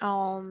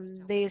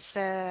on this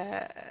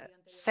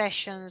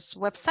session's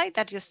website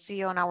that you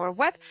see on our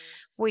web.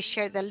 We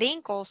share the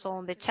link also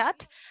on the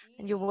chat,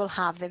 and you will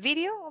have the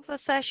video of the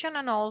session,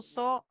 and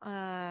also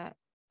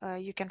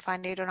you can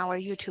find it on our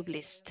YouTube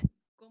list.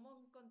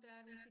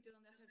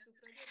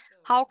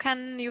 How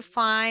can you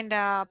find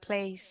a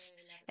place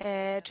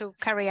to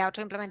carry out,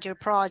 to implement your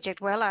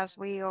project? Well, as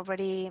we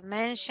already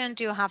mentioned,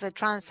 you have the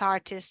Trans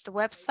Artist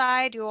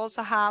website. You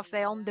also have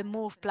the On the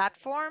Move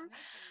platform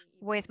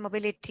with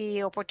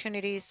mobility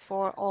opportunities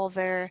for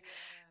other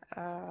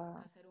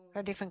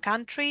different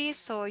countries.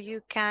 So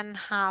you can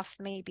have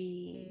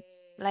maybe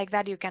like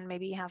that, you can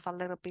maybe have a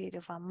little bit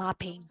of a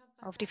mapping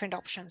of different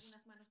options.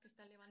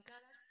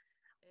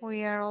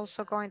 We are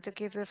also going to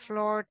give the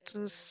floor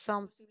to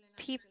some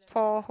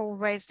people who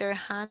raise their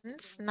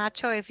hands.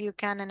 Nacho, if you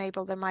can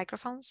enable the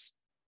microphones.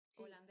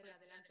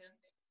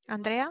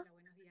 Andrea,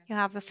 you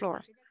have the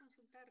floor.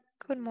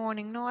 Good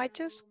morning. No, I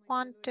just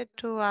wanted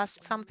to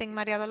ask something.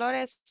 María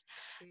Dolores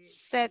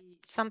said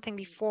something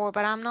before,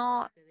 but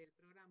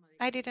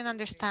I didn't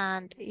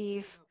understand.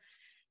 If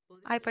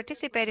I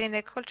participate in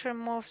the Culture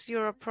Moves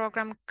Europe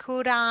program,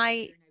 could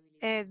I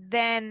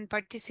then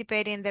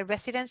participate in the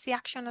residency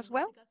action as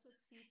well?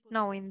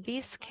 No, in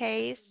this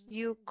case,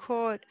 you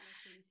could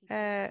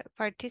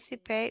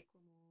participate,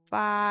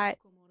 but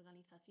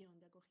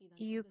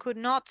you could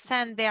not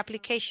send the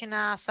application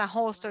as a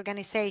host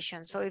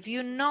organization. So if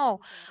you know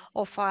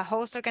of a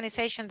host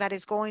organization that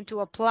is going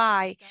to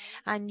apply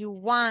and you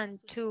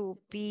want to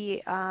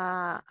be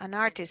an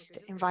artist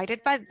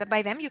invited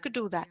by them, you could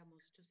do that.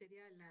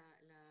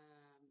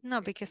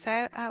 No, because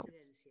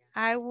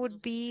I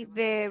would be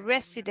the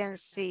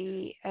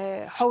residency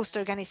host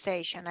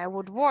organization. I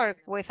would work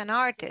with an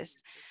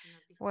artist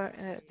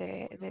where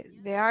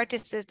the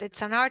artist is,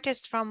 it's an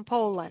artist from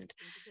Poland,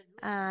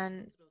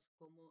 and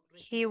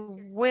he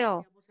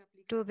will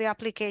do the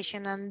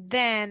application, and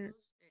then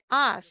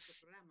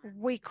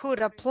we could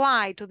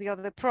apply to the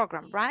other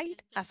program,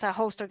 right? As a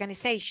host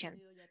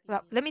organization.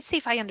 Well, let me see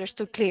if I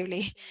understood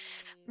clearly.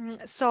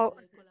 So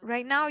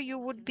right now you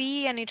would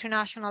be an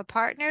international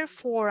partner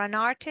for an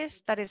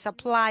artist that is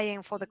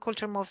applying for the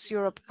Culture Moves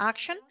Europe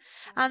action,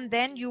 and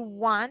then you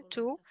want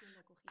to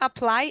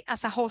apply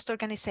as a host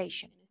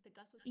organization.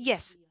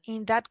 Yes,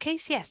 in that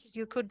case, yes,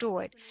 you could do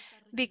it,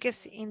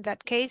 because in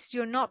that case,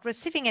 you're not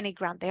receiving any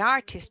grant. The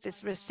artist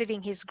is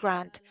receiving his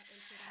grant.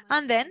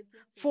 And then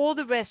for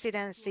the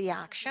residency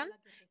action,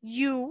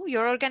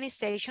 your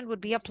organization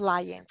would be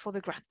applying for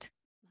the grant.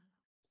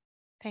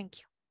 Thank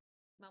you.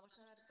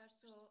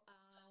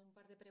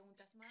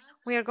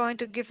 We are going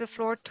to give the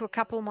floor to a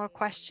couple more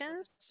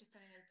questions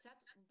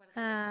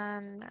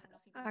and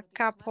a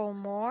couple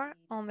more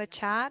on the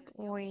chat.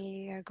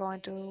 We are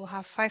going to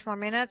have 5 more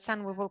minutes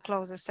and we will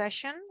close the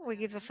session. We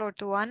give the floor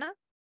to Ana.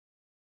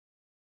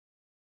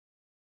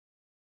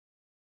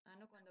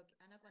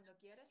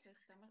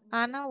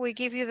 Ana, we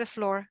give you the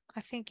floor.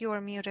 I think you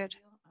are muted.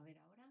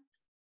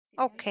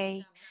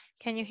 Okay.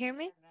 Can you hear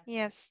me?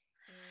 Yes.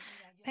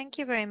 Thank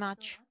you very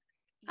much.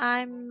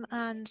 I'm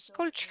a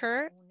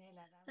sculptor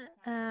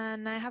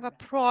and I have a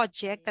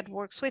project that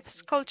works with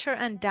sculpture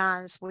and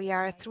dance. We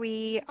are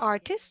 3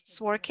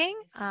 artists working,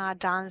 a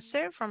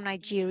dancer from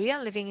Nigeria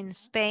living in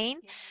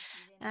Spain,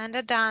 and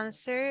a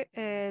dancer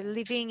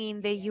living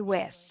in the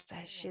US.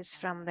 She's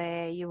from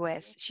the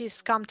US.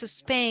 She's come to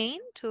Spain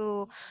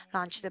to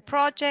launch the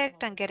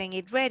project and getting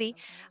it ready.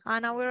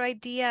 And our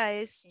idea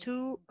is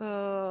to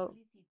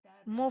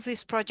move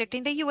this project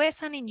in the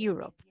US and in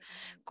Europe.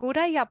 Could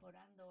I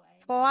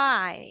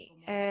apply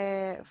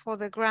for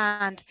the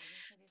grant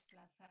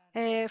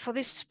for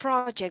this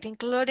project,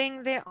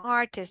 including the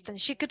artist? And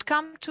she could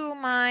come to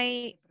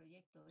my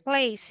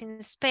place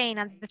in Spain,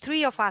 and the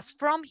 3 of us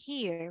from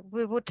here,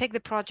 we would take the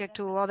project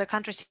to other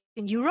countries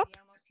in Europe.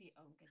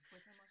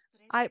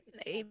 I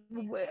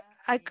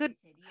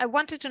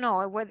wanted to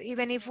know whether,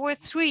 even if we're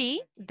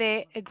 3,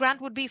 the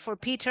grant would be for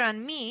Peter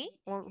and me,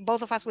 or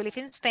both of us will live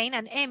in Spain,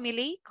 and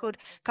Emily could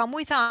come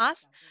with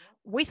us,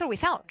 with or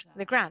without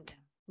the grant.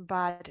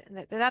 But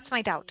that's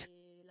my doubt.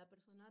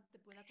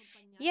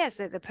 Yes,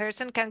 the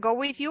person can go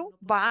with you,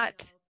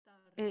 but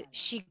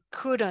she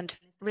couldn't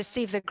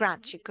receive the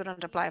grant. She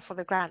couldn't apply for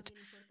the grant.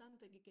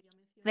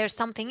 There's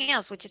something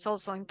else which is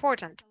also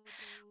important.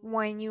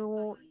 When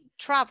you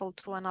travel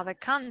to another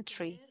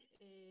country,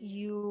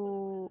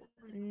 you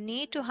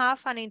need to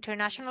have an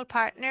international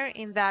partner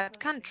in that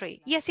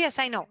country. Yes,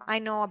 I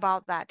know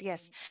about that.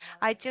 Yes,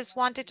 I just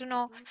wanted to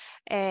know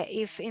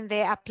if in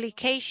the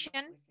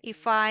application,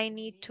 if I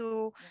need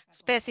to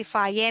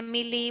specify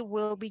Emily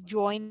will be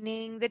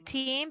joining the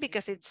team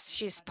because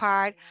she's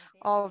part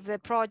of the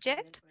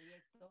project.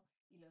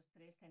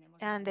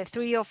 And the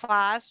 3 of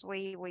us,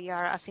 we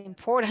are as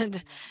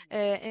important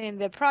in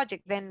the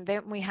project. Then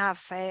we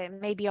have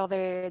maybe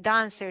other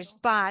dancers,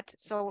 but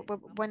so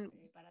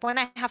when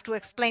I have to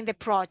explain the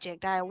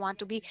project, I want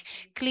to be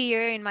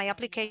clear in my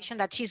application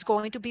that she's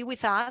going to be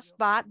with us,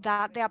 but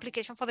that the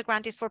application for the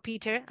grant is for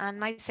Peter and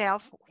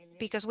myself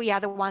because we are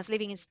the ones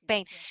living in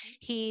Spain.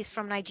 He's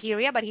from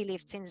Nigeria, but he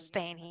lives in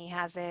Spain.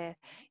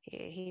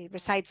 He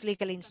resides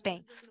legally in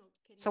Spain.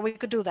 So we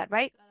could do that,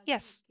 right?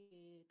 Yes.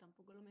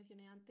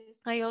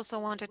 I also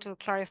wanted to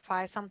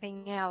clarify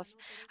something else.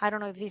 I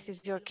don't know if this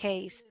is your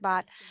case,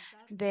 but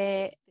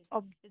the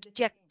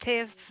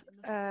objective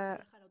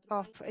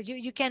of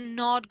you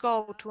cannot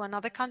go to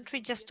another country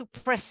just to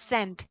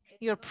present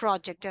your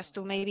project, just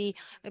to maybe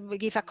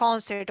give a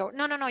concert or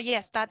no,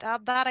 yes, that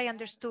I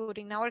understood.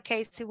 In our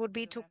case, it would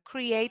be to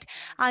create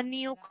a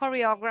new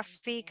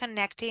choreography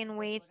connecting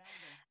with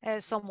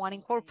someone,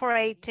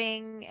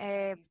 incorporating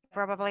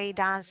probably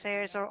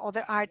dancers or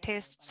other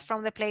artists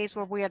from the place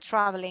where we are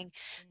traveling.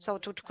 So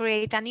to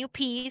create a new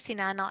piece in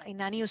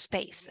a new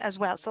space as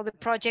well. So the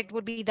project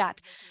would be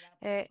that.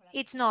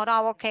 It's not,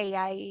 oh, okay,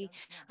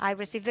 I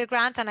received the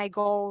grant and I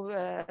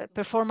go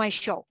perform my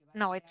show.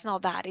 No, it's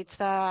not that. It's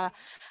the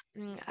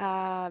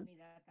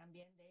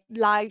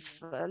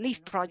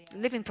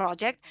living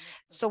project.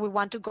 So we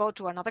want to go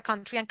to another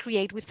country and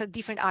create with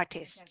different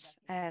artists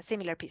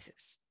similar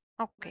pieces.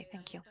 Okay,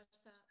 thank you.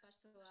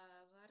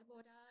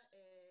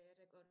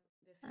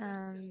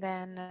 And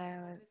then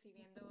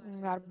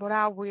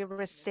Barbara, we're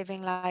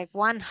receiving like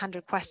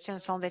 100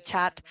 questions on the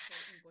chat.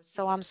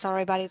 So I'm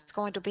sorry, but it's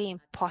going to be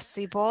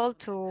impossible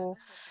to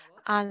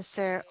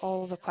answer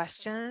all the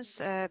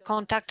questions.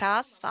 Contact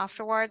us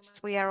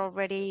afterwards. We are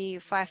already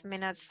 5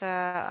 minutes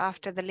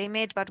after the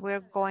limit, but we're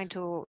going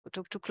to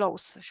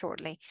close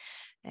shortly.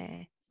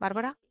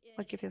 Barbara,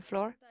 I'll give you the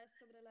floor.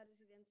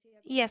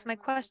 Yes, my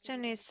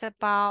question is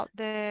about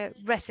the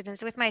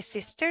residence with my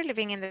sister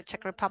living in the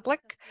Czech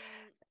Republic.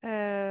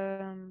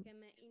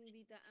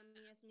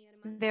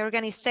 The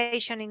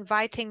organization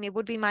inviting me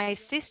would be my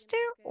sister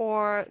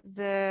or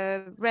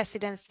the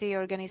residency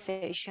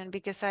organization,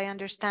 because I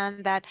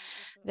understand that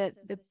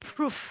the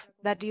proof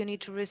that you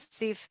need to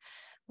receive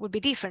would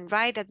be different,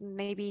 right? That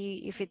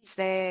maybe if it's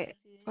the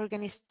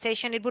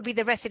organization, it would be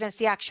the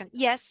residency action.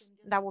 Yes,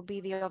 that would be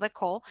the other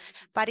call.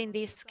 But in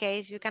this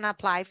case, you can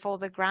apply for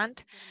the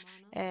grant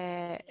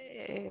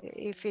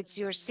if it's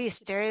your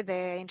sister,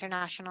 the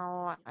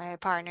international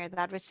partner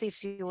that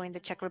receives you in the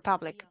Czech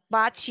Republic.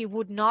 But she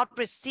would not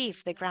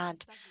receive the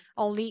grant,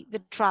 only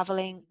the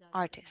traveling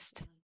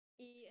artist.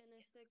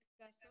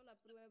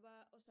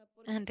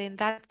 And in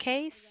that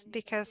case,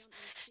 because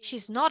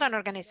she's not an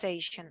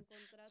organization,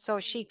 So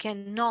she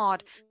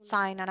cannot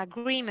sign an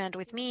agreement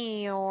with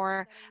me,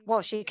 or,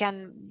 well, she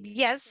can,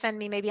 yes, send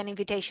me maybe an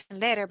invitation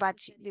letter, but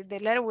the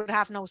letter would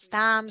have no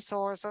stamps,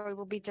 or so it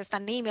would be just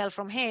an email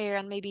from her,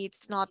 and maybe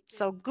it's not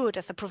so good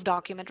as a proof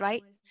document,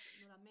 right?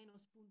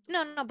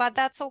 No, but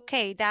that's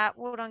okay. That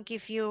wouldn't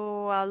give you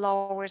a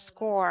lower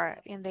score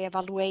in the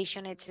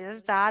evaluation. It's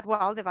just that,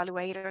 well, the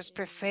evaluators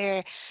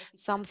prefer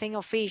something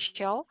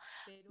official,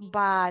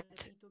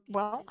 but,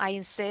 well, I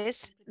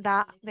insist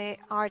that the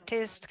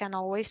artist can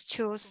always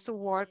choose to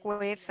work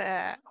with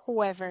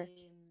whoever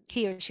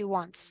he or she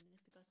wants.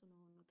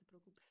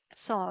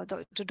 So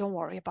don't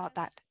worry about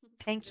that.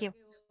 Thank you.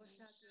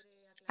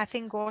 I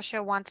think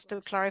Gosha wants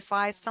to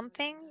clarify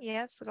something.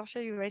 Yes,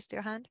 Gosha, you raised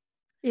your hand.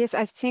 Yes,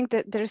 I think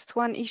that there's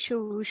one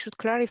issue we should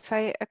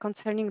clarify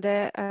concerning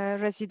the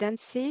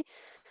residency,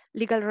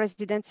 legal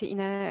residency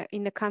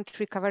in a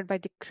country covered by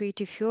the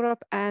Creative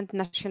Europe, and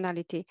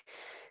nationality.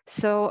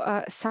 So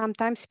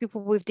sometimes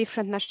people with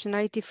different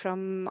nationality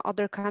from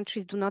other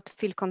countries do not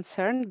feel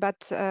concerned,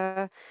 but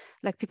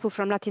like people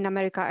from Latin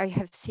America, I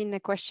have seen a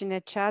question in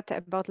a chat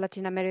about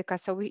Latin America.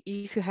 So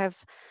if you have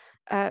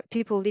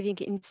people living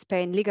in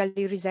Spain,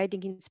 legally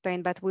residing in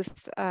Spain, but with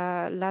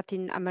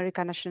Latin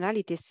American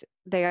nationalities,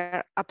 they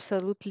are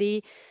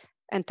absolutely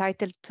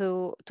entitled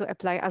to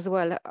apply as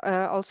well.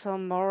 Also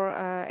more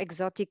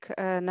exotic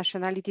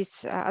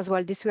nationalities as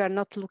well. This we are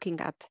not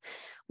looking at.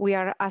 We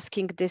are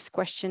asking this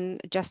question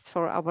just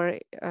for our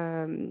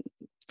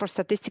for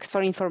statistics,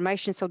 for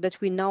information, so that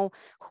we know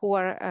who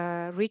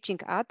are reaching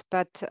at,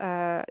 but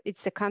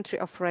it's the country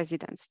of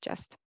residence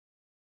just.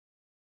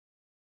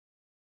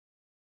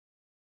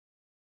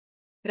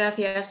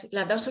 Gracias.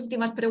 Las dos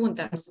últimas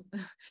preguntas.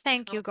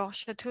 Thank you,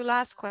 Gosha. Two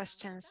last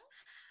questions.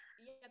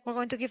 We're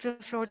going to give the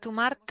floor to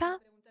Marta,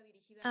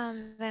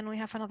 and then we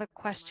have another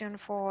question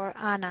for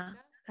Ana.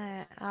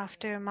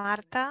 After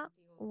Marta,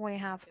 we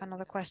have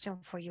another question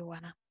for you,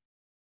 Ana.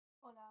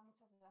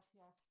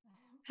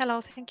 Hello,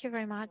 thank you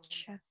very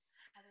much.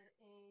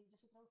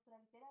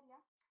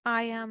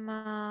 I am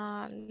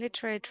a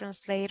literary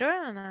translator,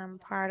 and I'm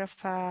part of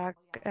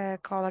a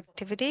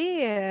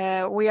collectivity.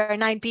 We are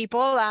 9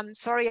 people. I'm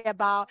sorry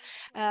about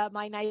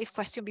my naive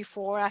question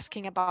before,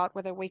 asking about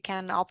whether we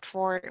can opt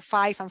for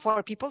 5 and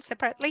 4 people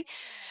separately.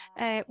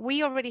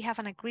 We already have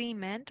an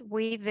agreement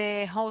with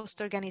the host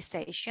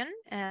organization,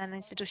 an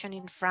institution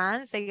in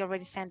France. They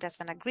already sent us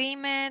an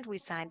agreement. We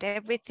signed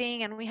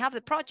everything, and we have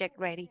the project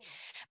ready.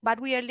 But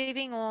we are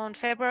leaving on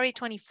February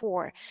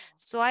 24.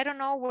 So I don't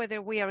know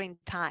whether we are in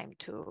time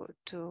to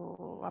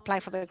apply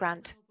for the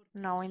grant.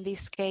 No, in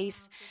this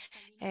case,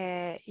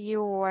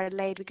 you are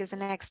late because the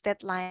next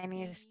deadline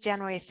is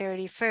January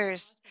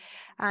 31st.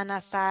 And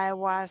as I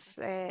was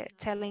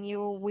telling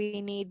you,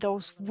 we need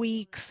those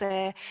weeks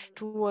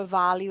to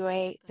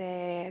evaluate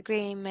the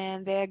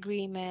agreement, the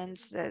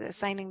agreements, the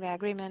signing the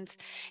agreements.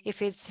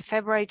 If it's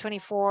February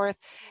 24th,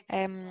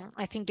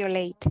 I think you're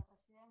late.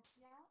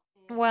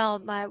 Well,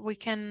 but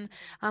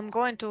I'm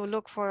going to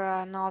look for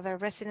another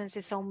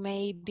residency, so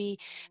maybe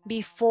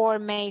before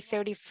May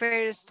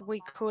 31st, we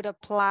could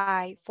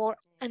apply for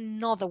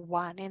another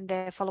one in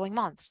the following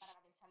months.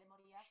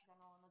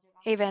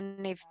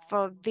 Even if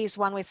for this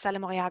one with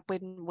Salem Aurillac,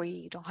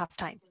 we don't have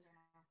time.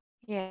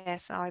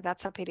 Yes, oh,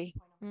 that's a pity.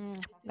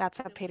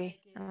 That's a pity.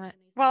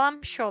 Well,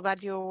 I'm sure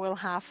that you will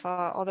have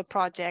other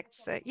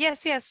projects.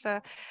 Yes,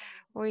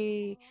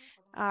 we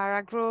are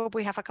a group,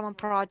 we have a common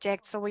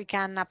project, so we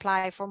can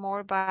apply for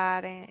more,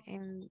 but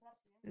in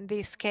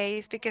this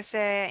case, because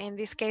in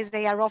this case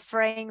they are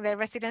offering the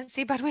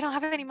residency, but we don't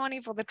have any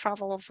money for the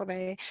travel or for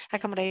the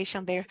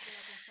accommodation there.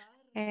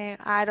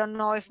 I don't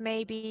know if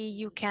maybe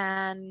you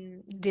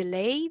can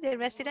delay the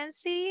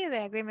residency,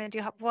 the agreement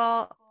you have.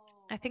 Well,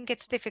 I think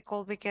it's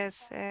difficult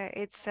because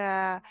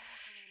they're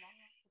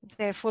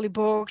fully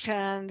booked,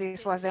 and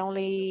this was the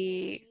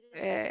only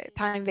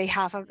time they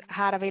have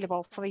had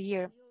available for the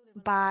year.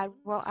 But,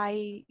 well,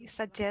 I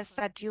suggest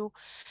that you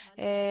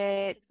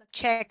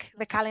check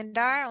the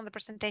calendar on the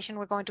presentation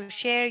we're going to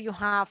share. You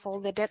have all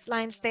the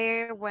deadlines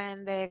there,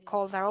 when the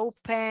calls are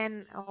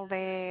open,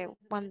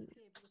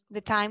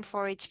 the time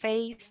for each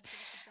phase.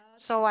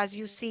 So as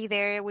you see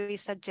there, we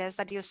suggest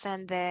that you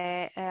send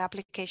the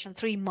application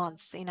 3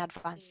 months in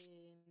advance.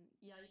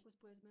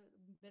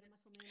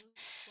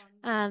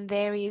 And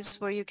there is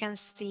where you can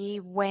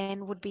see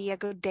when would be a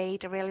good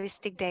date, a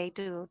realistic date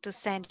to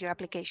send your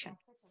application.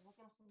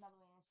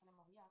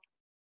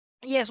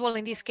 Yes, well,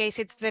 in this case,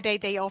 it's the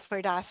date they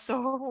offered us.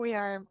 So we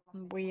are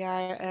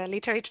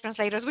literary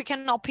translators. We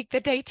cannot pick the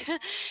date.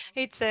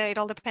 It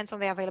all depends on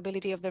the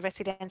availability of the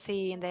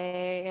residency in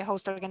the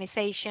host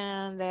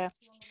organization.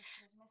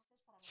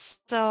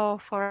 So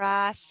for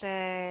us,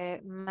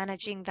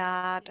 managing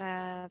that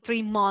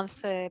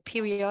 3-month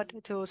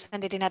period to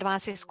send it in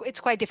advance it's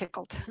quite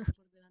difficult.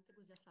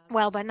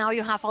 Well, but now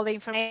you have all the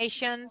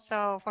information.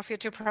 So for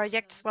future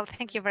projects, well,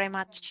 thank you very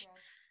much.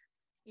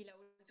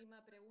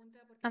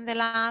 And the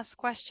last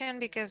question,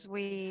 because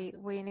we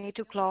need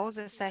to close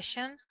the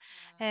session,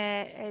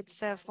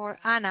 it's for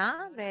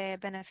Ana, the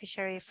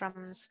beneficiary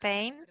from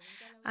Spain.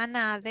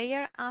 Ana, they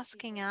are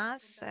asking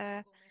us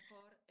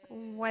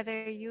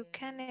whether you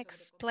can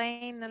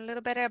explain a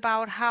little bit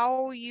about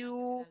how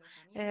you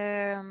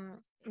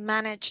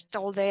managed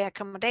all the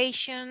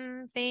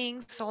accommodation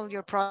things, all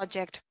your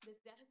project.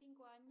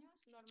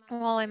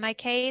 Well, in my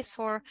case,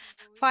 for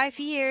 5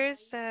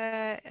 years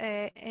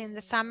in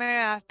the summer,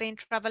 I've been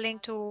traveling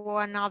to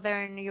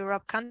another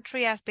Europe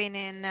country. I've been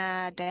in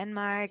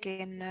Denmark,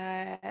 in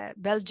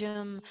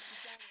Belgium,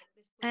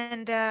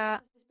 and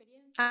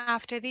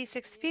after these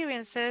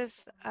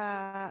experiences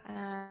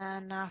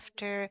and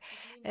after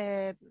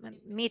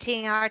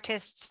meeting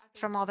artists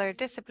from other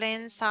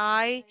disciplines,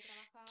 I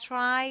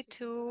try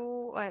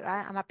to,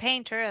 I'm a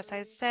painter, as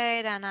I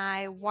said, and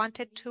I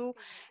wanted to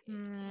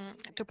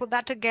put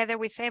that together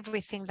with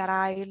everything that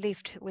I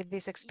lived with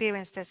these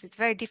experiences. It's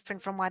very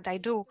different from what I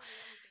do.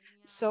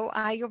 So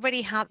I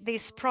already had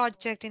this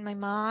project in my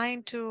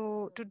mind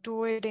to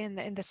do it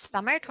in the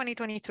summer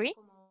 2023.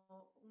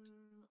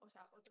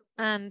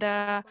 And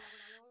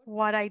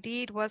what I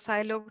did was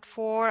I looked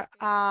for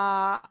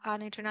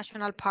an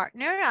international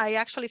partner. I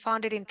actually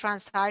found it in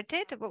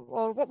Transarted,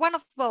 or one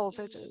of both,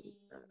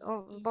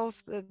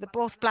 the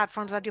both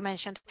platforms that you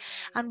mentioned.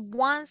 And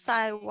once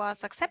I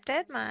was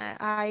accepted,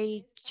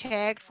 I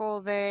checked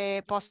for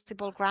the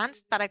possible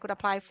grants that I could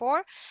apply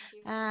for.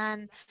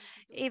 And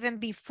even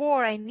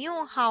before I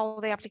knew how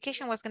the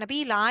application was going to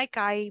be like,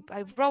 I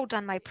wrote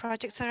down my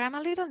project. So I'm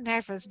a little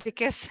nervous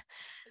because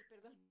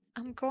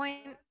I'm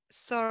going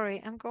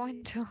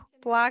to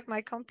plug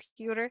my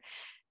computer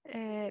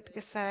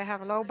because I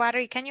have a low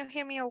battery. Can you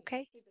hear me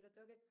okay?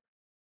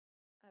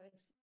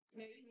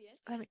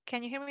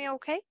 Can you hear me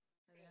okay?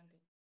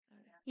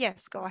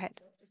 Yes, go ahead.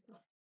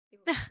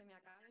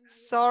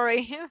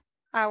 Sorry,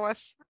 I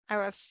was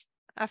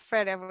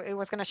afraid it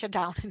was going to shut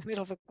down in the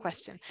middle of a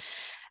question.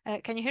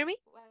 Can you hear me?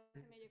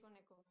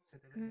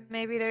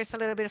 Maybe there's a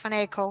little bit of an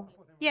echo.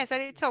 Yes,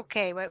 it's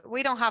okay.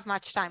 We don't have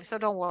much time, so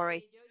don't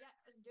worry.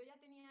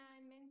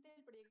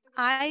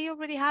 I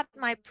already had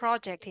my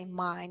project in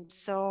mind,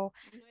 so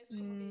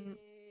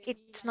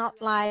it's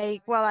not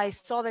like, well, I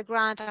saw the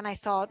grant and I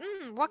thought,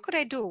 what could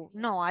I do?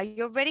 No, I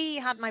already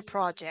had my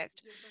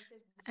project.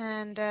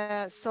 And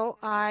so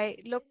I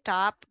looked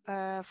up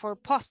for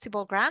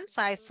possible grants.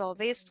 I saw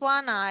this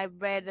one. I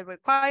read the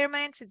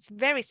requirements. It's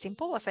very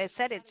simple. As I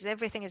said,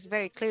 everything is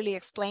very clearly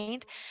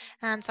explained.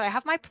 And so I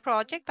have my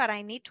project, but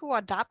I need to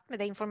adapt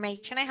the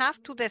information I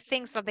have to the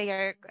things that they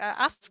are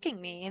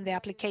asking me in the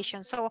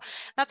application. So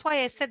that's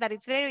why I said that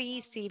it's very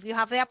easy. If you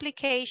have the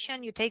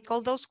application, you take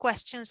all those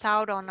questions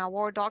out on a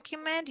Word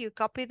document, you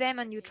copy them,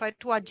 and you try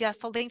to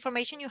adjust all the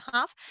information you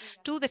have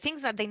to the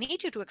things that they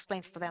need you to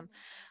explain for them.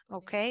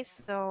 Okay,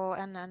 so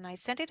and I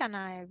sent it and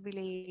I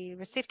really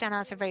received an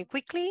answer very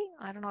quickly.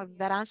 I don't know if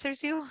that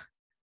answers you.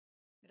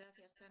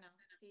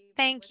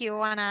 Thank you,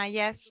 Ana.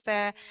 Yes,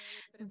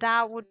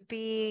 that would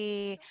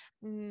be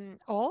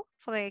all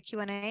for the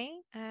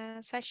Q&A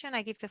session.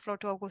 I give the floor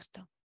to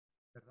Augusto.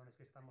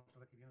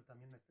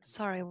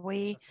 Sorry,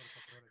 we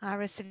are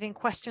receiving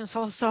questions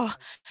also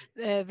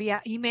via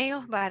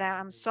email, but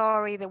I'm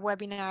sorry, the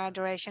webinar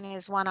duration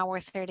is 1 hour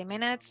 30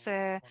 minutes.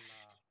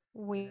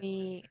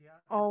 We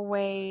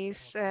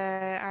always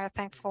are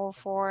thankful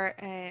for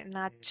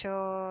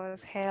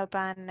Nacho's help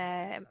and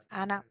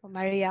Ana,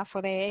 Maria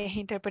for the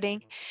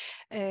interpreting.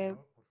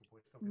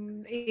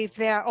 If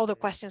there are other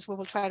questions, we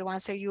will try to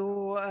answer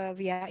you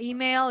via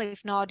email.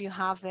 If not, you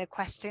have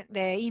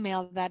the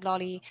email that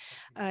Lolly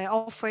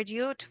offered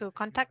you to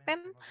contact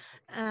them.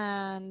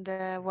 And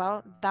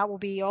well, that will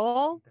be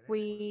all.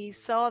 We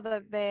saw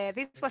that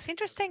this was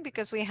interesting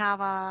because we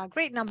have a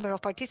great number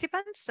of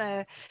participants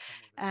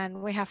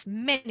and we have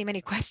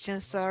many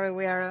questions. Sorry,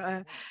 we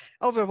are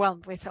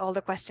overwhelmed with all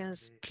the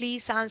questions.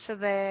 Please answer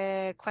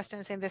the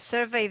questions in the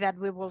survey that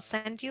we will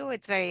send you.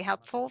 It's very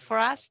helpful for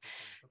us.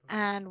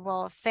 And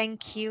well,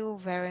 thank you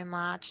very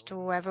much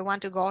to everyone,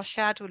 to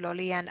Gosha, to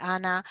Loli and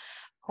Ana,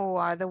 who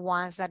are the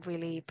ones that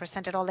really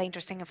presented all the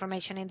interesting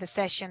information in the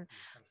session.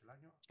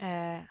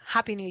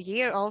 Happy New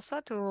Year also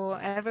to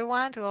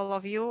everyone, to all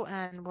of you,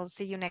 and we'll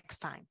see you next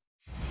time.